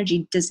masculine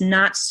energy does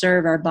not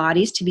serve our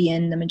bodies to be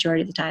in the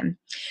majority of the time.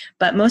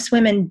 But most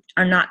women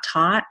are not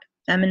taught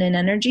feminine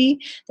energy.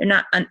 They're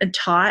not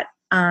taught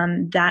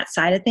that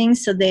side of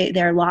things. So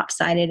they're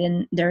lopsided,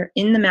 and they're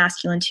in the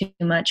masculine too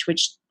much,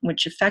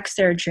 which affects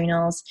their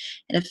adrenals.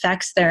 It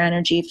affects their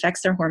energy,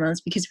 affects their hormones,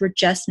 because we're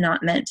just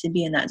not meant to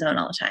be in that zone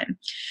all the time.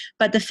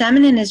 But the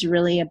feminine is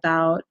really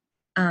about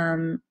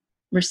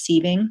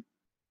receiving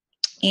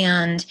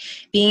and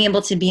being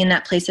able to be in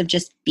that place of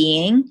just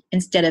being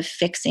instead of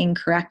fixing,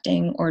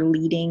 correcting, or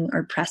leading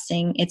or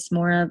pressing. It's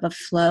more of a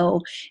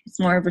flow. It's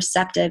more of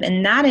receptive.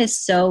 And that is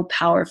so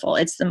powerful.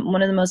 It's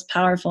one of the most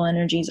powerful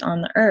energies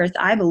on the earth,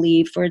 I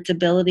believe, for its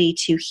ability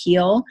to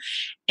heal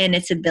and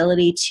its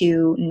ability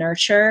to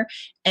nurture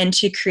and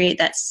to create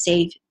that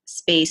safe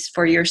space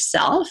for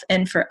yourself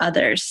and for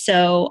others.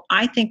 So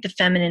I think the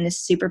feminine is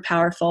super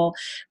powerful,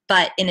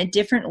 but in a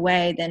different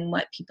way than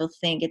what people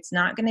think. It's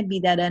not going to be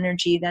that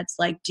energy that's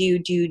like do,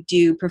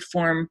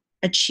 perform,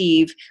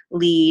 achieve,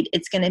 lead.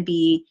 It's going to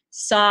be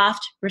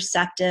soft,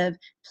 receptive,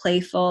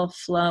 playful,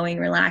 flowing,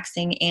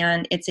 relaxing,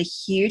 and it's a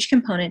huge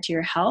component to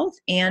your health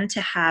and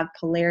to have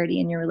polarity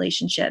in your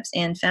relationships.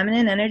 And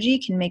feminine energy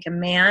can make a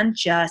man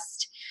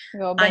just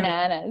go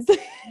bananas.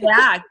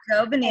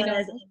 Go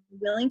bananas, and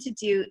willing to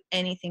do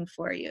anything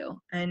for you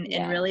and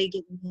really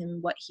giving him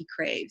what he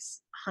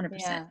craves.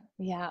 100%.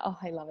 Yeah. Oh,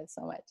 I love it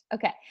so much.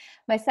 Okay.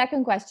 My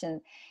second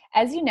question.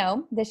 As you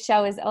know, this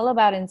show is all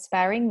about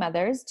inspiring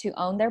mothers to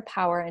own their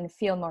power and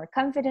feel more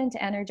confident,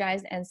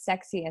 energized, and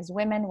sexy as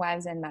women,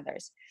 wives, and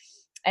mothers.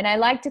 And I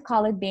like to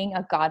call it being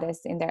a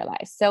goddess in their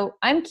life. So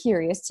I'm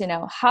curious to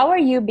know, how are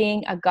you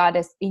being a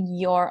goddess in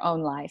your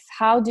own life?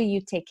 How do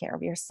you take care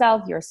of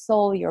yourself, your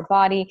soul, your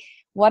body?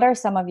 What are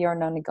some of your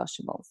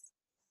non-negotiables?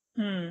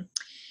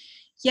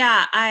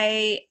 Yeah,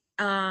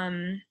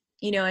 I'm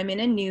in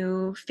a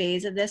new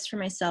phase of this for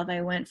myself.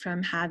 I went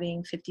from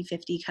having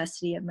 50-50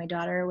 custody of my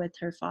daughter with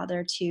her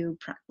father to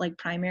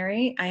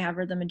primary. I have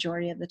her the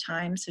majority of the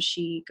time, so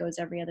she goes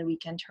every other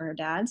weekend to her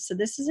dad. So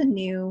this is a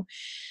new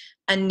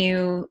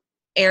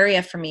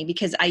area for me,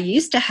 because I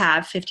used to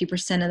have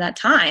 50% of that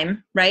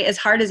time, right? As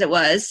hard as it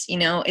was,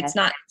 it's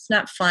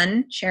not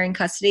fun sharing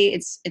custody.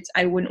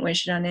 I wouldn't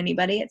wish it on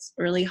anybody. It's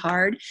really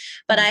hard,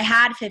 but I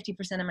had 50%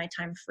 of my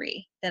time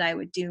free that I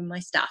would do my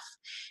stuff.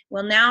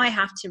 Well, now I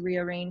have to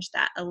rearrange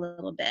that a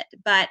little bit,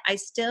 but I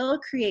still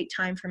create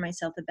time for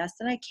myself the best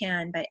that I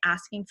can by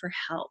asking for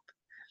help.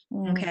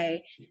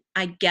 Okay.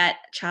 I get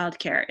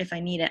childcare if I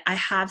need it. I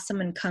have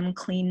someone come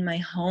clean my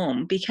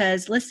home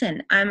because,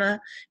 listen, I'm a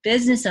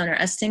business owner,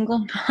 a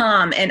single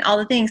mom, and all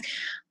the things.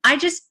 I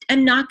just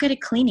am not good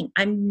at cleaning.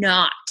 I'm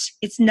not.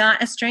 It's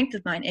not a strength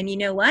of mine. And you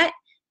know what?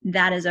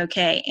 That is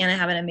okay. And I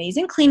have an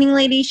amazing cleaning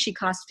lady. She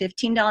costs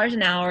 $15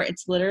 an hour.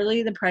 It's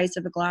literally the price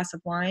of a glass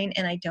of wine,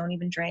 and I don't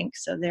even drink.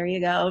 So there you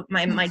go.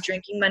 My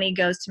drinking money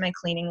goes to my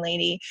cleaning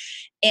lady,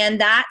 and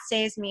that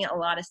saves me a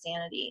lot of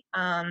sanity.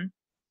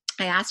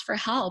 I ask for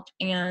help,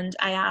 and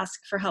I ask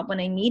for help when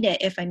I need it,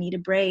 if I need a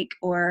break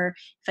or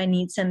if I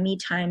need some me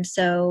time.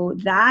 So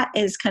that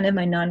is kind of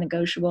my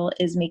non-negotiable,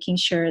 is making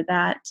sure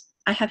that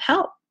I have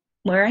help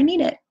where I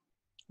need it.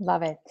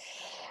 Love it.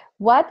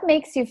 What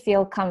makes you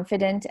feel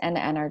confident and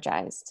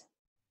energized?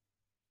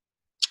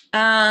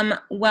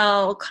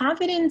 Well,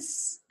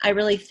 confidence, I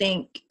really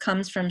think,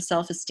 comes from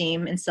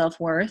self-esteem and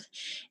self-worth.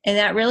 And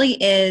that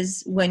really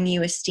is when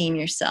you esteem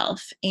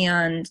yourself.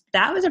 And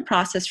that was a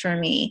process for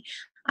me.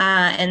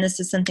 And this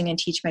is something I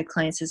teach my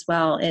clients as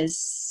well, is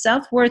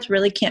self-worth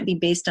really can't be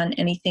based on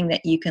anything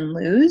that you can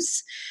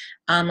lose,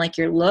 like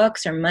your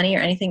looks or money or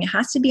anything. It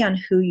has to be on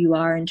who you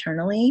are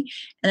internally.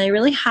 And I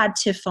really had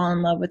to fall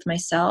in love with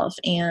myself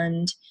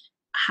and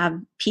have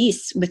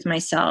peace with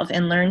myself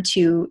and learn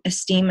to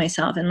esteem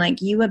myself. And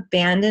you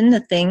abandon the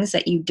things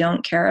that you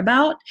don't care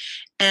about.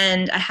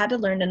 And I had to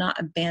learn to not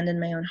abandon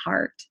my own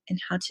heart and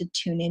how to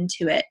tune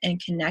into it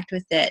and connect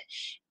with it.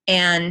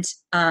 And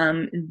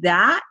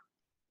that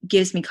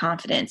gives me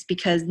confidence,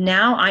 because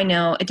now I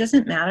know it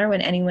doesn't matter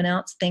what anyone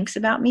else thinks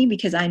about me,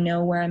 because I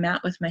know where I'm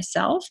at with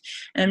myself,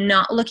 and I'm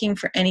not looking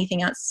for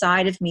anything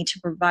outside of me to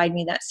provide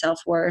me that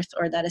self-worth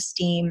or that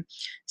esteem.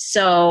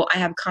 So I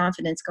have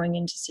confidence going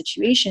into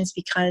situations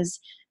because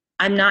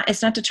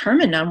it's not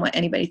determined on what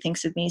anybody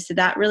thinks of me. So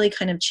that really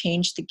kind of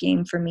changed the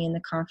game for me in the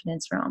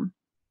confidence realm.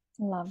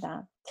 Love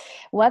that.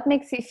 What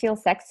makes you feel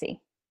sexy?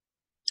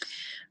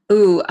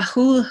 Ooh, a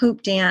hula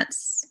hoop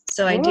dance.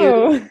 So I do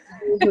Ooh.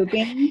 hula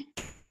hooping.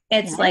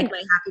 It's like Nice.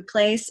 my happy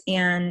place,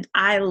 and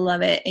I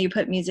love it. You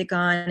put music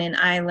on, and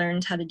I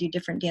learned how to do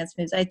different dance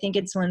moves. I think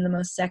it's one of the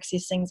most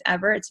sexiest things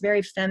ever. It's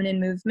very feminine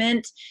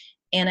movement,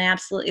 and I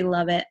absolutely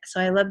love it.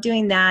 So I love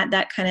doing that.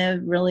 That kind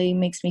of really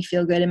makes me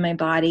feel good in my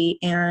body.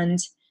 And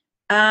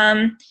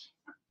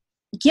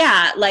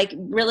yeah, like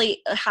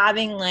really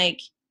having like,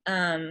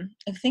 I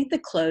think the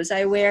clothes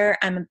I wear,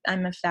 I'm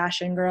a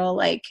fashion girl.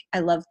 Like I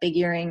love big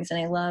earrings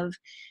and I love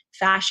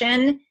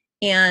fashion,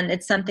 and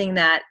it's something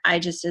that I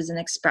just is an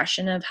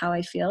expression of how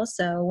I feel.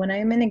 So when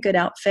I'm in a good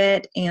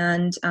outfit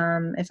and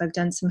if I've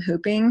done some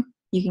hooping,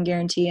 you can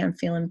guarantee I'm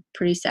feeling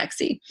pretty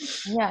sexy.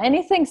 Yeah,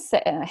 anything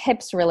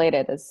hips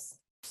related is,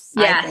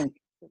 I Yes. think,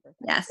 super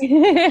Yes.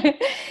 sexy.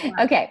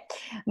 Okay,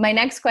 my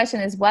next question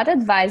is, what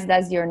advice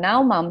does your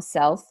now mom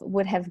self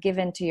would have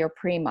given to your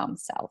pre-mom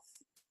self?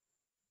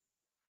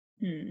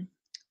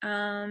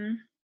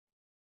 Um,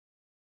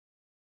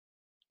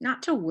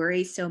 Not to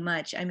worry so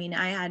much. I mean,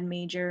 I had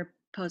major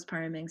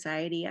postpartum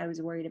anxiety. I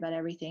was worried about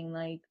everything,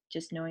 like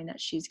just knowing that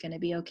she's going to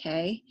be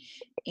okay.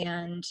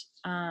 And,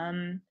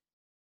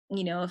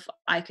 if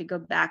I could go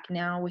back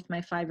now with my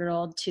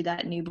 5-year-old to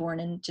that newborn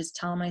and just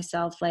tell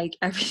myself, like,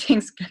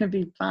 everything's going to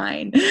be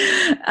fine,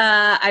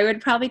 I would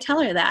probably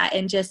tell her that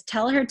and just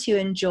tell her to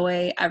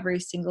enjoy every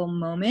single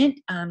moment,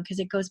 because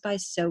it goes by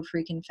so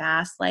freaking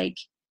fast. Like,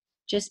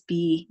 just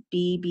be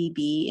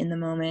in the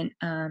moment.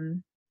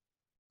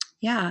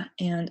 Yeah,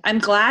 and I'm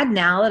glad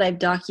now that I've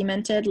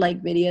documented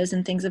like videos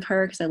and things of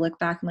her, because I look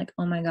back, I'm like,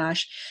 oh my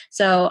gosh.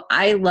 So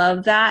I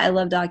love that. I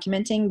love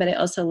documenting, but I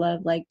also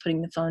love like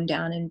putting the phone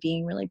down and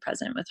being really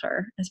present with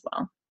her as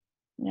well.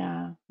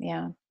 Yeah,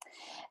 yeah.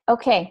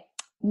 Okay,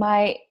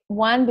 my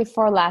one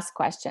before last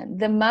question.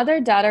 The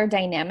mother-daughter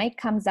dynamic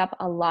comes up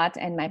a lot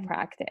in my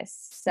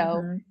practice. So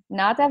Mm-hmm.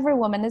 not every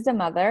woman is a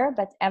mother,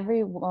 but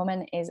every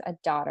woman is a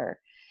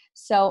daughter.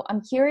 So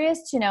I'm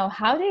curious to know,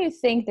 how do you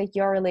think that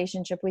your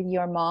relationship with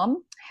your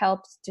mom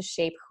helped to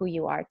shape who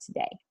you are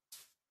today?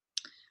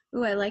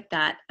 Ooh, I like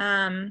that.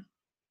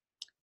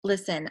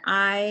 Listen,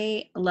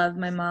 I love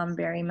my mom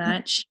very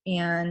much,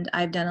 and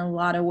I've done a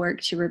lot of work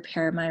to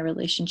repair my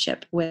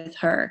relationship with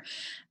her.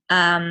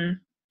 Um,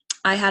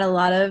 I had a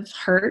lot of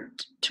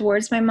hurt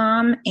towards my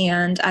mom,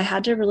 and I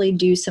had to really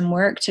do some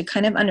work to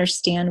kind of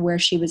understand where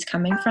she was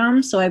coming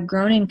from. So I've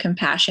grown in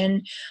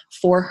compassion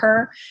for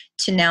her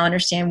to now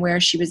understand where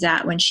she was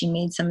at when she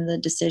made some of the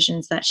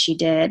decisions that she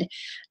did.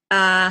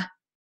 Uh,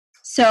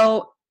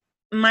 so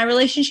my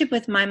relationship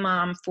with my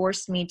mom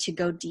forced me to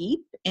go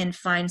deep and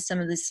find some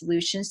of the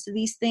solutions to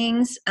these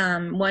things.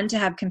 One, to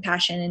have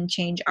compassion and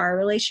change our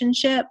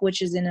relationship,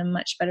 which is in a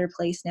much better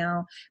place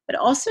now, but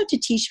also to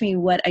teach me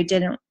what I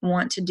didn't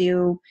want to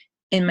do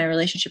in my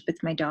relationship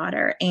with my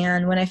daughter.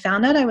 And when I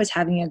found out I was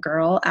having a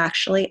girl,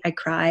 actually, I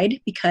cried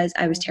because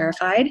I was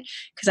terrified,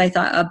 because I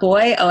thought, a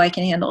boy, oh, I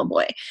can handle a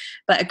boy.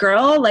 But a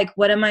girl, like,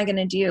 what am I going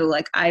to do?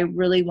 Like, I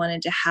really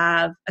wanted to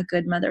have a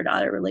good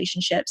mother-daughter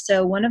relationship.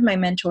 So one of my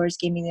mentors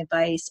gave me the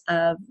advice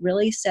of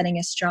really setting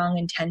a strong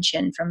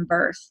intention from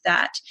birth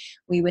that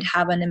we would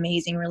have an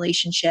amazing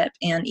relationship,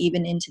 and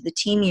even into the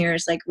teen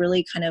years, like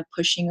really kind of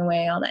pushing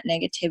away all that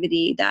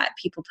negativity that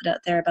people put out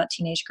there about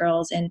teenage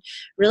girls and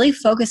really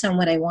focus on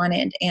what I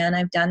wanted. And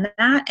I've done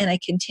that, and I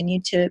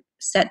continue to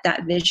set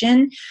that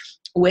vision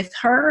with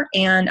her,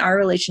 and our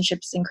relationship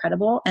is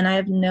incredible, and I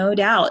have no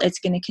doubt it's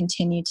going to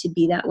continue to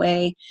be that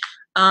way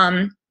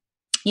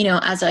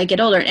as I get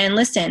older. And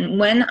listen,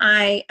 when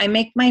I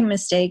make my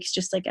mistakes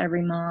just like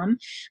every mom,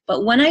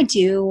 but when I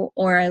do,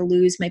 or I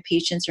lose my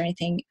patience or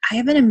anything, I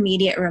have an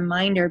immediate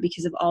reminder,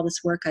 because of all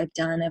this work I've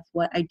done, of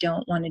what I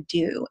don't want to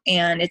do.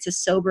 And it's a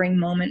sobering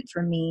moment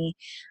for me,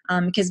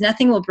 because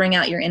nothing will bring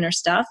out your inner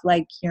stuff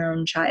like your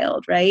own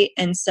child, right?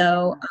 And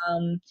so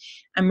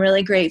I'm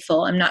really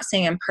grateful. I'm not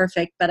saying I'm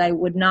perfect, but I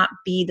would not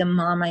be the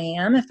mom I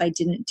am if I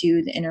didn't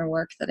do the inner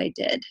work that I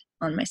did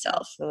on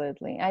myself.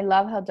 Absolutely. I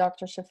love how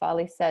Dr.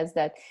 Shefali says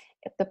that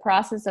the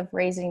process of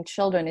raising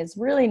children is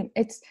really,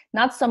 it's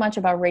not so much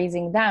about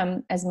raising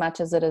them as much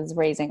as it is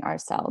raising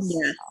ourselves.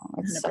 Yeah,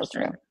 It's so 100%.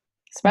 true,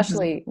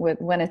 especially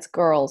when it's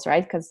girls,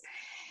 right? Because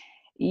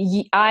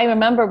I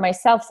remember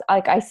myself,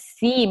 like I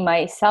see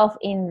myself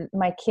in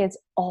my kids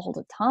all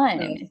the time.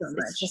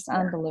 It's just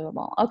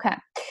unbelievable. Okay.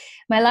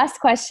 My last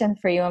question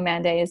for you,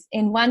 Amanda, is,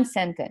 in one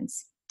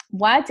sentence,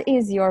 what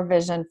is your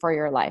vision for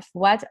your life?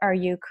 What are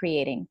you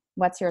creating?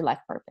 What's your life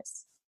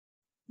purpose?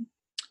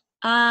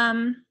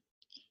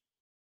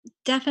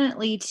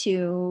 Definitely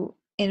to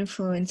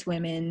influence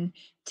women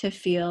to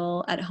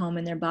feel at home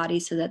in their body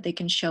so that they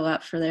can show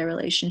up for their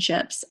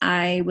relationships.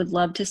 I would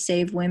love to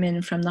save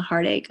women from the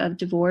heartache of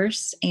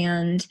divorce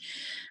and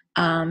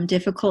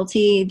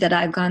difficulty that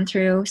I've gone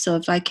through. So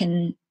if I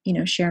can,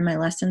 share my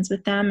lessons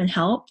with them and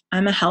help.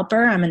 I'm a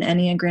helper. I'm an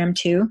Enneagram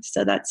 2.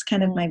 So that's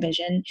kind of my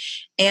vision.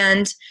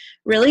 And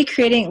really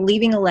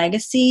leaving a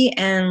legacy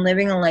and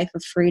living a life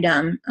of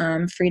freedom,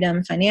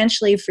 freedom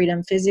financially,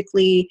 freedom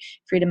physically,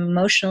 freedom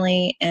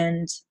emotionally,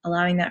 and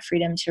allowing that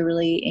freedom to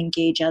really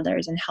engage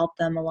others and help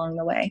them along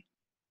the way.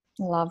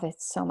 Love it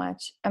so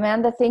much.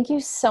 Amanda, thank you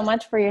so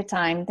much for your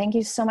time. Thank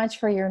you so much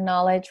for your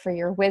knowledge, for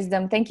your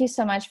wisdom. Thank you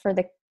so much for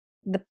the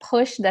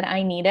push that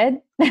I needed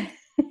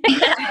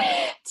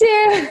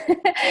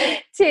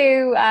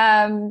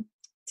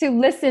to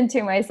listen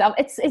to myself.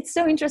 It's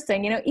so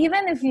interesting,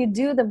 even if you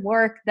do the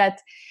work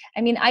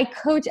I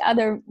coach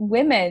other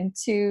women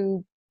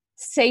to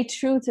stay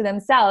true to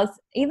themselves.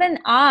 Even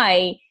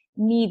I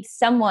need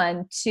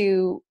someone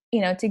to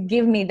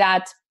give me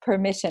that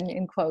permission,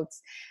 in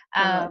quotes,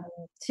 to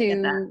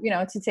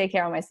take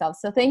care of myself.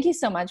 So thank you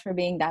so much for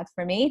being that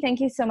for me. Thank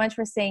you so much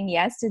for saying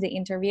yes to the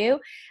interview.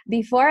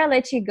 Before I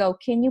let you go,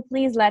 can you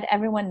please let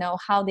everyone know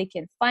how they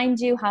can find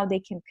you, how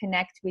they can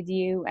connect with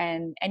you,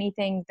 and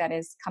anything that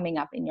is coming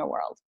up in your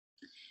world?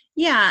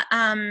 Yeah,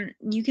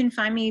 you can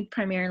find me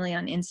primarily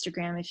on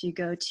Instagram if you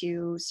go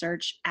to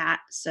search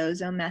at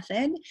Zoso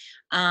Method.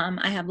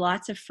 I have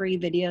lots of free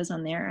videos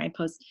on there. I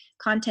post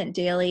content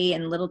daily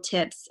and little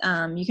tips.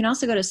 You can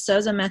also go to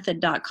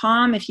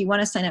sozomethod.com if you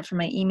want to sign up for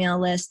my email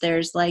list.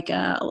 There's like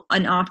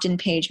an opt-in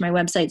page. My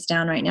website's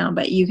down right now,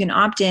 but you can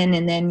opt in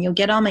and then you'll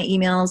get all my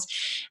emails.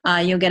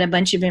 You'll get a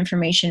bunch of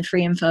information,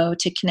 free info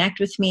to connect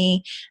with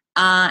me.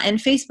 And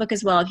Facebook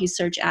as well, if you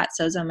search at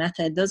Zoso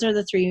Method. Those are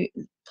the 3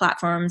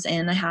 platforms,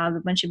 and I have a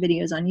bunch of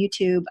videos on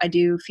YouTube. I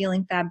do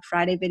Feeling Fab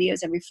Friday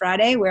videos every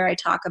Friday where I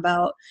talk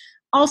about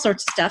all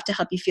sorts of stuff to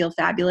help you feel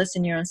fabulous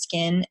in your own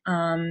skin,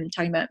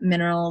 talking about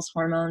minerals,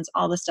 hormones,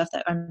 all the stuff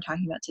that I'm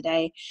talking about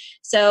today.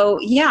 So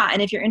yeah,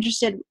 and if you're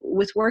interested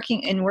with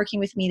working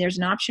with me, there's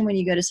an option when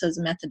you go to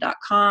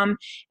sozomethod.com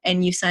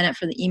and you sign up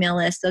for the email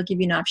list. They'll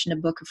give you an option to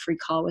book a free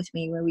call with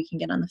me where we can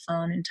get on the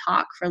phone and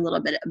talk for a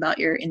little bit about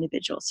your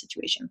individual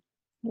situation.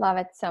 Love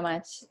it so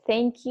much.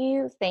 Thank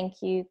you,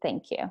 thank you,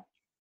 thank you.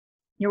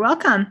 You're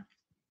welcome.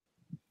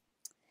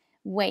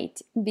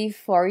 Wait,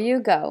 before you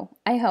go,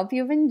 I hope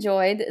you've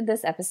enjoyed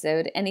this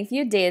episode, and if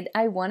you did,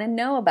 I want to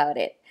know about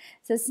it.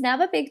 So snap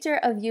a picture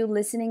of you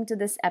listening to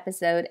this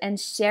episode and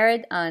share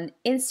it on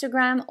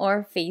Instagram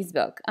or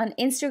Facebook. On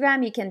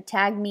Instagram, you can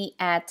tag me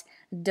at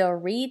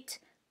Dorit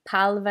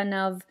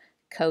Palvanov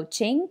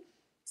Coaching.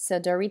 So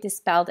Dorit is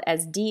spelled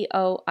as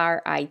Dorit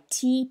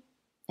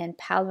and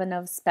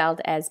Palvanov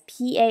spelled as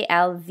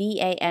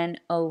Palvanov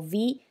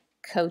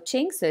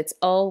Coaching, so it's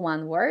all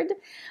one word.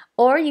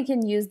 Or you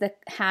can use the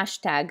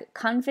hashtag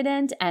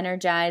Confident,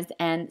 Energized,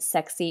 and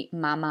Sexy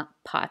Mama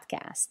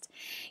Podcast.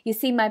 You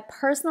see, my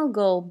personal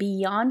goal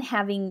beyond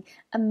having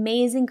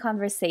amazing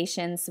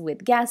conversations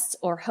with guests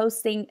or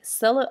hosting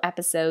solo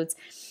episodes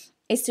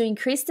is to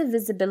increase the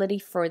visibility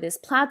for this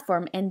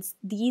platform and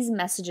these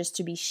messages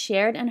to be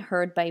shared and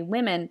heard by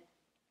women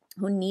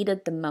who need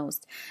it the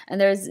most.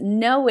 And there's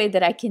no way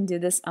that I can do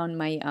this on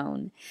my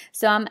own.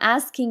 So I'm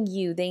asking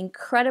you, the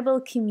incredible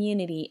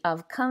community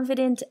of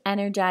confident,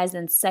 energized,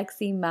 and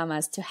sexy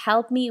mamas, to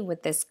help me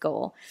with this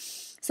goal.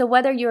 So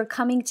whether you're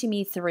coming to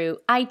me through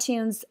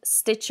iTunes,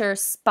 Stitcher,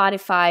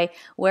 Spotify,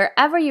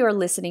 wherever you're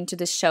listening to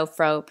the show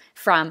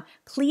from,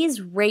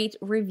 please rate,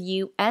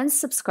 review, and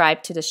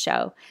subscribe to the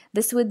show.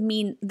 This would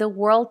mean the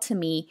world to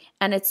me,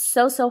 and it's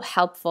so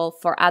helpful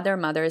for other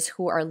mothers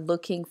who are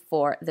looking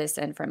for this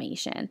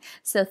information.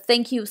 So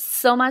thank you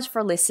so much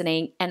for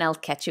listening, and I'll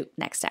catch you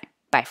next time.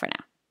 Bye for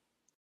now.